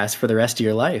Game Pass for the rest of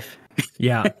your life.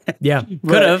 Yeah. Yeah.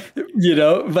 Could have. You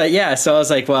know, but yeah. So I was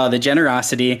like, wow, the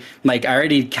generosity, like I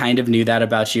already kind of knew that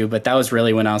about you, but that was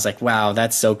really when I was like, wow,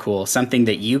 that's so cool. Something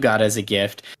that you got as a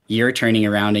gift, you're turning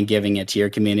around and giving it to your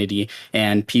community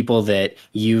and people that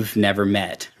you've never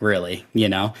met, really. You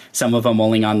know, some of them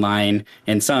only online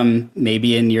and some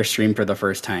maybe in your stream for the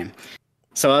first time.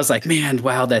 So I was like, man,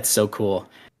 wow, that's so cool.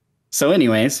 So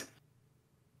anyways,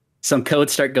 some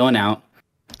codes start going out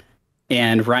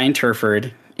and Ryan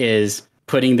Turford is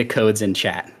putting the codes in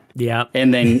chat. Yeah.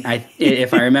 And then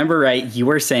if I remember right, you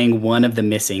were saying one of the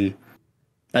missing,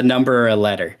 a number or a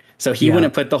letter. So he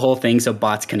wouldn't put the whole thing so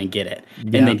bots couldn't get it.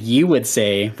 Yeah. And then you would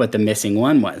say what the missing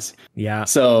one was. Yeah.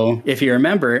 So if you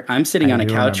remember, I'm sitting on a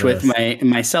couch with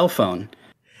my cell phone.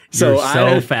 So you're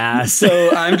so fast. So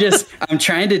I'm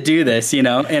trying to do this, you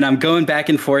know, and I'm going back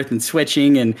and forth and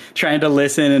switching and trying to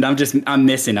listen and I'm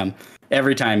missing them.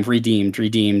 Every time,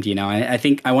 redeemed, you know. I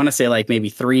think I want to say like maybe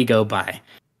 3 go by.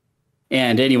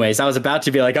 And anyways, I was about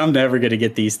to be like, I'm never going to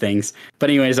get these things. But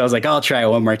anyways, I was like, I'll try it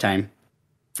one more time.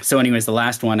 So anyways, the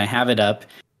last one, I have it up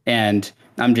and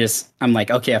I'm like,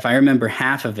 okay, if I remember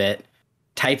half of it,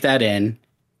 type that in.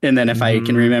 And then if I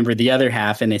can remember the other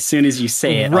half, and as soon as you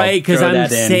say it, right, because I'm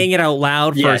saying it out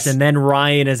loud first, and then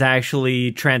Ryan is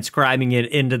actually transcribing it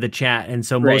into the chat, and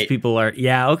so most people are,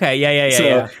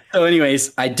 So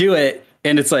anyways, I do it,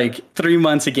 and it's like 3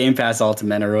 months of Game Pass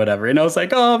Ultimate or whatever, and I was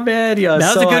like, oh man,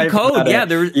 that was a good code.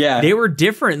 Yeah, they were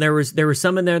different. There were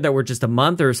some in there that were just a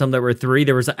month, or some that were 3.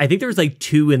 I think there was like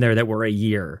 2 in there that were a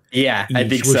year. Yeah, each, I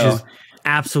think so.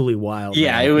 absolutely wild.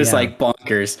 Yeah, man. it was like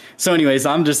bonkers. So anyways,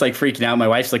 I'm just like freaking out. My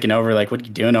wife's looking over like, what are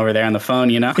you doing over there on the phone,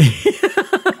 you know?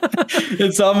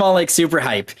 And so I'm all like super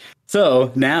hype.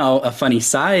 So now a funny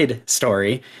side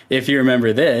story, if you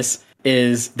remember this,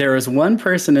 is there was one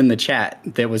person in the chat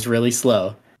that was really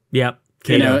slow. Yep.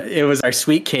 Kato. You know, it was our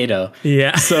sweet Kato.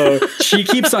 Yeah. So she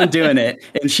keeps on doing it,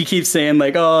 and she keeps saying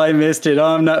like, "Oh, I missed it. Oh,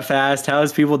 I'm not fast. How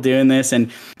is people doing this?"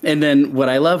 And then what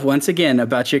I love once again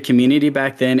about your community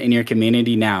back then and your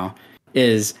community now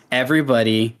is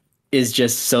everybody is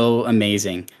just so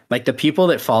amazing. Like the people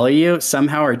that follow you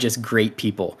somehow are just great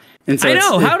people. And so I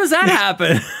know. How does that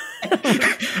happen?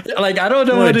 Like I don't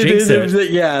know what it is.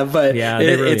 Yeah, but yeah,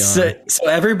 it's so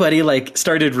everybody like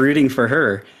started rooting for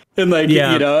her. And like, you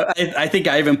know, I think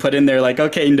I even put in there like,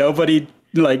 okay, nobody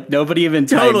even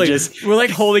totally just we're like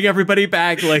holding everybody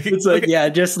back. Like it's like, yeah,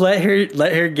 just let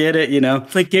her get it, you know.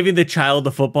 It's like giving the child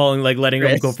the football and like letting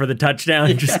them go for the touchdown.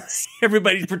 Yeah. Just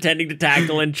everybody's pretending to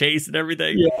tackle and chase and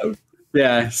everything. Yeah.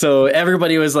 Yeah, so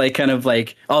everybody was like kind of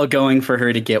like all going for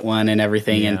her to get one and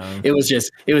everything, and it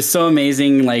was so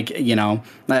amazing. Like you know,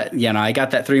 I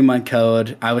got that 3-month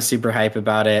code. I was super hype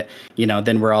about it. You know,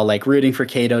 then we're all like rooting for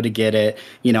Kato to get it.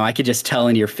 You know, I could just tell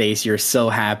in your face you're so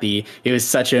happy. It was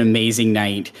such an amazing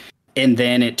night, and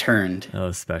then it turned.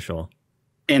 Oh, special.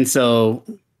 And so,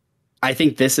 I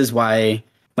think this is why,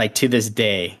 like to this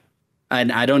day,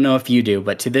 and I don't know if you do,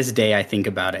 but to this day I think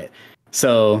about it.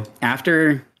 So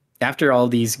after all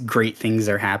these great things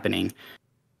are happening,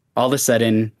 all of a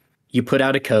sudden you put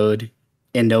out a code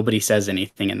and nobody says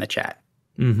anything in the chat.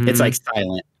 Mm-hmm. It's like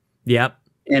silent. Yep.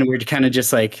 And we're kind of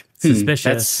just like, suspicious.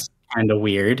 That's kind of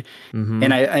weird. Mm-hmm.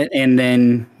 And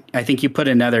then I think you put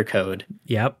another code.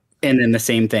 Yep. And then the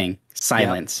same thing,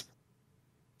 silence.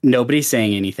 Yep. Nobody's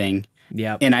saying anything.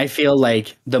 Yep. And I feel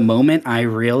like the moment I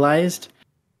realized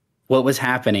what was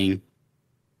happening,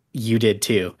 you did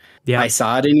too. Yeah. I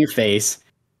saw it in your face.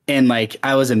 And like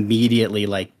I was immediately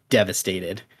like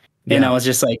devastated. And I was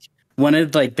just like, one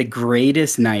of like the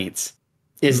greatest nights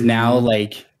is now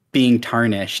like being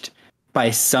tarnished by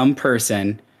some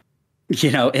person,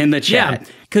 you know, in the chat. Yeah,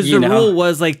 because the rule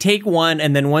was like take one,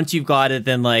 and then once you've got it,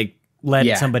 then like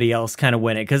let somebody else kind of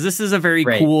win it. Because this is a very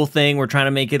cool thing. We're trying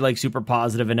to make it like super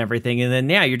positive and everything. And then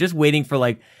you're just waiting for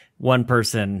like one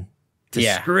person to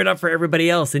screw it up for everybody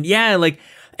else. And like,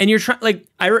 and you're trying like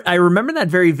I remember that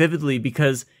very vividly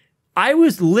because I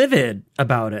was livid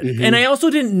about it. Mm-hmm. And I also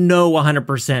didn't know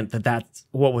 100% that that's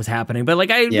what was happening. But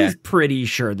like, I was pretty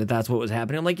sure that that's what was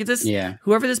happening. I'm like, it's just,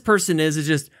 whoever this person is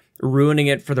just ruining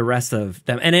it for the rest of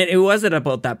them. And it was at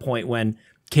about that point when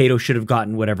Kato should have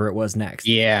gotten whatever it was next.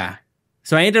 Yeah.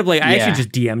 So I ended up like, I actually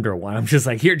just DM'd her one. I'm just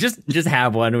like, here, just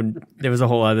have one. And there was a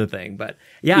whole other thing. But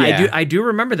I do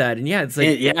remember that. And it's like,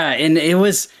 and it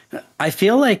was, I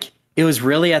feel like it was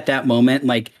really at that moment.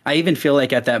 Like, I even feel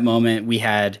like at that moment we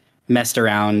had messed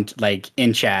around like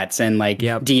in chats and like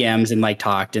DMs and like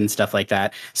talked and stuff like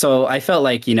that. So I felt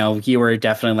like, you know, you were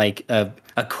definitely like a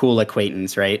cool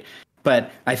acquaintance, right?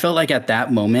 But I felt like at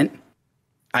that moment,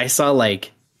 I saw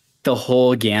like the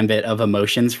whole gambit of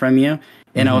emotions from you.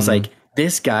 And I was like,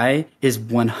 this guy is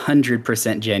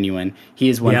 100% genuine. He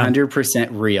is 100%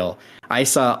 real. I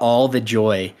saw all the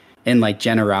joy and like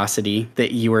generosity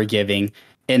that you were giving.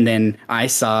 And then I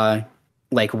saw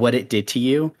like what it did to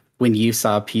you when you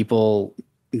saw people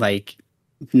like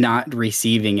not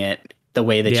receiving it the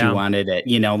way that you wanted it,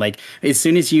 you know, like as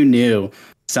soon as you knew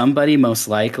somebody most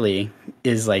likely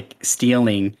is like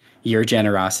stealing your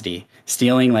generosity,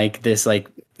 stealing like this like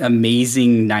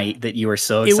amazing night that you were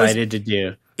so excited to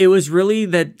do. It was really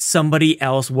that somebody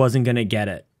else wasn't going to get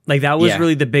it. Like that was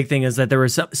really the big thing, is that there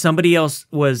was somebody else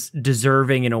was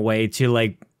deserving in a way to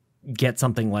like get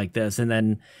something like this. And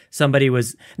then somebody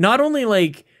was not only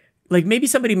like maybe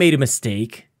somebody made a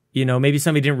mistake, you know, maybe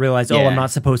somebody didn't realize, I'm not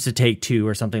supposed to take 2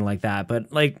 or something like that.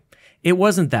 But like, it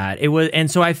wasn't that. It was, and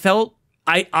so I felt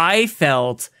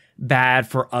bad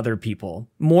for other people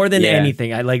more than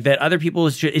anything. I like that other people,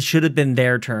 it should have been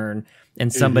their turn,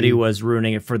 and somebody was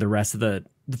ruining it for the rest of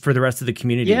the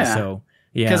community. Yeah. So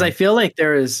because I feel like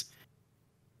there was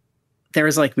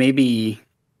like maybe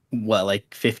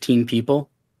like 15 people.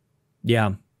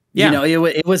 Yeah. You know,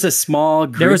 it was a small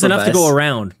group. There was enough to go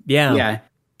around. Yeah. Yeah.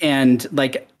 And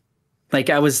like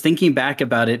I was thinking back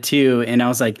about it too. And I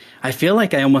was like, I feel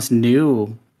like I almost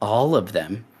knew all of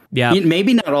them. Yeah.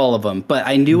 Maybe not all of them, but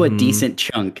I knew a decent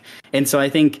chunk. And so I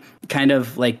think kind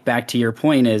of like back to your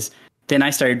point is then I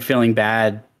started feeling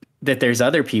bad that there's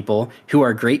other people who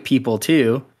are great people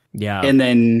too. Yeah. And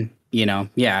then, you know,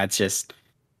 it's just,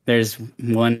 there's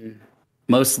one,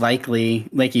 most likely,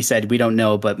 like you said, we don't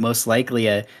know, but most likely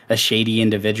a shady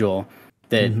individual.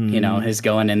 that, is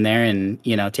going in there and,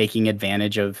 taking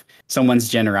advantage of someone's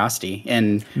generosity.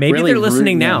 And maybe really they're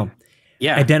listening now.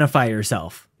 Yeah. Identify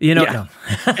yourself. No. Now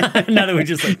that we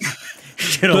just like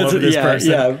shit all over this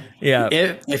person. Yeah.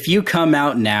 If you come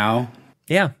out now,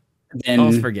 then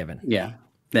all's forgiven. Yeah.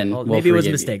 Then maybe it was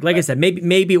a mistake. Like I said,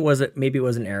 maybe it was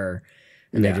an error.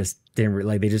 And they just didn't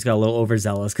they just got a little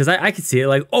overzealous. Cause I could see it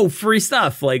like, oh, free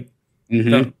stuff. Like,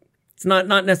 it's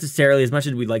not necessarily as much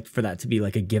as we'd like for that to be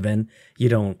like a given. You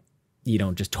don't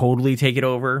just totally take it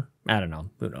over. I don't know.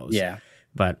 Who knows? Yeah.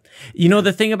 But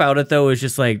the thing about it though is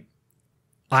just like,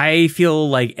 I feel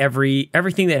like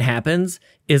everything that happens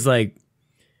is like,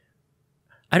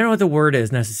 I don't know what the word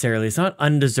is necessarily. It's not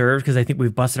undeserved because I think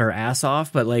we've busted our ass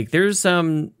off, but like there's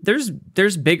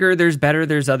bigger, there's better,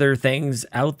 there's other things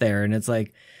out there. And it's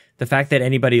like the fact that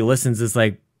anybody listens is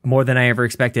like more than I ever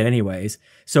expected anyways.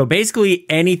 So basically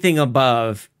anything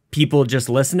above people just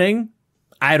listening,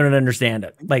 I don't understand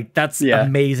it. Like that's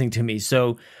amazing to me.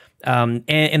 So,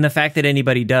 and the fact that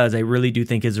anybody does, I really do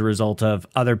think is a result of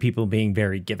other people being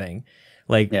very giving.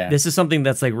 Like this is something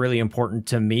that's like really important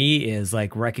to me is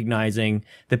like recognizing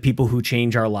the people who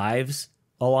change our lives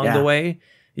along the way.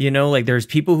 Like there's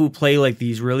people who play like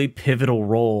these really pivotal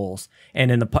roles,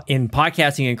 and in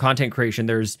podcasting and content creation,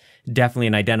 there's definitely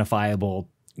an identifiable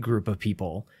group of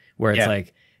people where it's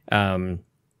like,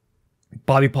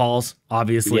 Bobby Pauls,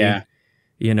 obviously,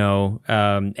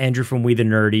 Andrew from We the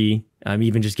Nerdy,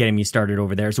 even just getting me started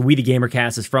over there. So We the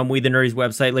GamerCast is from We the Nerdy's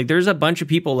website. Like there's a bunch of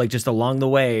people like just along the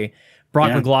way.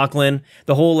 Brock McLaughlin,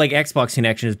 the whole like Xbox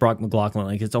connection is Brock McLaughlin.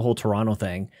 Like it's a whole Toronto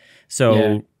thing.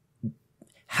 So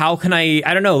how can I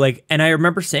don't know. Like, and I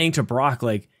remember saying to Brock,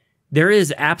 like, there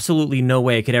is absolutely no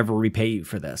way I could ever repay you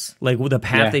for this. Like with the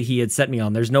path that he had set me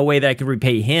on, there's no way that I could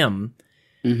repay him,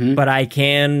 but I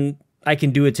can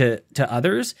do it to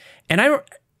others. And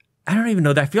I don't even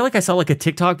know that. I feel like I saw like a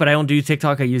TikTok, but I don't do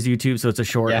TikTok. I use YouTube, so it's a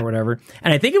short or whatever.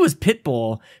 And I think it was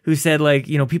Pitbull who said like,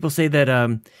 people say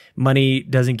that money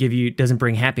doesn't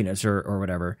bring happiness or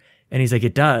whatever. And he's like,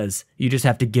 it does. You just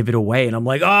have to give it away. And I'm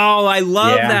like, oh, I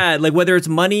love that. Like whether it's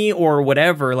money or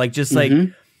whatever, like just like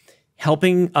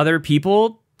helping other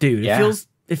people, dude,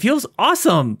 it feels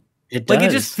awesome. It does. Like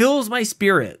it just fills my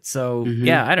spirit. So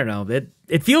I don't know.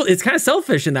 It's kind of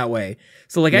selfish in that way.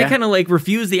 So like I kind of like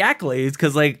refuse the accolades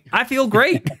because like I feel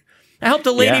great. I helped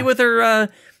a lady with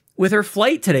her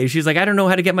flight today. She's like, I don't know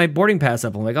how to get my boarding pass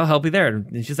up. I'm like, I'll help you there.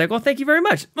 And she's like, well, thank you very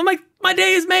much. I'm like, my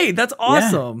day is made. That's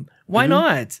awesome. Why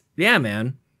not? Yeah,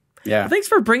 man. Yeah. Well, thanks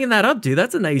for bringing that up, dude.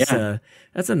 That's a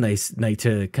nice night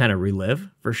to kind of relive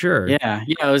for sure. Yeah.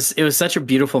 Yeah. It was such a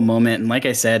beautiful moment. And like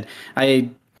I said, I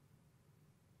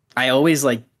always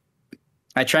like,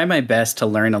 I try my best to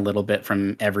learn a little bit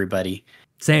from everybody.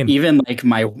 Same. Even like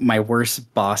my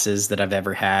worst bosses that I've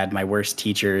ever had, my worst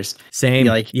teachers. Same.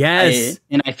 Like, yes.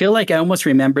 And I feel like I almost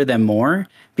remember them more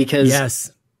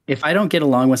because if I don't get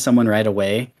along with someone right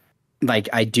away, like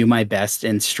I do my best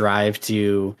and strive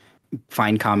to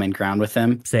find common ground with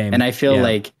them. Same. And I feel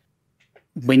like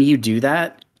when you do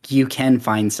that, you can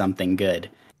find something good.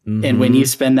 And when you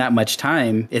spend that much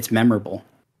time, it's memorable.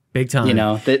 Big time.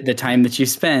 The time that you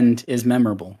spend is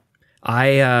memorable.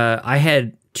 I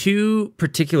had two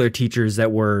particular teachers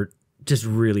that were just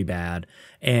really bad.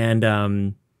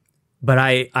 And but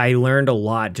I learned a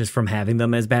lot just from having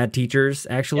them as bad teachers,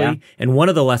 actually. Yeah. And one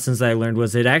of the lessons that I learned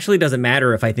was it actually doesn't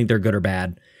matter if I think they're good or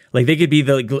bad. Like they could be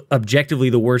objectively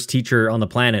the worst teacher on the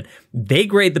planet. They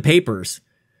grade the papers,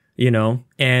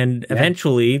 and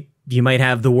eventually you might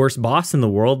have the worst boss in the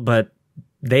world, but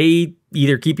they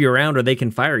either keep you around or they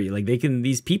can fire you. Like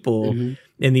these people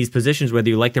in these positions, whether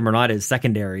you like them or not, is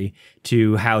secondary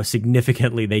to how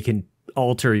significantly they can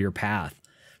alter your path,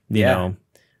 you know?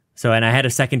 So, and I had a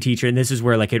second teacher, and this is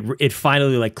where like it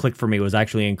finally like clicked for me, was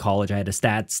actually in college. I had a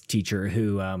stats teacher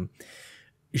who,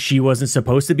 she wasn't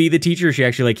supposed to be the teacher. She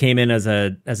actually like came in as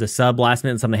a sub last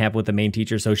minute and something happened with the main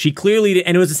teacher. So she clearly,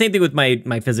 and it was the same thing with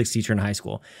my physics teacher in high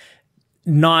school.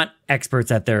 Not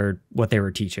experts at what they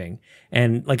were teaching.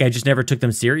 And like, I just never took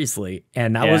them seriously.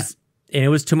 And it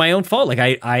was to my own fault.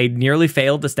 Like I nearly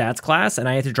failed the stats class and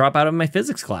I had to drop out of my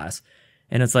physics class.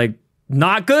 And it's like,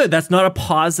 not good. That's not a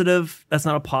positive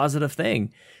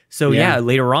thing. So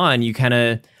later on you kind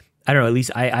of, I don't know, at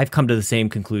least I've come to the same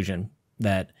conclusion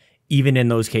that even in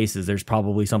those cases, there's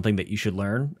probably something that you should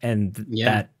learn. And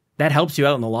that helps you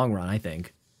out in the long run, I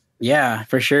think. Yeah,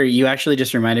 for sure. You actually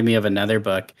just reminded me of another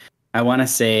book. I want to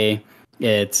say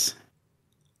it's,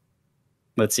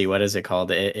 let's see, what is it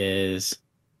called? It's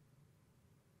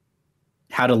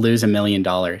How to Lose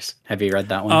 $1,000,000. Have you read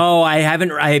that one? Oh, I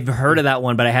haven't. I've heard of that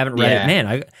one, but I haven't read it.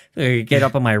 Man, I get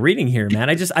up on my reading here, man.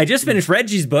 I just finished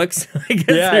Reggie's books.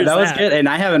 Yeah, that was good, and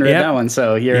I haven't read that one,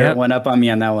 so you're one up on me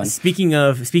on that one. Speaking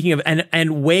of,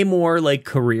 and way more like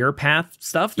career path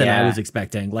stuff than I was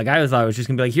expecting. Like I thought I was just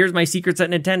gonna be like, here's my secrets at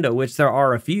Nintendo, which there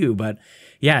are a few, but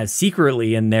yeah,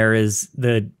 secretly in there is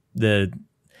the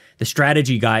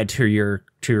strategy guide to your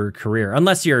career,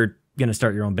 unless you're going to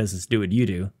start your own business, do what you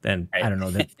do, then I don't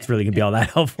know that it's really going to be all that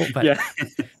helpful. But yeah.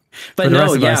 But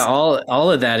no, yeah,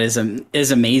 all of that is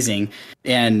amazing.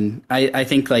 And I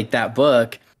think like that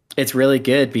book, it's really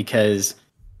good because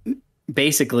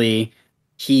basically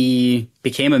he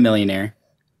became a millionaire,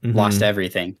 lost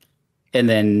everything, and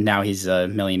then now he's a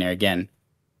millionaire again.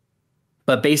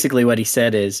 But basically what he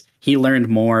said is he learned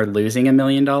more losing $1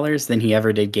 million than he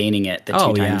ever did gaining it the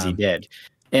two times he did.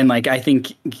 And like, I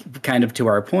think kind of to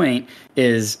our point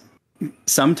is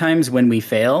sometimes when we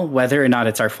fail, whether or not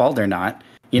it's our fault or not,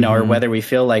 you know, or whether we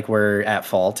feel like we're at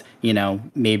fault, you know,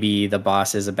 maybe the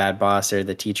boss is a bad boss or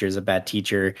the teacher is a bad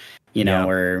teacher, you know,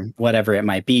 or whatever it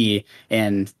might be.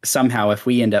 And somehow if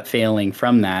we end up failing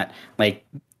from that, like,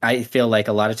 I feel like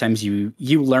a lot of times you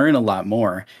learn a lot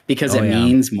more because it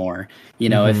means more, you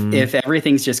know, if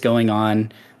everything's just going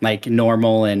on like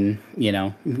normal and, you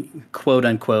know, quote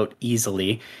unquote,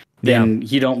 easily, then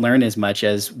you don't learn as much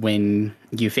as when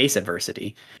you face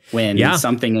adversity, when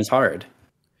something is hard.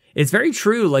 It's very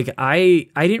true. Like I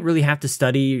didn't really have to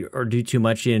study or do too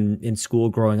much in school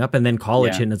growing up, and then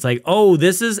college. And it's like, oh,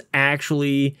 this is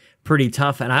actually pretty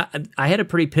tough. And I had a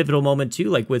pretty pivotal moment too,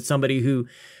 like with somebody who,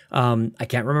 I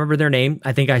can't remember their name.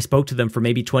 I think I spoke to them for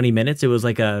maybe 20 minutes. It was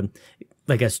like a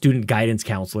student guidance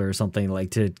counselor or something,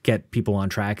 like to get people on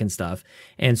track and stuff.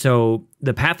 And so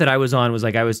the path that I was on was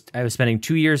like, I was spending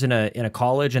 2 years in a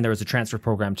college, and there was a transfer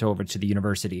program over to the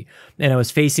university, and I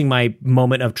was facing my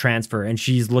moment of transfer, and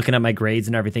she's looking at my grades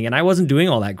and everything. And I wasn't doing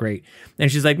all that great. And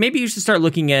she's like, maybe you should start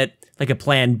looking at like a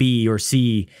plan B or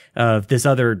C of this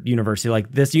other university,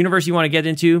 like this university you want to get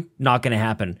into, not going to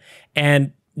happen.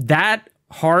 And that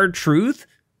hard truth,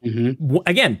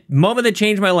 again, moment that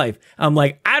changed my life. I'm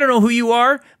like, I don't know who you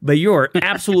are, but you're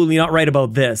absolutely not right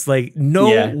about this. Like,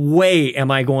 no way am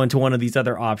I going to one of these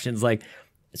other options. Like,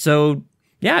 so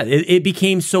yeah, it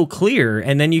became so clear.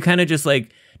 And then you kind of just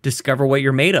like discover what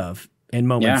you're made of in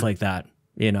moments like that,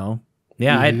 you know?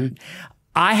 Yeah.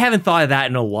 I haven't thought of that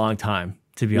in a long time,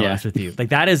 to be honest with you. Like,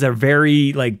 that is a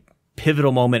very like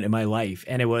pivotal moment in my life.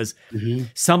 And it was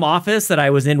some office that I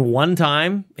was in one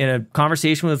time in a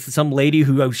conversation with some lady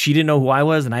who she didn't know who I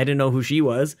was and I didn't know who she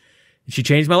was. She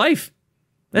changed my life.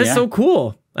 That's so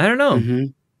cool. I don't know.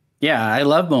 Yeah, I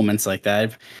love moments like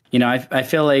that. You know, I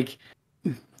feel like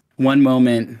one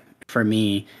moment for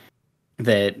me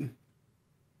that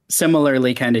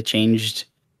similarly kind of changed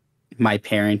my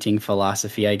parenting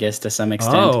philosophy, I guess, to some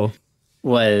extent,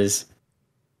 was...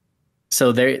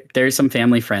 So there's some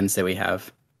family friends that we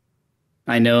have.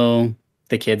 I know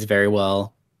the kids very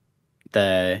well.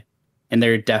 And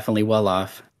they're definitely well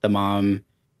off. The mom,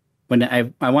 when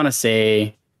I want to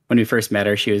say when we first met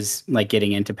her, she was like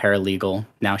getting into paralegal.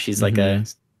 Now she's like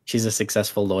she's a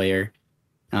successful lawyer.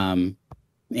 And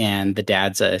the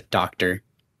dad's a doctor.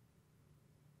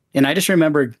 And I just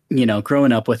remember, you know,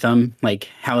 growing up with them, like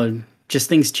how just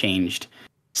things changed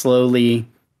slowly.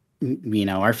 You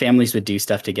know, our families would do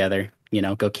stuff together, you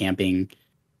know, go camping,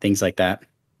 things like that.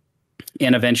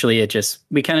 And eventually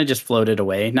we kind of just floated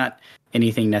away. Not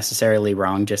anything necessarily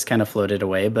wrong, just kind of floated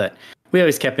away. But we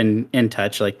always kept in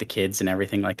touch, like the kids and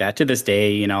everything like that. To this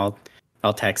day, you know,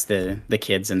 I'll text the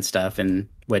kids and stuff, and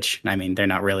which, I mean, they're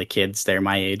not really kids, they're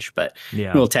my age, but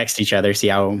we'll text each other, see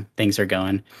how things are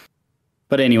going.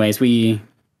 But anyways, we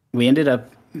ended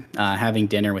up having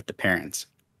dinner with the parents.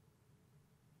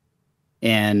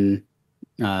 And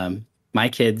my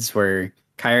kids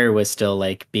Kyra was still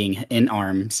like being in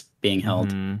arms, being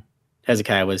held.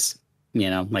 Hezekiah was, you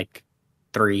know, like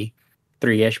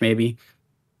three-ish maybe.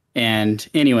 And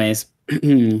anyways,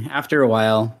 after a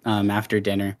while, after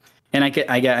dinner, and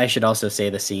I should also say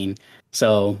the scene.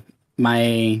 So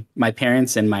my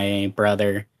parents and my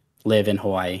brother live in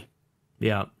Hawaii.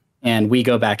 Yeah. And we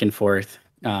go back and forth.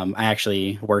 I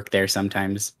actually work there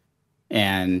sometimes.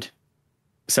 And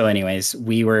so anyways,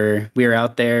 we were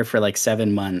out there for like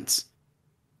 7 months.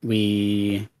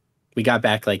 We got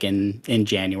back like in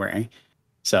January.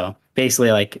 So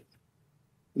basically like,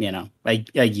 you know,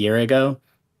 a year ago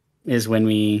is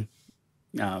when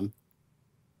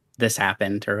this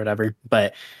happened or whatever.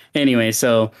 But anyway,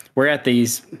 so we're at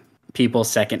these people's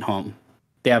second home.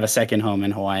 They have a second home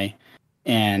in Hawaii,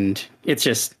 and it's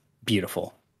just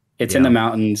beautiful. It's in the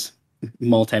mountains.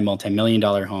 multi-million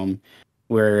dollar home.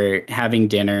 We're having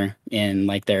dinner in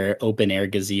like their open air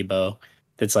gazebo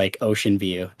that's like ocean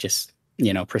view, just,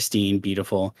 pristine,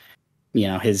 beautiful.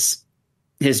 His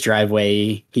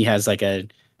driveway, he has like a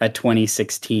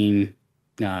 2016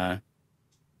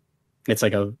 it's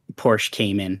like a Porsche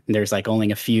Cayman. There's like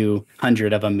only a few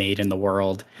hundred of them made in the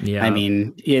world. Yeah. I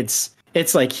mean, it's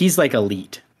like he's like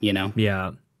elite,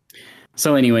 Yeah.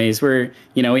 So anyways, we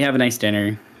have a nice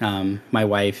dinner. My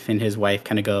wife and his wife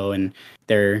kind of go, and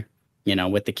they're,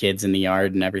 with the kids in the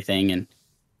yard and everything. And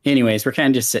anyways, we're kind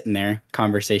of just sitting there,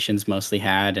 conversations mostly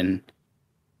had. And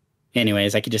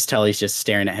anyways, I could just tell he's just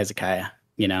staring at Hezekiah,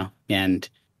 and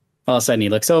all of a sudden he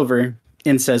looks over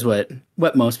and says what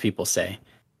most people say,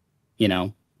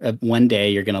 one day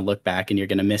you're going to look back and you're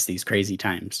going to miss these crazy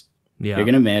times. Yeah. You're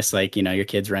going to miss like, your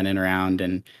kids running around,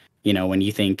 and, when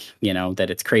you think, that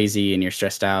it's crazy and you're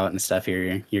stressed out and stuff,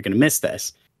 you're going to miss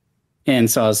this.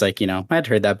 And so I was like, I'd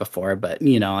heard that before, but,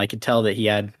 I could tell that he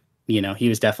had, he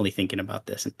was definitely thinking about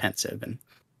this and pensive. And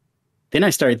then I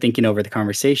started thinking over the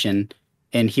conversation,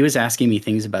 and he was asking me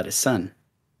things about his son.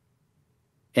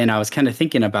 And I was kind of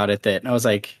thinking about it, that I was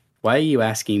like, why are you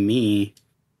asking me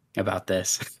about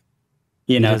this?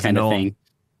 Kind of thing.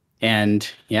 And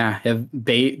yeah,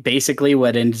 basically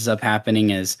what ends up happening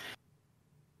is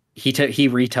he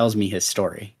retells me his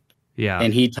story. Yeah.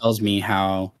 And he tells me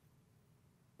how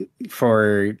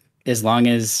for as long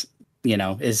as,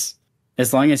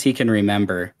 as long as he can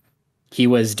remember, he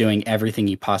was doing everything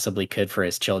he possibly could for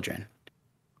his children.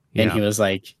 Yeah. And he was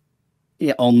like,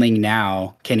 only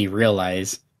now can he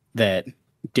realize that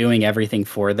doing everything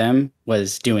for them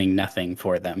was doing nothing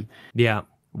for them. Yeah.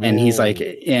 Whoa. And he's like,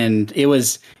 and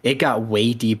it got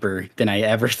way deeper than I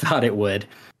ever thought it would,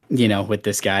 with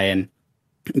this guy. And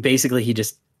basically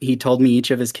he told me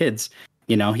each of his kids,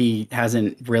 he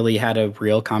hasn't really had a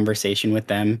real conversation with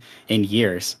them in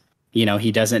years.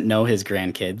 He doesn't know his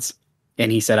grandkids.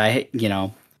 And he said,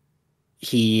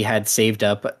 he had saved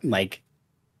up like,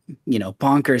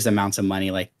 bonkers amounts of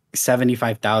money, like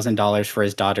 $75,000 for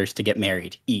his daughters to get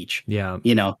married each. Yeah.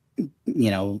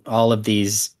 All of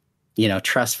these,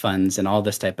 trust funds and all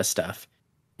this type of stuff.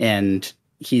 And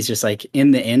he's just like,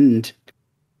 in the end,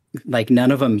 like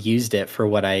none of them used it for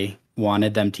what I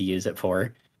wanted them to use it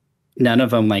for. None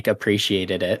of them like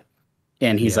appreciated it.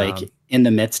 And he's like, in the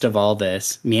midst of all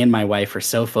this, me and my wife are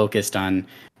so focused on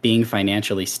being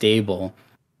financially stable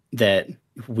that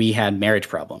we had marriage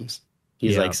problems.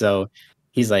 He's like, so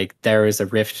he's like, there was a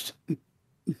rift,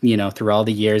 through all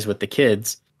the years with the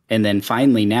kids. And then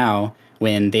finally now,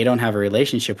 when they don't have a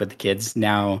relationship with the kids,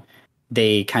 now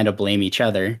they kind of blame each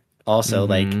other. Also,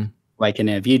 like, why couldn't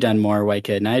have you done more? Why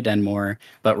couldn't I have done more?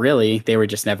 But really, they were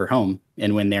just never home.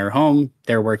 And when they're home,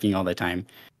 they're working all the time.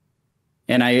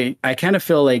 And I kind of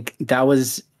feel like that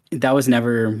was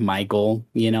never my goal,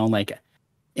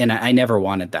 and I never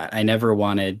wanted that. I never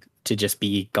wanted to just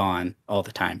be gone all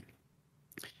the time.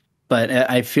 But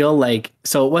I feel like,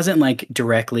 so it wasn't like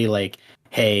directly like,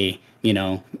 hey,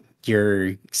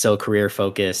 you're so career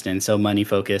focused and so money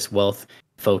focused, wealth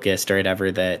focused or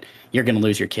whatever, that you're going to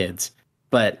lose your kids.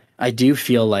 But I do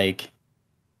feel like,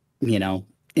 in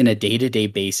a day-to-day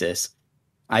basis,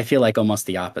 I feel like almost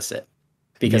the opposite,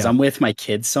 because I'm with my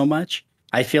kids so much.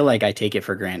 I feel like I take it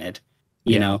for granted,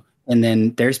 you know, and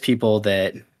then there's people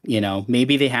that,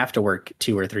 maybe they have to work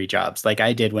 2 or 3 jobs like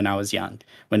I did when I was young.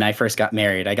 When I first got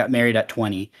married, I got married at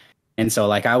 20. And so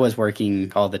like I was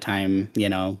working all the time,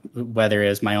 whether it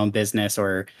was my own business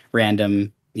or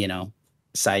random,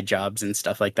 side jobs and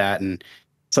stuff like that. And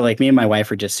so like me and my wife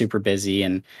are just super busy.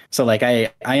 And so like I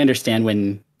understand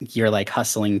when you're like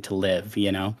hustling to live,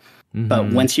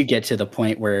 but once you get to the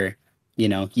point where,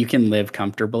 you can live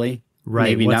comfortably,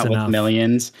 right? Maybe not with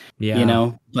millions,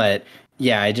 but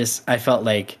yeah, I felt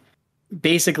like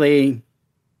basically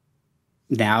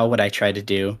now what I try to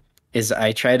do is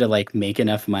I try to like make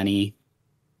enough money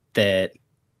that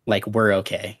like we're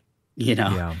okay,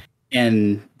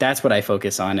 and that's what I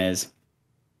focus on, is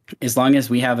as long as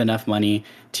we have enough money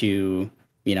to,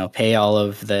 pay all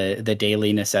of the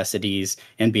daily necessities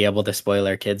and be able to spoil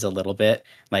our kids a little bit,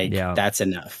 like that's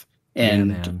enough.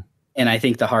 And I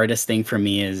think the hardest thing for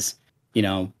me is,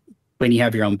 when you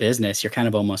have your own business, you're kind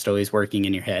of almost always working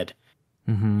in your head.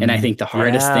 And I think the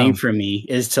hardest thing for me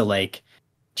is to like,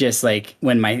 just like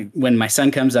when my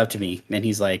son comes up to me and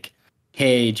he's like,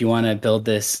 hey, do you want to build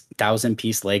this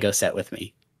 1,000-piece Lego set with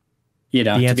me? The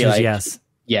answer to be like, is yes.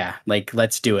 Yeah, like,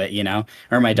 let's do it,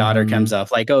 Or my daughter comes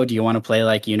up like, oh, do you want to play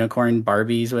like unicorn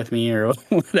Barbies with me or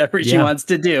whatever she wants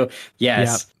to do?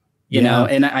 Yes.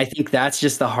 And I think that's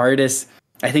just the hardest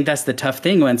I think that's the tough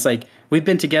thing when it's like, we've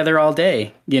been together all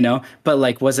day, but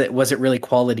like, was it really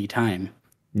quality time?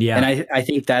 Yeah. And I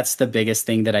think that's the biggest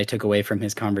thing that I took away from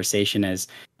his conversation is,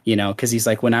 because he's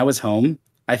like, when I was home,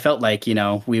 I felt like,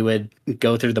 we would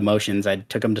go through the motions. I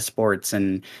took him to sports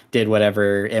and did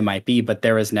whatever it might be, but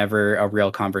there was never a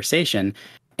real conversation.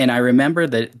 And I remember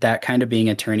that kind of being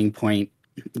a turning point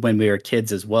when we were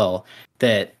kids as well,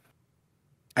 that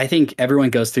I think everyone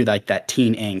goes through like that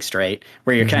teen angst, right?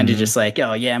 Where you're kind of just like,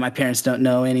 oh yeah, my parents don't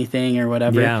know anything or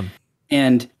whatever. Yeah.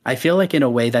 And I feel like in a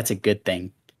way that's a good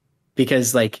thing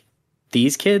because like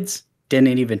these kids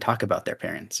didn't even talk about their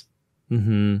parents.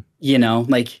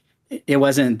 Like it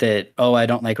wasn't that, oh, I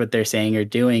don't like what they're saying or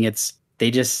doing. It's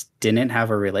they just didn't have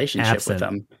a relationship with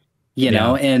them,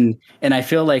 know? And I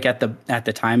feel like at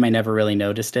the time I never really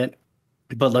noticed it.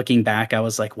 But looking back, I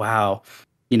was like, wow,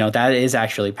 that is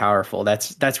actually powerful.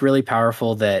 That's really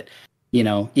powerful that,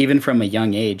 even from a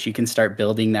young age, you can start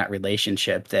building that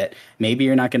relationship that maybe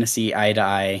you're not going to see eye to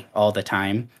eye all the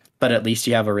time, but at least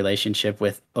you have a relationship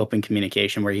with open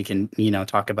communication where you can,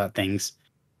 talk about things.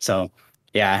 So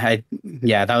that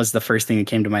was the first thing that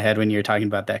came to my head when you were talking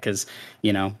about that. Cause,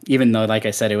 even though, like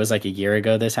I said, it was like a year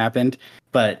ago this happened,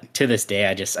 but to this day,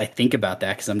 I think about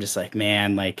that cause I'm just like,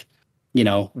 man, like,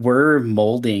 we're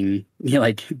molding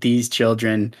like these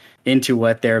children into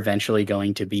what they're eventually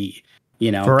going to be,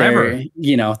 forever.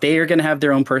 They are going to have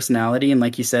their own personality. And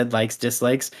like you said, likes,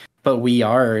 dislikes, but we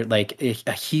are like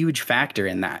a huge factor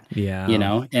in that,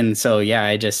 And so,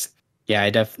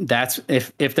 that's,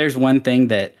 if there's one thing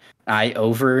that I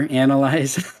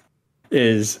overanalyze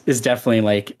is definitely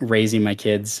like raising my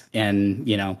kids and,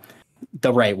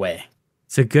 the right way.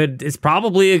 It's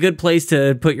probably a good place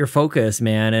to put your focus,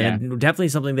 man. And definitely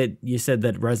something that you said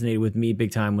that resonated with me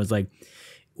big time was like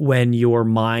when your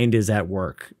mind is at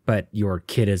work, but your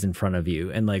kid is in front of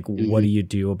you. And like, what do you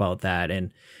do about that?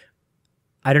 And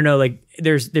I don't know, like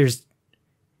there's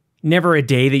never a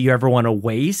day that you ever want to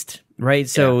waste. Right.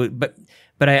 So, but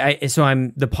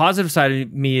I'm the positive side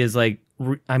of me is like,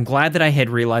 I'm glad that I had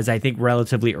realized, I think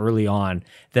relatively early on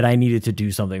that I needed to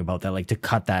do something about that, like to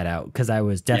cut that out. Cause I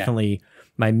was definitely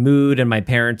my mood and my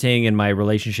parenting and my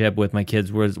relationship with my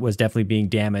kids was definitely being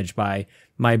damaged by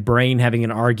my brain having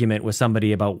an argument with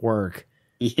somebody about work.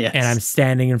 Yes. And I'm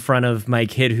standing in front of my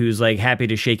kid who's like happy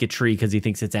to shake a tree because he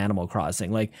thinks it's Animal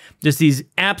Crossing. Like just these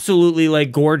absolutely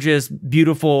like gorgeous,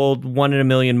 beautiful 1 in a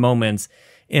million moments.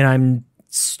 And I'm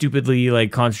stupidly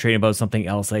like concentrating about something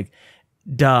else. Like,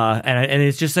 duh. And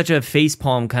it's just such a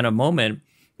facepalm kind of moment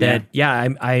that,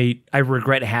 I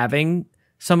regret having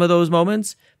some of those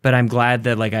moments, but I'm glad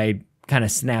that like I kind of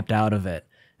snapped out of it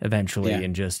eventually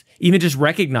and just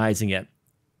recognizing it.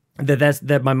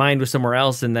 That my mind was somewhere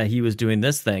else and that he was doing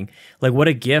this thing. Like what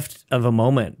a gift of a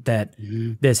moment that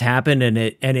this happened and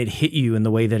it hit you in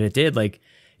the way that it did. Like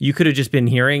you could have just been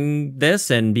hearing this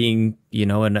and being,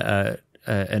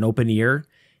 an open ear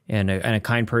and a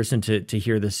kind person to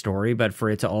hear this story, but for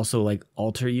it to also like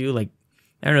alter you, like,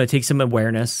 I don't know, it takes some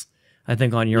awareness, I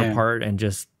think, on your part and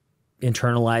just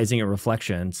internalizing a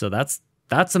reflection. So that's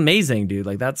amazing, dude.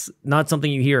 Like that's not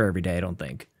something you hear every day, I don't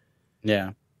think.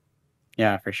 Yeah.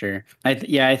 Yeah, for sure.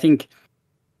 I think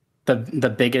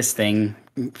the biggest thing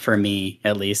for me,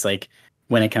 at least, like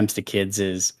when it comes to kids,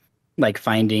 is like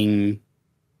finding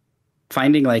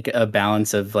like a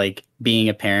balance of like being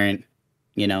a parent,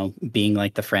 being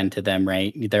like the friend to them,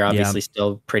 right? They're obviously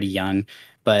still pretty young,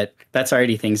 but that's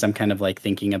already things I'm kind of like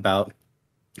thinking about.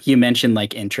 You mentioned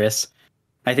like interests.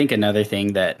 I think another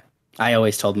thing that I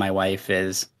always told my wife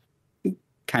is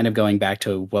kind of going back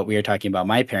to what we were talking about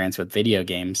my parents with video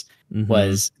games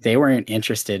was they weren't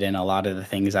interested in a lot of the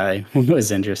things I was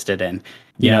interested in.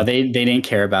 You know, they didn't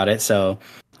care about it. So,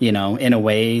 in a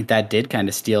way that did kind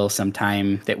of steal some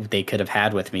time that they could have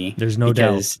had with me. There's no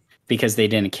doubt. Because they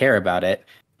didn't care about it.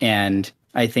 And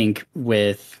I think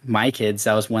with my kids,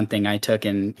 that was one thing I took.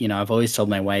 And, I've always told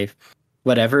my wife,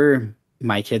 whatever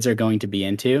my kids are going to be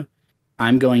into,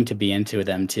 I'm going to be into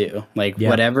them too. Like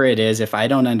whatever it is, if I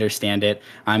don't understand it,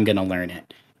 I'm going to learn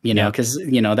it, because,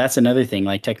 that's another thing.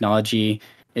 Like technology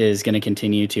is going to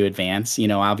continue to advance.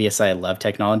 Obviously I love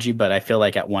technology, but I feel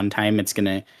like at one time it's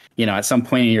going to, at some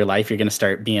point in your life, you're going to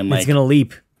start being like, it's going to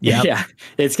leap. Yeah,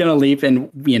 it's going to leap. And,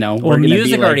 well,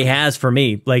 music already has for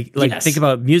me. Like think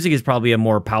about music is probably a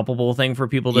more palpable thing for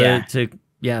people to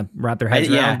wrap their heads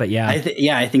around. But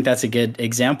I think that's a good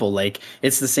example. Like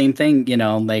it's the same thing,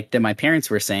 like that my parents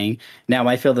were saying. Now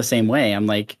I feel the same way. I'm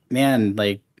like, man,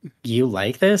 like you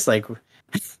like this? Like,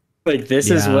 like, this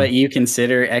is what you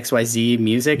consider XYZ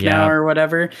music now or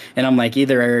whatever. And I'm like,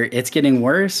 either it's getting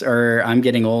worse or I'm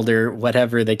getting older,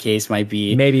 whatever the case might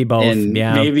be. Maybe both. And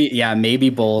maybe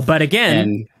both. But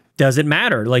again, does it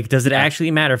matter? Like, does it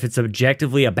actually matter if it's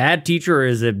objectively a bad teacher or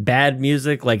is it bad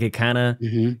music? Like, it kind of,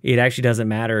 it actually doesn't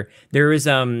matter. There was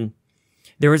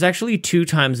actually 2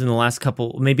 times in the last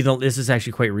couple, this is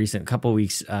actually quite recent, couple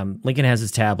weeks. Lincoln has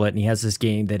his tablet and he has this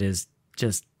game that is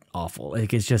just awful.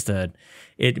 Like, it's just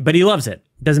but he loves it.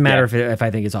 Doesn't matter if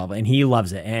I think it's awful, and he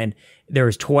loves it. And there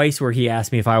was twice where he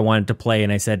asked me if I wanted to play,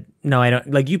 and I said, no, I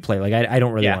don't. Like, you play. Like, I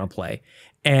don't really want to play.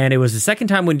 And it was the second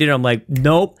time when we did it, I'm like,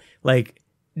 nope. Like,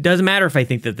 doesn't matter if I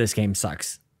think that this game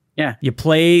sucks. Yeah. You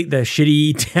play the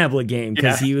shitty tablet game,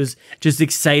 because he was just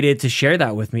excited to share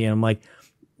that with me. And I'm like,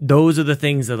 those are the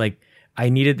things that, like, I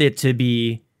needed it to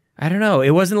be. I don't know. It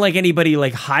wasn't like anybody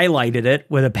like highlighted it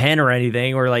with a pen or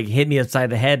anything, or like hit me upside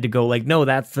the head to go like, no,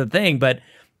 that's the thing. But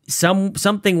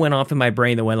something went off in my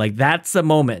brain that went like, that's the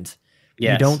moment.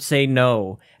 Yes. You don't say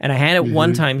no. And I had it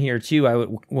one time here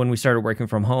too. When we started working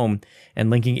from home,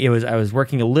 and Lincoln, I was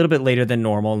working a little bit later than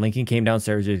normal. And Lincoln came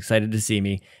downstairs, he was excited to see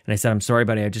me, and I said, I'm sorry,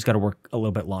 buddy, I just got to work a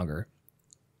little bit longer.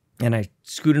 And I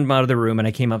scooted him out of the room, and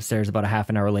I came upstairs about a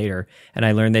half an hour later, and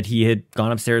I learned that he had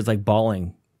gone upstairs like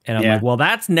bawling. And I'm like, well,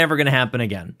 that's never going to happen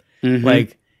again.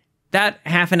 Like, that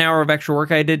half an hour of extra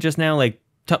work I did just now, like,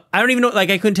 I don't even know,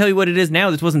 like, I couldn't tell you what it is now.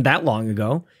 This wasn't that long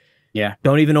ago. Yeah.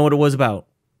 Don't even know what it was about.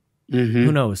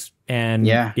 Who knows? And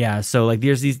so like,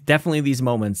 there's definitely these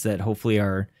moments that hopefully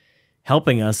are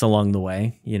helping us along the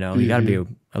way. You know, you got to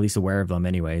be at least aware of them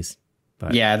anyways.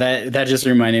 But yeah, that just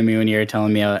reminded me when you were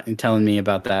telling me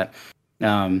about that.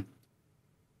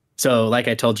 So like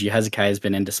I told you, Hezekiah has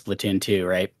been into Splatoon 2,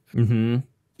 right?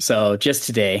 So just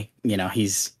today, you know,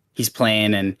 he's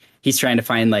playing and he's trying to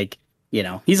find, like, you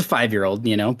know, he's a 5-year-old,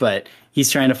 you know, but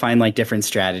he's trying to find like different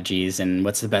strategies and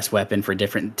what's the best weapon for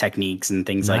different techniques and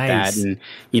things like that. And,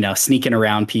 you know, sneaking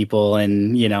around people,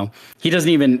 and, you know, he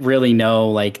doesn't even really know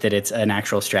like that it's an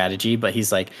actual strategy, but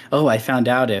he's like, oh, I found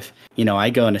out if, you know, I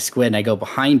go in a squid and I go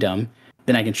behind him,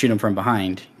 then I can shoot him from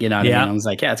behind. You know what I mean? I was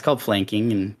like, yeah, it's called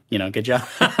flanking, and, you know, good job.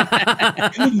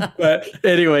 But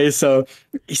anyway, so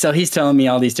he's telling me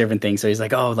all these different things. So he's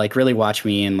like, oh, like, really watch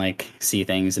me and like see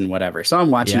things and whatever. So I'm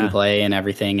watching him play and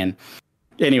everything. And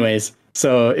anyways,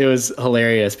 so it was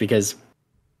hilarious because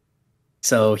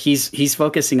so he's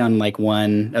focusing on like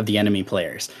one of the enemy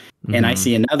players, and I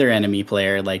see another enemy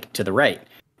player like to the right.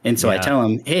 And so I tell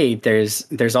him, hey,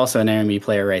 there's also an enemy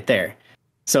player right there.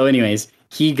 So anyways,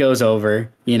 he goes over,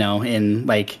 you know, and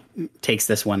like takes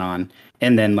this one on,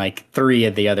 and then like 3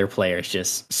 of the other players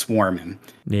just swarm him.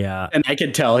 Yeah. And I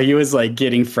could tell he was like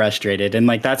getting frustrated. And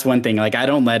like, that's one thing, like, I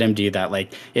don't let him do that.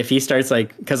 Like, if he starts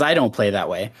like, because I don't play that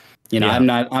way, you know, I'm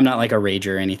not like a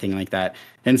rager or anything like that.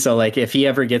 And so like, if he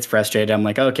ever gets frustrated, I'm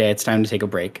like, okay, it's time to take a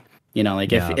break. You know,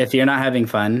 like if you're not having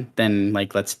fun, then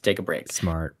like, let's take a break.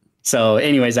 Smart. So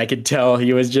anyways, I could tell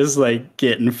he was just like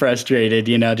getting frustrated,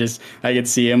 you know, just I could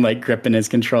see him like gripping his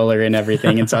controller and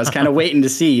everything. And so I was kind of waiting to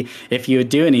see if he would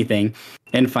do anything.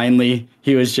 And finally,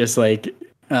 he was just like,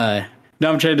 no,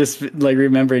 I'm trying to like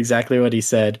remember exactly what he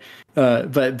said.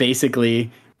 But basically,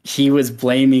 he was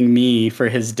blaming me for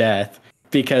his death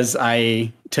because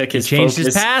I took his focus.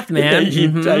 His path, man.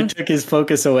 I took his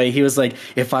focus away. He was like,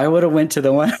 if I would have went to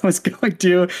the one I was going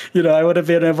to, you know, I would have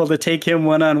been able to take him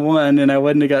one-on-one, and I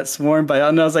wouldn't have got swarmed by.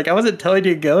 And I was like, I wasn't telling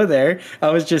you to go there.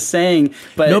 I was just saying.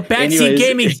 But no backseat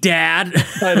gaming, Dad.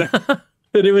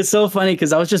 But it was so funny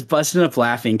because I was just busting up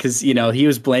laughing because, you know, he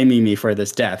was blaming me for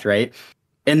this death, right?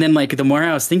 And then like the more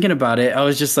I was thinking about it, I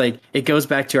was just like, it goes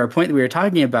back to our point that we were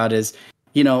talking about is,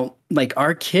 you know, like,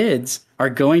 our kids are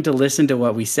going to listen to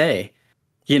what we say.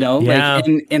 You know, like,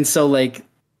 and so like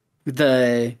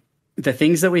the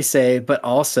things that we say, but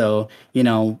also, you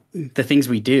know, the things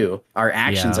we do, our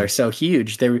actions are so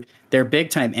huge. They're big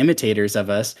time imitators of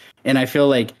us. And I feel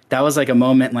like that was like a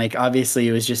moment, like, obviously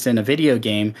it was just in a video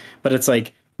game, but it's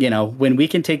like, you know, when we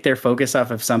can take their focus off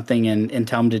of something and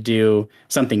tell them to do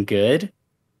something good,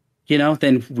 you know,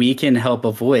 then we can help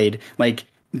avoid like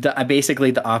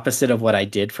basically the opposite of what I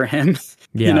did for him.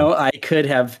 You know, I could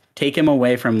have taken him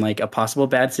away from like a possible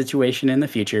bad situation in the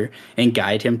future and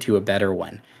guide him to a better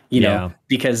one, you know,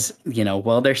 because, you know,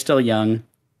 while they're still young,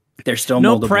 they're still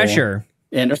no moldable. Pressure.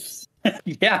 And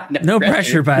no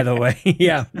pressure, by the way.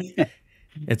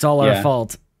 It's all our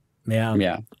fault.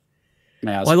 Well,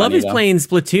 I love his playing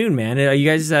Splatoon, man. Are you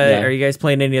guys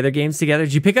playing any other games together?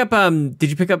 Did you pick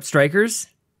up Strikers?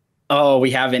 Oh,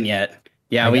 we haven't yet.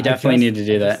 Yeah, we definitely need to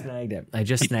do that. I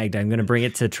just snagged it. I'm going to bring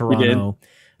it to Toronto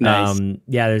Nice.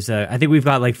 Yeah, I think we've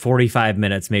got like 45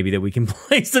 minutes maybe that we can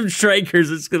play some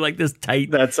Strikers. It's like this tight,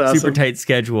 that's awesome. super tight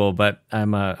schedule, but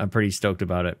I'm pretty stoked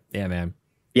about it. Yeah, man.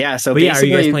 Yeah. So but are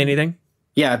you guys playing anything?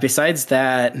 Yeah. Besides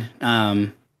that,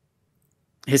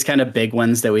 his kind of big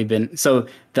ones that we've been, so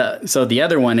the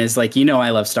other one is like, I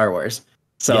love Star Wars.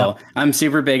 So I'm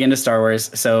super big into Star Wars.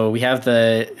 So we have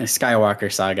the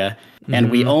Skywalker saga.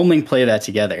 And we only play that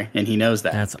together, and he knows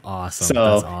that. That's awesome. So,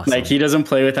 that's awesome. Like, he doesn't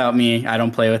play without me. I don't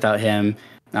play without him.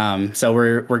 So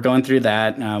we're going through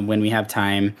that when we have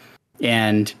time,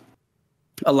 and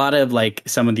a lot of like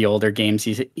some of the older games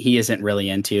he isn't really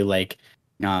into, like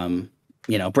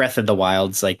Breath of the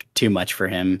Wild's like too much for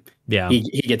him. Yeah, he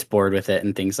gets bored with it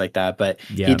and things like that. But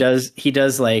he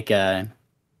does like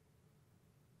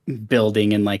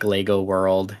building in like Lego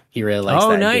World. He really likes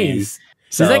that game. Nice.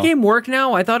 So, does that game work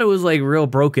now? I thought it was like real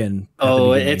broken.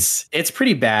 Oh, it's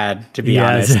pretty bad, to be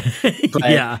honest.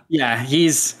 But yeah,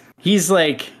 he's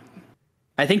like,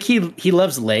 I think he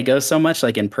loves Lego so much,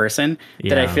 like in person,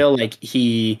 that I feel like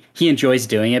he enjoys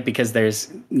doing it because there's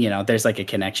like a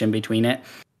connection between it.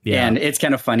 Yeah. And it's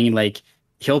kind of funny, like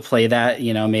he'll play that,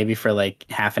 maybe for like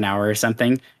half an hour or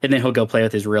something, and then he'll go play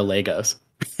with his real Legos.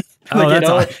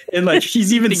 And like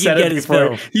he's even said it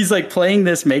before. He's like, playing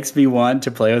this makes me want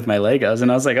to play with my Legos, and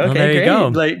I was like, okay, great, go.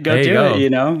 Like go do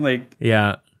it, like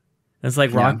it's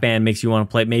like Rock Band makes you want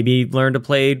to play. Maybe learn to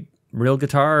play real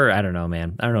guitar. I don't know,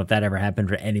 man. I don't know if that ever happened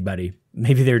for anybody.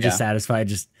 Maybe they were just satisfied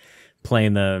just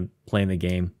playing the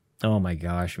game. Oh my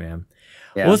gosh, man.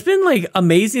 Yeah. Well, it's been like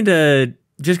amazing to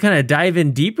just kind of dive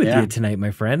in deep with you tonight,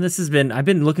 my friend. I've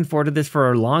been looking forward to this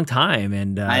for a long time,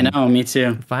 and I know, me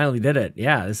too. Finally did it.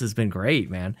 Yeah, this has been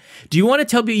great, man. Do you want to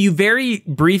tell me? You very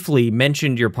briefly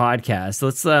mentioned your podcast.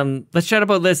 Let's chat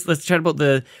about this. Let's chat about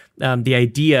the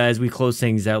idea as we close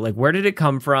things out. Like, where did it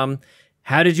come from?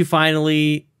 How did you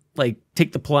finally like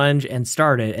take the plunge and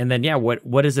start it? And then,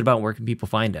 what is it about? Where can people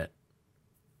find it?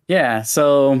 Yeah.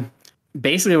 So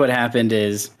basically, what happened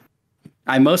is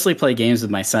I mostly play games with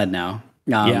my son now.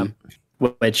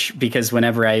 Which, because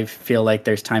whenever I feel like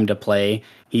there's time to play,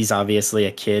 he's obviously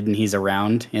a kid and he's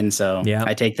around, and so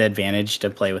I take the advantage to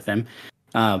play with him.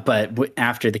 But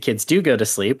after the kids do go to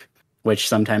sleep, which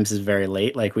sometimes is very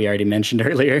late, like we already mentioned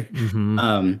earlier,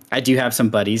 I do have some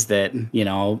buddies that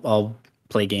I'll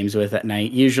play games with at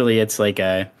night. Usually it's like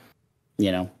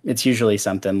it's usually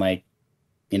something like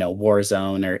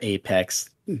Warzone or Apex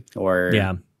or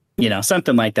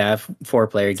something like that,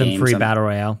 4-player game. Some free battle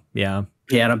royale.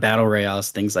 Yeah, battle royales,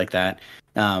 things like that.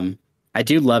 I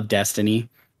do love Destiny,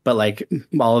 but like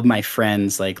all of my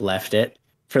friends like left it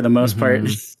for the most part.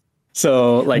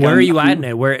 So like, where are you at in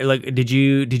it? Where like did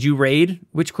you raid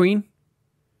Witch Queen?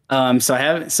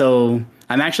 So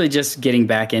I'm actually just getting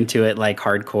back into it like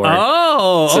hardcore.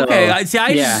 Oh, okay. I just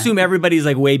assume everybody's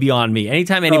like way beyond me.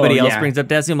 Anytime anybody else brings up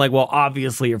Destiny, I'm like, well,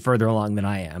 obviously you're further along than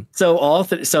I am. So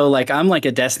like I'm like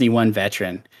a Destiny 1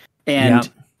 veteran,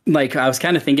 and like I was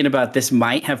kind of thinking about this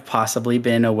might have possibly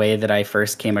been a way that I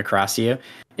first came across you,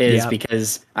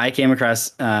 because I came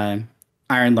across Iron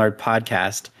Lord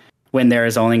podcast when there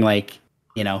was only like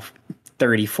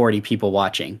 30, 40 people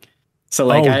watching. So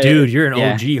like, dude, you're an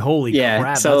OG. Holy crap.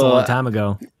 That's a long time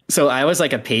ago. So I was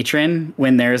like a patron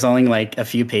when there's only like a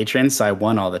few patrons. So I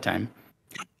won all the time.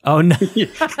 Oh, no.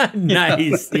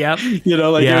 Nice. Yep.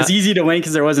 It was easy to win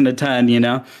because there wasn't a ton,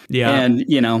 Yeah.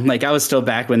 And, like I was still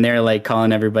back when they're like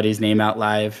calling everybody's name out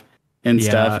live and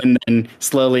stuff. And then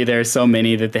slowly there's so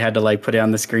many that they had to like put it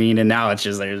on the screen. And now it's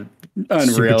just like unreal.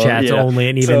 Super chats only.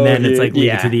 And even then it's like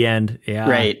leave it to the end. Yeah.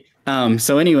 Right.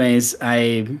 So anyways,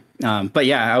 but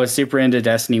I was super into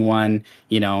Destiny 1,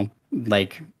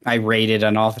 like I rated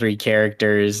on all 3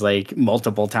 characters like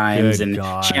multiple times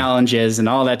challenges and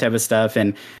all that type of stuff.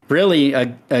 And really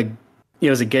it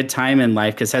was a good time in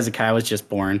life because Hezekiah was just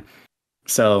born.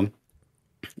 So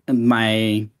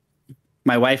my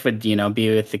wife would, be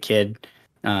with the kid,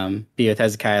 be with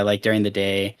Hezekiah like during the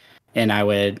day. And I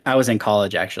was in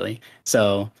college actually.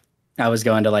 So I was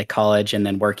going to like college and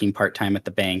then working part-time at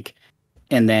the bank.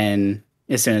 And then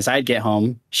as soon as I'd get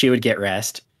home, she would get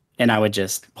rest and I would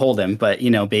just hold him. But,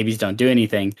 babies don't do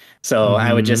anything. So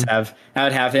I would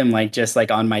have him like just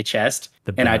like on my chest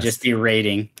and I'd just be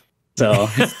raiding. So,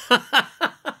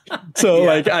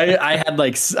 like I had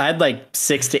like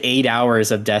 6 to 8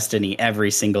 hours of Destiny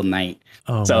every single night.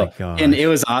 Oh my God. And it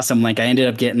was awesome. Like I ended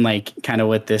up getting like kind of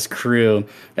with this crew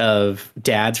of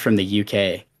dads from the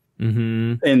UK.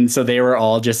 And so they were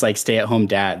all just like stay-at-home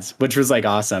dads, which was like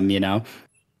awesome,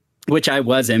 which I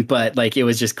wasn't, but like it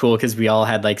was just cool because we all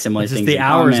had like similar things. The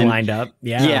hours lined up.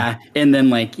 Yeah. Yeah. And then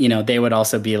like, they would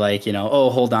also be like, oh,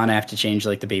 hold on, I have to change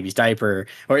like the baby's diaper,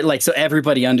 or like, so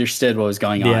everybody understood what was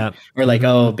going on. Or like,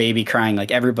 oh, baby crying.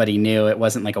 Like everybody knew it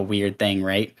wasn't like a weird thing.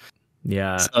 Right.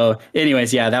 Yeah. So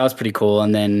anyways, yeah, that was pretty cool.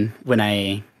 And then when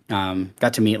I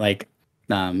got to meet like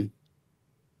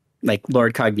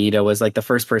Lord Cognito was like the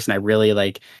first person I really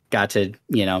like got to,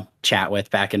 chat with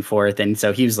back and forth. And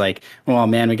so he was like, well,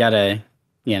 man, we got a,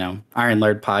 Iron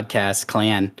Lord podcast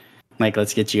clan. Like,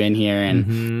 let's get you in here.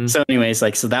 And so anyways,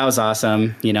 like, so that was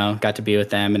awesome. Got to be with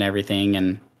them and everything.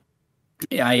 And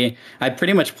I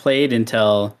pretty much played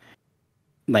until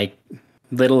like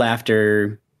little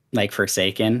after like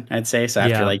Forsaken, I'd say. So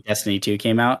after like Destiny 2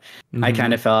 came out, I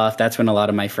kind of fell off. That's when a lot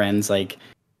of my friends like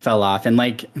fell off. And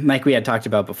like we had talked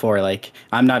about before, like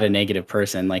I'm not a negative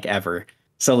person, like ever.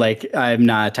 So like I'm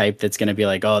not a type that's gonna be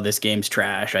like, oh, this game's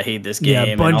trash, I hate this game.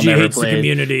 Yeah, Bungie hates the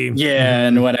community. Yeah,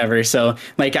 and whatever. So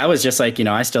like I was just like,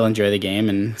 I still enjoy the game,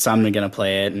 and so I'm gonna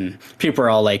play it. And people are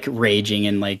all like raging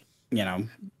and like,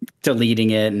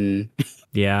 deleting it and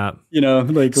yeah,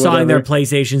 like sawing their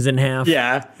PlayStations in half.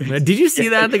 Yeah. Did you see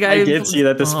that? The guy I did see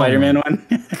that, the Spider-Man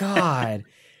one. God.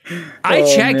 I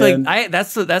checked, man. Like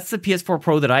that's the PS4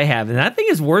 Pro that I have, and that thing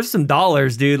is worth some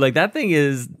dollars, dude. Like that thing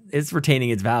it's retaining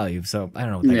its value. So I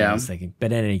don't know what that guy was thinking,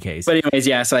 but in any case. But anyways,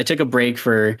 yeah. So I took a break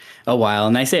for a while,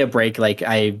 and I say a break like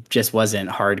I just wasn't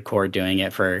hardcore doing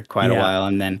it for quite a while,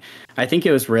 and then I think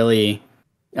it was really,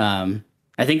 I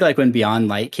think like when Beyond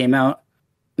Light came out,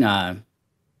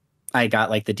 I got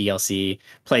like the DLC,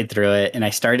 played through it, and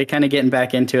I started kind of getting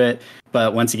back into it.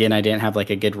 But once again, I didn't have like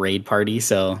a good raid party,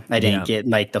 so I didn't get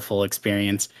like the full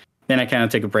experience. Then I kind of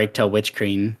took a break till Witch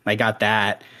Queen. I got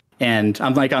that, and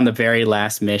I'm like on the very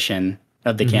last mission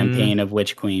of the campaign of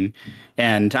Witch Queen,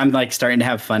 and I'm like starting to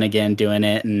have fun again doing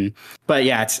it. But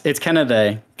yeah, it's kind of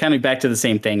back to the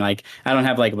same thing. Like I don't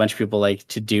have like a bunch of people like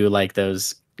to do like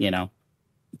those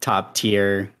top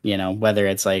tier, whether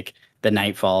it's like the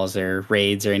Nightfalls or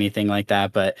raids or anything like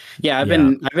that. But yeah, I've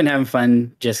been having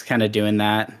fun just kind of doing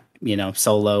that,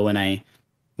 solo when I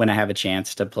have a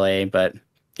chance to play. But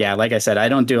yeah, like I said, I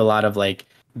don't do a lot of like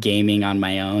gaming on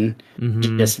my own,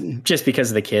 just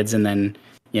because of the kids. And then,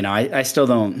 I still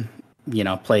don't,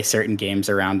 play certain games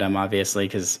around them, obviously,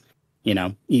 because,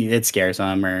 it scares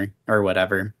them or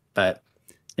whatever. But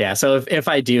yeah, so if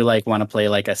I do like want to play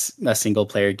like a single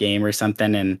player game or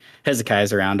something and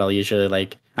Hezekiah's around, I'll usually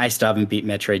like, I still haven't beat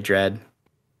Metroid Dread.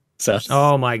 So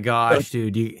oh my gosh,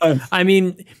 dude! I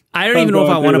mean, I don't even know if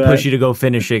I want to push you to go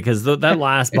finish it because that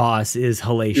last boss is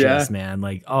hellacious, man.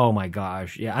 Like, oh my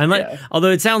gosh, yeah. And like,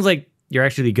 although it sounds like you're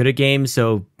actually good at games,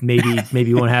 so maybe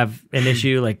you won't have an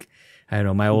issue. Like, I don't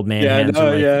know, my old man hands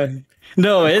are like,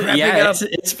 No,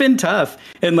 it's been tough.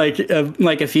 And like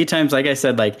a few times, like I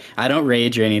said, like I don't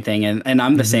rage or anything. And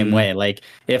I'm the same way. Like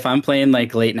if I'm playing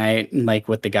like late night, like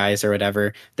with the guys or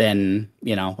whatever, then,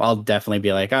 I'll definitely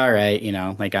be like, all right,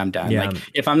 like I'm done. Yeah. Like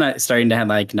if I'm not starting to have,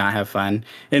 like not have fun.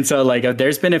 And so like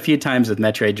there's been a few times with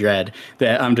Metroid Dread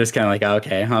that I'm just kind of like,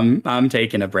 okay, I'm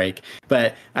taking a break.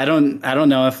 But I don't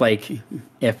know if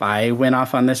I went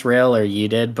off on this rail or you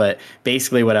did, but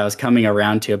basically what I was coming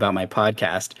around to about my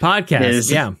podcast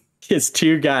is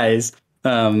two guys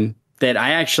that I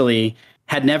actually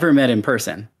had never met in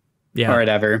person or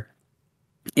whatever,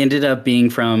 ended up being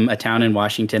from a town in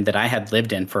Washington that I had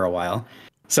lived in for a while.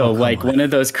 So one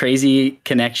of those crazy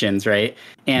connections, right?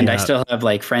 And I still have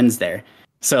like friends there.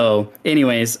 So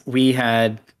anyways, we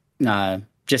had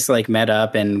just like met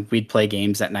up and we'd play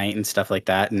games at night and stuff like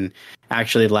that. And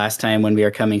actually last time when we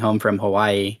were coming home from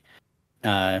Hawaii,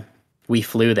 we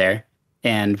flew there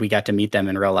and we got to meet them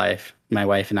in real life, my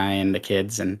wife and I and the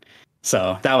kids. And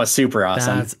so that was super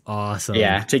awesome. That's awesome.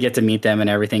 Yeah, to get to meet them and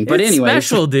everything. But anyway,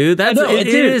 special, dude. It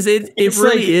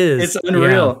really is. It's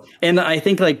unreal. Yeah. And I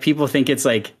think like people think it's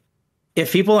like,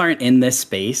 if people aren't in this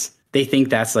space, they think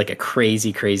that's like a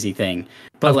crazy, crazy thing.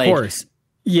 But of course,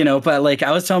 but like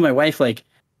I was telling my wife, like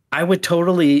I would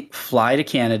totally fly to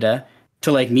Canada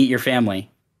to like meet your family.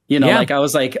 Like I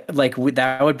was like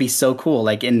that would be so cool.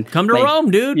 Like come to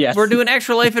Rome, dude. Yes. We're doing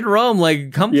Extra Life in Rome.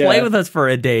 Like come play with us for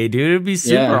a day, dude. It'd be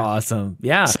super awesome.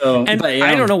 Yeah. So, I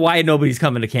don't know why nobody's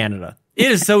coming to Canada.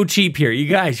 It is so cheap here. You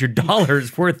guys, your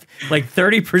dollar's worth like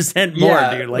 30%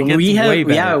 more, dude. Like it's way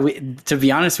better. To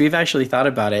be honest, we've actually thought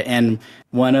about it. And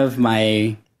one of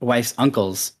my wife's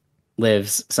uncles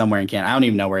lives somewhere in Canada. I don't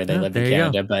even know where they live in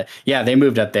Canada, but yeah, they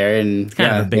moved up there, and it's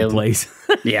kind of a big place.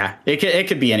 Yeah, it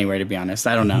could be anywhere, to be honest.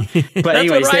 I don't know, but that's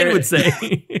anyways, what Ryan would say.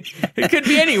 It could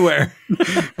be anywhere.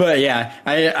 But yeah,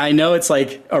 I know it's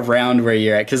like around where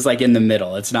you're at, because like in the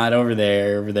middle, it's not over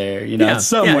there, you know, it's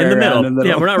somewhere in the middle. In the middle.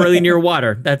 Yeah, we're not really near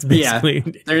water. That's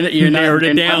basically you're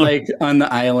not like on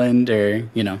the island, or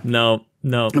you know.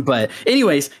 No. But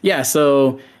anyways, yeah.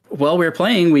 So while we were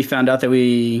playing, we found out that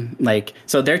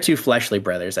they're two fleshly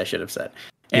brothers, I should have said.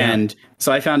 And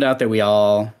so I found out that we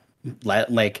all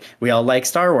like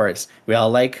Star Wars. We all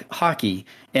like hockey.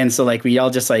 And so like we all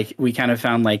just like, we kind of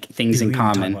found like things in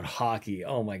common. About hockey.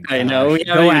 Oh my god. I know. We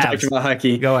haven't even talked about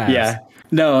hockey. Go Avs. Yeah.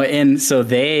 No. And so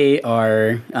they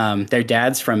are, their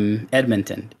dad's from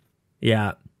Edmonton.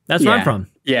 Yeah. That's where I'm from.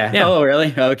 Yeah. Oh,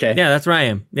 really? Okay. Yeah, that's where I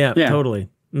am. Yeah. Totally.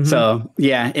 Mm-hmm. So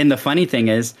yeah, and the funny thing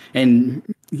is, and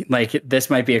like this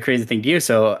might be a crazy thing to you,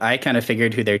 so I kind of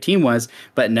figured who their team was,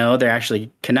 but no, they're actually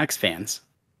Canucks fans.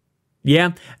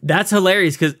 Yeah, that's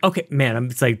hilarious because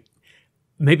it's like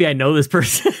maybe I know this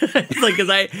person. It's like because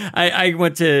I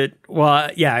went to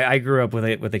I grew up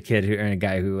with a kid and a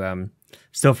guy who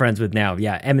still friends with now.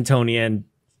 Yeah, Edmontonian.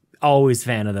 Always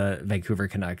fan of the Vancouver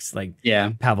Canucks, like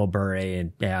Pavel Bure,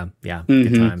 and good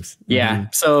times. Yeah. Mm-hmm.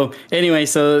 So anyway,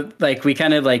 like we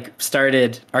kind of like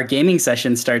started our gaming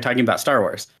session, started talking about Star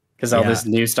Wars, because all this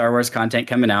new Star Wars content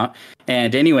coming out.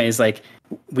 And anyways, like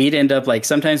we'd end up like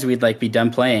sometimes we'd like be done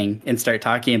playing and start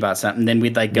talking about something, then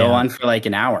we'd like go on for like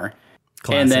an hour.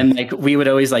 Classic. And then like we would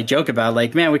always like joke about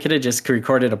like, man, we could have just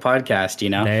recorded a podcast, you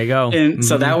know? There you go. And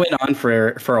so that went on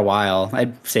for a while.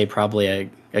 I'd say probably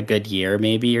a good year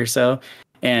maybe or so.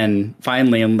 And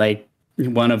finally, I'm like,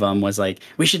 one of them was like,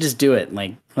 we should just do it.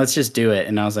 Like, let's just do it.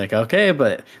 And I was like, okay,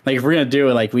 but like, if we're going to do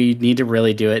it, like, we need to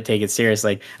really do it, take it serious.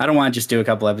 Like, I don't want to just do a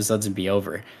couple episodes and be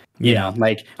over. You know,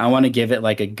 like I want to give it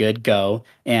like a good go.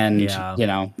 And, you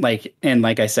know, like, and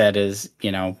like I said, is,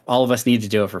 you know, all of us need to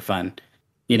do it for fun.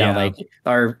 You know, like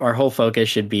our whole focus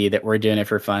should be that we're doing it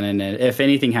for fun. And if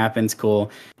anything happens, cool,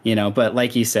 you know, but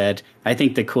like you said, I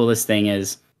think the coolest thing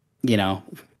is, you know,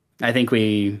 I think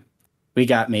we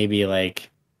got maybe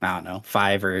like, I don't know,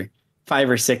 5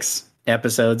 or 6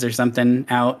 episodes or something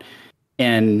out.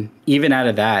 And even out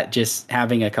of that, just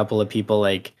having a couple of people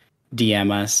like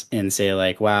DM us and say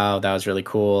like, wow, that was really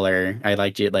cool. Or I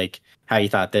liked it, like how you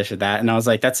thought this or that. And I was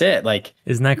like, that's it. Like,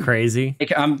 isn't that crazy?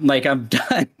 I'm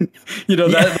done. You know,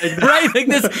 that, like, right. Like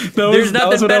this, there's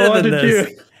nothing better than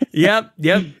this. Yep.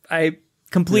 I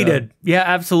completed. Yeah,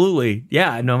 absolutely.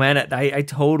 Yeah, no, man, I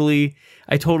totally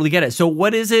get it. So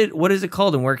what is it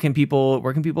called, and where can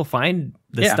people find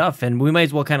the stuff? And we might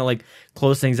as well kind of like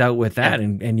close things out with that,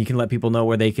 and you can let people know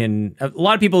where they can. A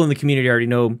lot of people in the community already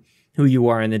know who you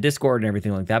are in the Discord and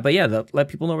everything like that. But yeah, let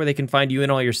people know where they can find you and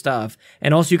all your stuff.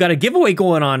 And also, you got a giveaway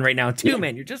going on right now too,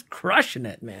 man. You're just crushing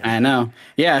it, man. I know.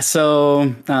 Yeah.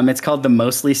 So it's called the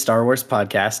Mostly Star Wars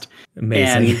Podcast.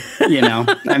 Amazing. And, you know,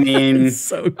 I mean,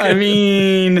 so good. I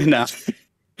mean,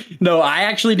 no, I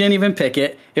actually didn't even pick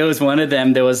it. It was one of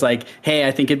them that was like, hey,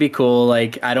 I think it'd be cool.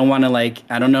 Like, I don't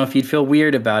know if you'd feel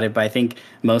weird about it, but I think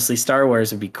mostly Star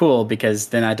Wars would be cool, because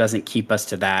then that doesn't keep us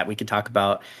to that. We could talk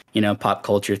about, you know, pop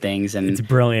culture things, and it's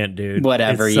brilliant, dude.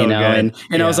 Whatever, so you know, good.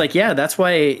 and I was like, yeah, that's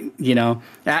why, you know,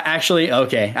 actually,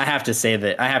 okay, I have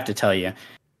to tell you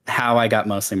how I got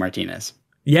Mostly Martinez.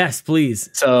 Yes, please.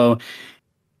 So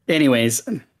anyways,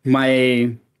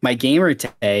 my gamer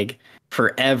tag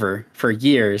forever, for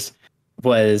years,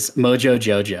 was Mojo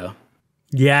Jojo.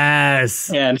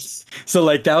 Yes. And so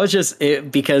like that was just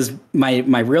it, because my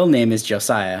real name is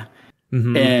Josiah.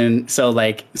 Mm-hmm. And so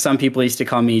like some people used to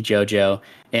call me Jojo,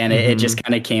 and it just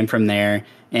kind of came from there.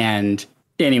 And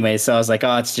anyway, so I was like,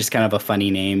 oh, it's just kind of a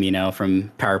funny name, you know,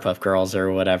 from Powerpuff Girls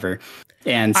or whatever.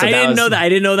 And so I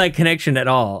didn't know that connection at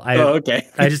all. Okay.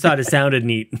 I just thought it sounded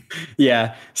neat.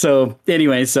 Yeah. So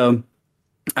anyway, so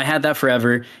I had that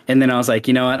forever. And then I was like,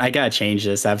 you know what? I got to change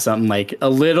this. Have something like a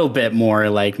little bit more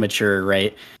like mature.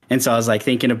 Right. And so I was like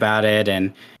thinking about it.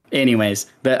 And anyways,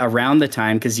 but around the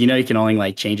time, because, you know, you can only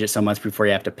like change it so much before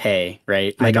you have to pay.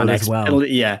 Right. Like on as well.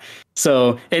 Yeah.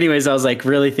 So anyways, I was like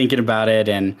really thinking about it.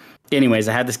 And anyways,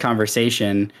 I had this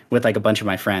conversation with like a bunch of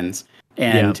my friends,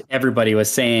 and everybody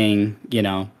was saying, you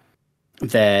know,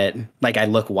 that like I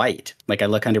look white, like I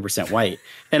look 100% white.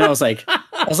 And I was like,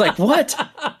 what?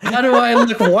 How do I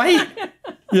look white?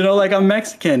 You know, like I'm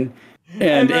Mexican.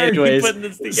 And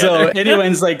anyways, so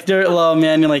anyone's like, oh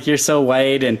man, you're so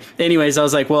white. And anyways, I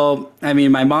was like, well, I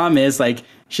mean, my mom is like,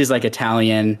 she's like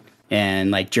Italian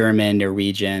and like German,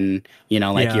 Norwegian, you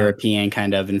know, like European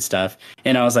kind of and stuff.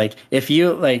 And I was like, if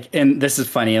you like, and this is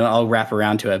funny, I'll wrap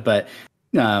around to it, but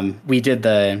we did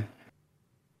the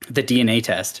the DNA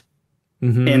test.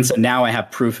 And so now I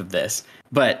have proof of this.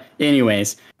 But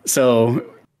anyways, so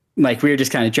like we were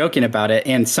just kind of joking about it,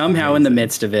 and somehow in the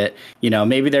midst of it,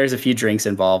 maybe there's a few drinks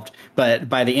involved, but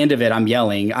by the end of it, I'm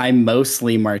yelling, "I'm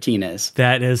Mostly Martinez."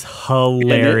 That is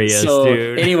hilarious,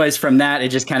 dude. Anyways, from that, it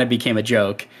just kind of became a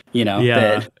joke,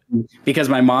 that, because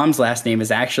my mom's last name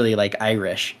is actually like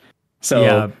Irish.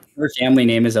 So her family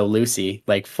name is O'Lucy,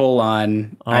 like full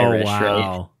on Irish,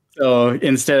 right? So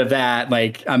instead of that,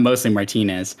 like I'm Mostly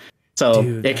Martinez. So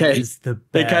dude, it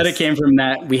kind of came from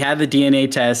that. We had the DNA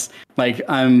test. Like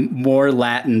I'm more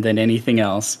Latin than anything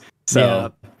else.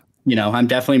 So, I'm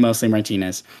definitely Mostly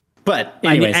Martinez. But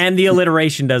anyways. And the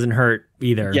alliteration doesn't hurt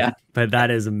either. Yeah. But that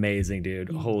is amazing, dude.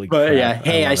 Holy crap. But yeah,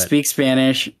 hey, I speak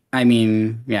Spanish. I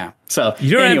mean, yeah. So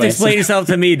you don't have to explain yourself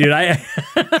to me, dude.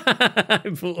 I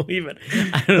believe it.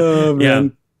 Oh, man. Yeah.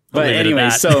 But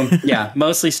anyway, so yeah,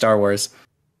 mostly Star Wars.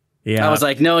 Yeah, I was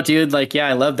like, no, dude, like, yeah,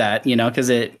 I love that, because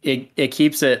it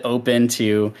keeps it open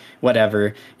to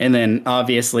whatever. And then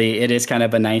obviously it is kind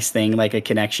of a nice thing, like a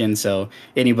connection. So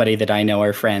anybody that I know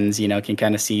are friends, can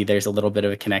kind of see there's a little bit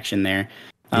of a connection there.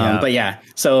 But yeah,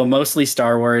 so mostly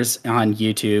Star Wars on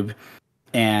YouTube.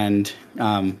 And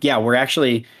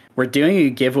we're doing a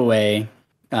giveaway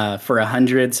for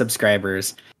 100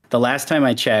 subscribers. The last time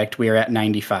I checked, we were at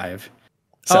 95.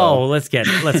 So, let's get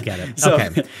it. So,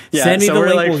 okay. Yeah, send me the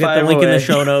link. We'll get the link in the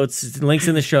show notes. Links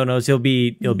in the show notes. You'll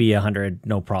be 100.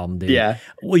 No problem, dude. Yeah.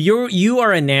 Well, you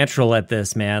are a natural at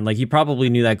this, man. Like you probably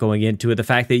knew that going into it. The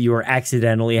fact that you were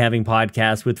accidentally having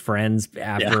podcasts with friends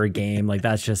after a game, like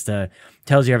that's just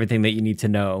tells you everything that you need to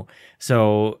know.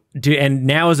 So, and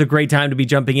now is a great time to be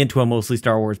jumping into a mostly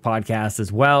Star Wars podcast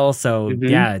as well. So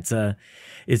yeah,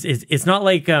 it's not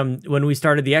like when we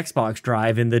started the Xbox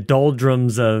Drive in the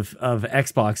doldrums of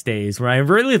Xbox days, where I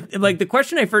really like the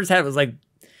question I first had was like,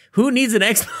 who needs an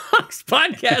Xbox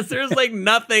podcast? There's like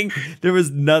nothing. There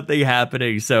was nothing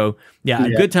happening. So yeah,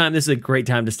 a good time. This is a great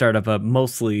time to start up a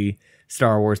mostly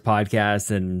Star Wars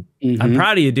podcast, and I'm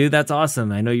proud of you, dude. That's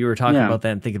awesome. I know you were talking about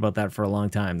that and thinking about that for a long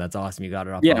time. That's awesome. You got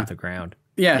it off the ground.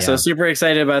 Yeah, so super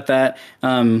excited about that.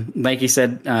 Like you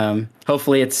said,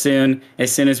 hopefully it's soon. As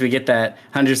soon as we get that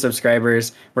 100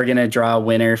 subscribers, we're going to draw a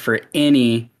winner for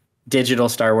any digital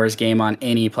Star Wars game on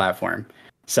any platform.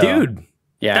 So, dude,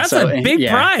 that's a big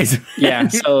prize. Yeah,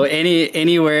 so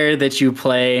anywhere that you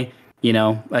play,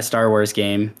 a Star Wars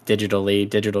game digitally,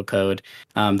 digital code,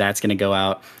 that's going to go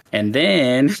out. And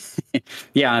then,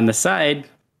 on the side,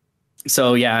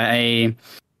 so I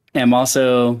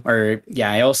also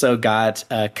got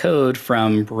a code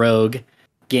from Rogue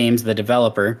Games, the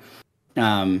developer,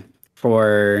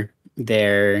 for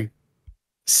their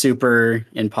Super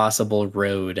Impossible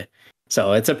Road.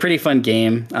 So it's a pretty fun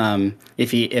game.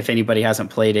 If anybody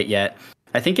hasn't played it yet,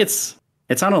 I think it's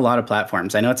on a lot of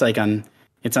platforms. I know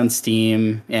it's on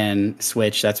Steam and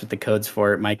Switch. That's what the code's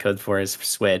for. My code for is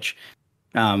Switch.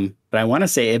 But I want to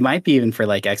say it might be even for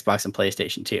like Xbox and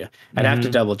PlayStation too. I'd have to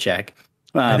double check.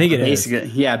 I think it is.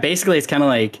 Yeah, basically it's kind of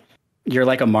like you're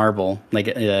like a marble, like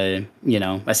a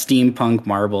steampunk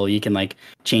marble. You can like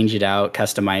change it out,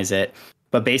 customize it,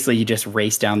 but basically you just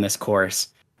race down this course.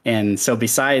 And so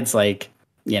besides like,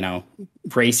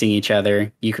 racing each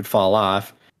other, you could fall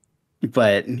off,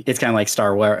 but it's kind of like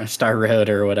Star Road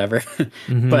or whatever.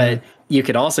 But you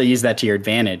could also use that to your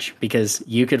advantage, because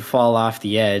you could fall off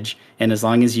the edge, and as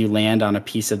long as you land on a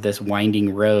piece of this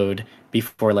winding road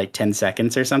before like 10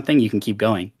 seconds or something, you can keep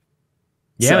going.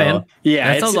 Yeah, man.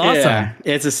 Yeah, that sounds awesome. Yeah,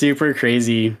 it's a super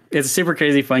crazy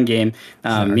fun game.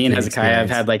 Me and Hezekiah have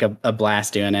had like a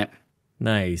blast doing it.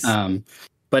 Nice.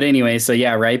 But anyway, so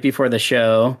yeah, right before the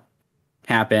show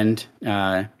happened,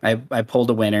 I pulled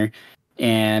a winner,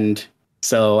 and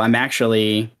so I'm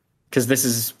actually, because this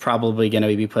is probably going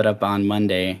to be put up on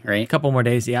Monday, right? A couple more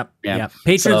days. Yep.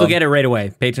 Patrons will get it right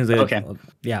away. Patrons will. Okay.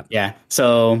 Yeah.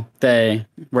 So we're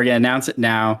going to announce it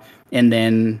now, and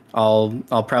then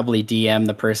I'll probably DM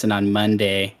the person on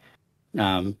Monday,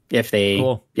 if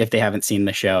they haven't seen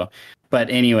the show. But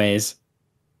anyways,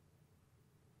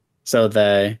 so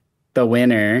the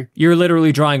winner. You're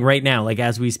literally drawing right now, like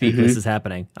as we speak. This is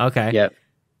happening. Okay. Yep.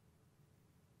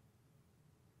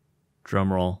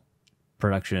 Drum roll.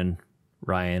 Production,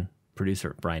 Ryan.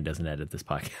 Producer, Brian doesn't edit this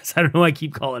podcast. I don't know why I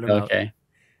keep calling him out. Okay.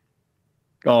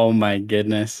 Oh my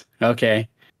goodness. Okay.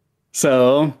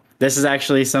 So this is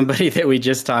actually somebody that we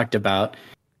just talked about.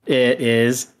 It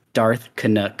is Darth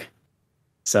Canuck.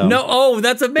 So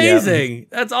that's amazing. Yeah.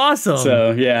 That's awesome.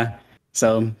 So yeah.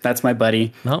 So that's my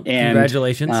buddy. Well, and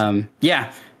congratulations.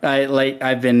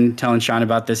 I've been telling Sean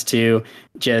about this too.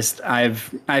 Just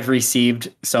I've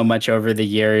received so much over the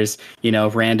years,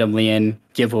 randomly in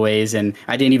giveaways, and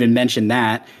I didn't even mention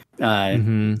that.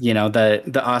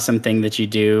 The awesome thing that you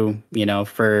do,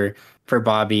 for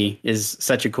Bobby is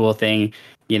such a cool thing.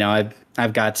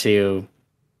 I've got to,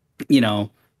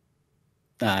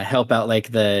 help out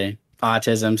like the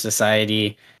Autism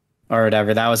Society or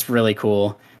whatever. That was really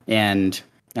cool. And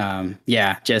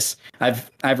just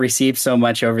I've received so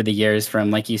much over the years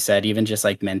from, like you said, even just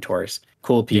like mentors,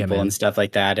 cool people and stuff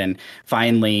like that. And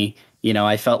finally,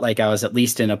 I felt like I was at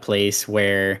least in a place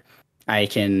where I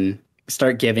can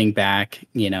start giving back,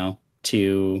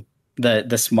 to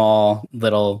the small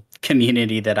little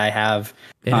community that I have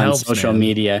on social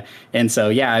media. And so,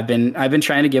 I've been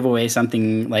trying to give away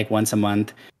something like once a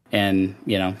month. And,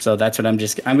 so that's what I'm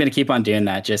going to keep on doing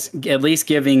that. Just at least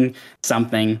giving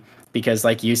something, because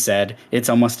like you said, it's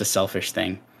almost a selfish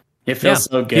thing. It feels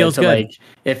so good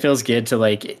it feels good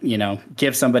to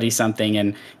give somebody something.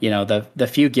 And, the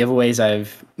few giveaways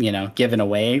I've, given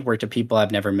away were to people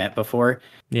I've never met before.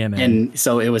 Yeah, man. And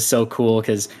so it was so cool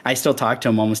because I still talk to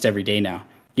them almost every day now.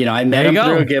 I met them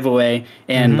through a giveaway,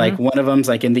 and like one of them's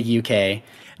like in the UK.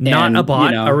 Not a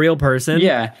bot, a real person.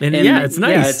 Yeah. And it's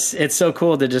nice. Yeah, it's so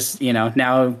cool to just,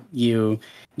 now you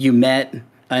met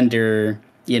under,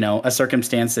 a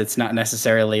circumstance that's not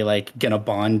necessarily like going to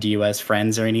bond you as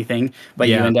friends or anything, but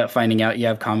you end up finding out you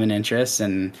have common interests.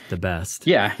 And the best.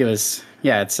 Yeah, it's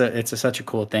such a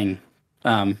cool thing.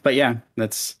 But yeah,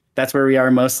 that's where we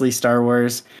are, mostly Star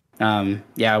Wars. We're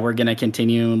going to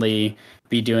continually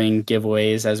be doing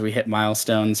giveaways as we hit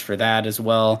milestones for that as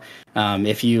well.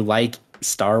 If you like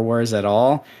Star Wars at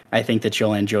all, I think that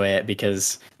you'll enjoy it,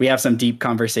 because we have some deep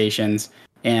conversations,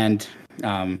 and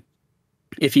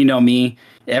if you know me,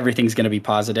 everything's going to be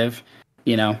positive.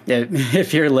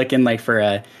 If you're looking like for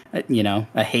a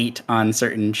hate on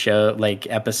certain show, like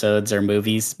episodes or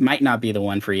movies, might not be the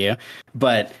one for you.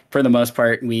 But for the most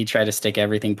part, we try to stick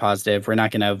everything positive. We're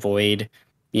not going to avoid,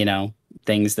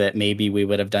 things that maybe we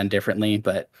would have done differently,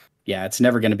 but yeah, it's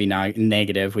never going to be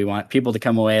negative. We want people to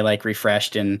come away like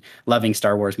refreshed and loving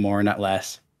Star Wars more, not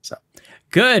less. So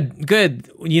good.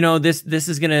 This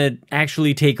is going to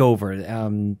actually take over.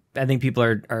 I think people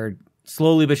are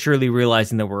slowly but surely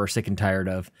realizing that we're sick and tired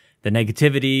of the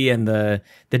negativity and the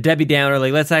Debbie Downer.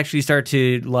 Like, let's actually start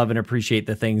to love and appreciate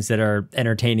the things that are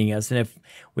entertaining us. And if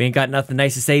we ain't got nothing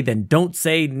nice to say, then don't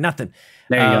say nothing.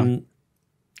 There you go.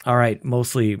 All right,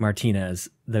 MostlyMartinez,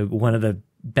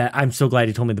 I'm so glad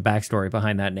you told me the backstory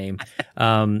behind that name.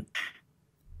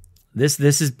 This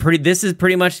is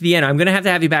pretty much the end. I'm gonna have to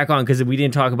have you back on, because we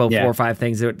didn't talk about 4 or 5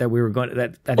 things that we were going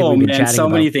that I think we've been chatting about. So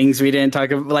many things we didn't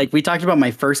talk about. Like, we talked about my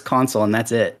first console, and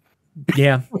that's it.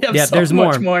 Yeah, there's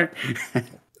more.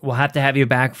 We'll have to have you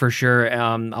back for sure.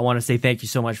 I want to say thank you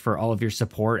so much for all of your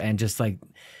support, and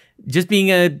just being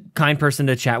a kind person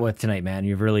to chat with tonight, man.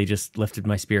 You've really just lifted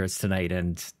my spirits tonight,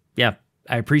 and yeah,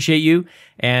 I appreciate you,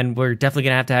 and we're definitely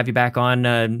going to have you back on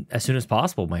as soon as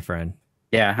possible, my friend.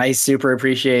 Yeah, I super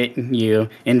appreciate you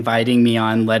inviting me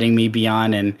on, letting me be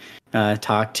on and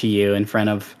talk to you in front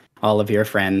of all of your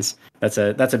friends. That's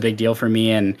a big deal for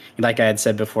me, and like I had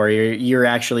said before, you're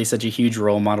actually such a huge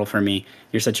role model for me.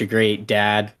 You're such a great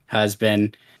dad,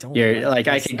 husband. You're like,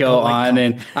 I could go on,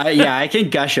 and I can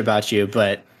gush about you,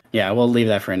 but yeah, we'll leave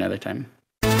that for another time.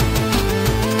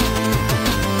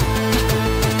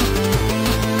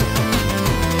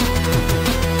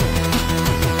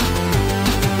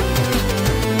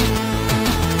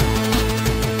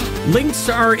 Links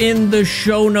are in the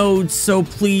show notes, so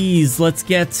please, let's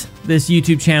get this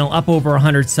YouTube channel up over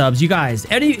 100 subs. You guys,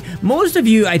 most of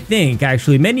you, I think,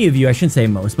 actually, many of you, I shouldn't say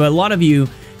most, but a lot of you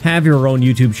have your own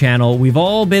YouTube channel. We've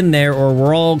all been there, or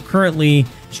we're all currently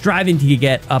striving to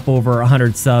get up over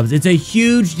 100 subs. It's a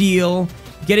huge deal.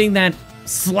 Getting that /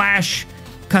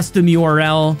 custom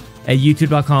URL at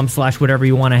youtube.com / whatever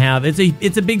you want to have.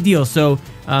 It's a big deal. So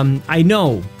I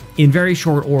know in very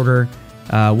short order,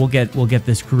 we'll get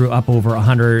this crew up over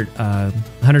 100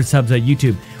 subs at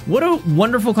YouTube. What a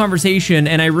wonderful conversation,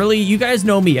 and you guys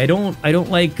know me. I don't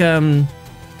like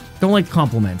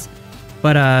compliments,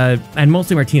 but and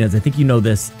mostly Martinez. I think you know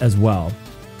this as well.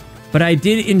 But I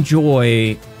did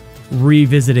enjoy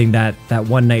revisiting that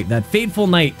one night, that fateful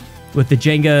night with the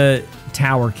Jenga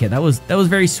tower kit. That was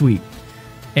very sweet.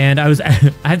 And I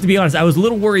have to be honest, I was a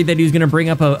little worried that he was going to bring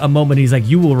up a moment. He's like,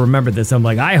 "You will remember this." I'm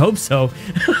like, I hope so.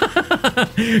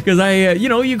 Because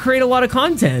you create a lot of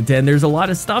content, and there's a lot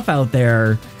of stuff out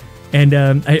there. And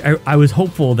I was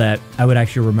hopeful that I would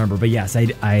actually remember. But yes,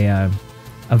 a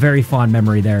very fond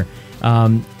memory there.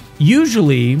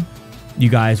 Usually you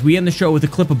guys. We end the show with a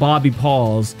clip of Bobby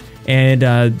Paul's. And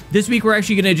this week we're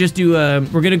actually going to just do,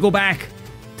 we're going to go back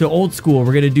to old school.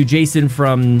 We're going to do Jason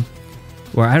from,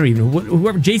 or I don't even know,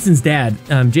 whoever, Jason's dad,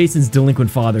 Jason's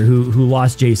delinquent father who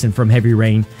lost Jason from Heavy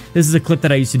Rain. This is a clip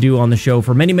that I used to do on the show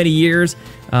for many, many years.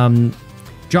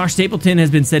 Josh Stapleton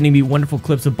has been sending me wonderful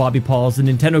clips of Bobby Paul's, the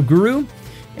Nintendo guru.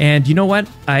 And you know what?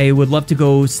 I would love to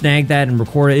go snag that and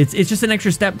record it. It's just an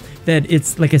extra step that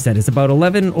it's, like I said, it's about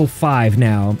 11:05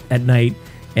 now at night.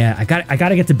 Yeah, I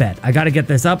gotta get to bed. I gotta get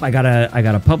this up. I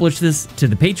gotta publish this to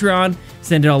the Patreon,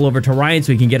 send it all over to Ryan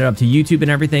so he can get it up to YouTube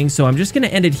and everything. So I'm just gonna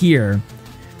end it here.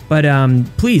 But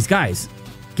please, guys,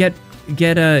 get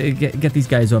these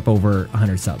guys up over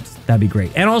 100 subs. That'd be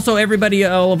great. And also, everybody,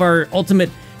 all of our ultimate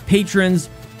patrons,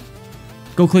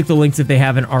 go click the links if they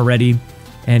haven't already.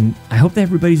 And I hope that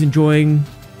everybody's enjoying.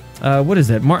 What is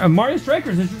it? Mario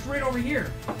Strikers is just right over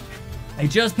here. I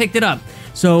just picked it up.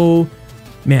 So,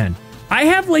 man, I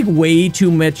have like way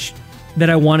too much that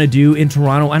I want to do in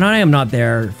Toronto, and I am not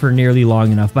there for nearly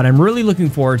long enough, but I'm really looking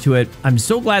forward to it. I'm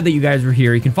so glad that you guys were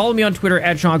here. You can follow me on Twitter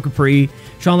at Sean Capri,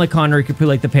 Sean like Connor, Capri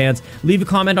like the pants. Leave a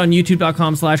comment on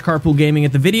youtube.com/Carpool Gaming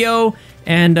at the video,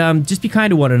 and just be kind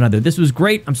to one another. This was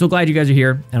great. I'm so glad you guys are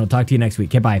here, and I'll talk to you next week.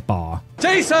 Okay, bye. Bye.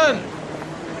 Jason!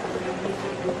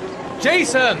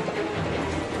 Jason!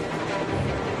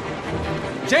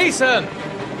 Jason!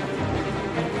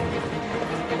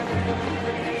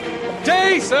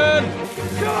 Jason!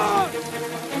 Sean!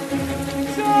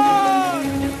 Sean!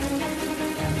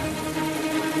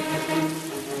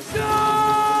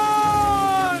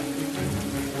 Sean!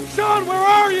 Sean, where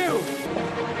are you?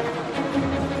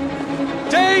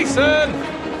 Jason!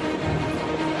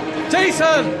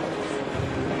 Jason!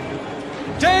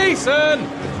 Jason!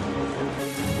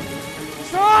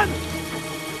 Sean!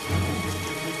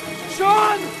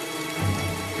 Sean!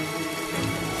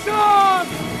 Sean!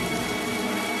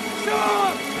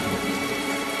 Sean!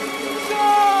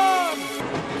 Sean!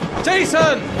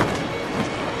 Jason!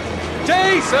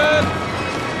 Jason!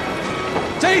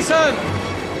 Jason!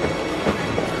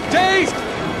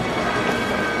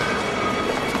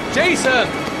 Jason!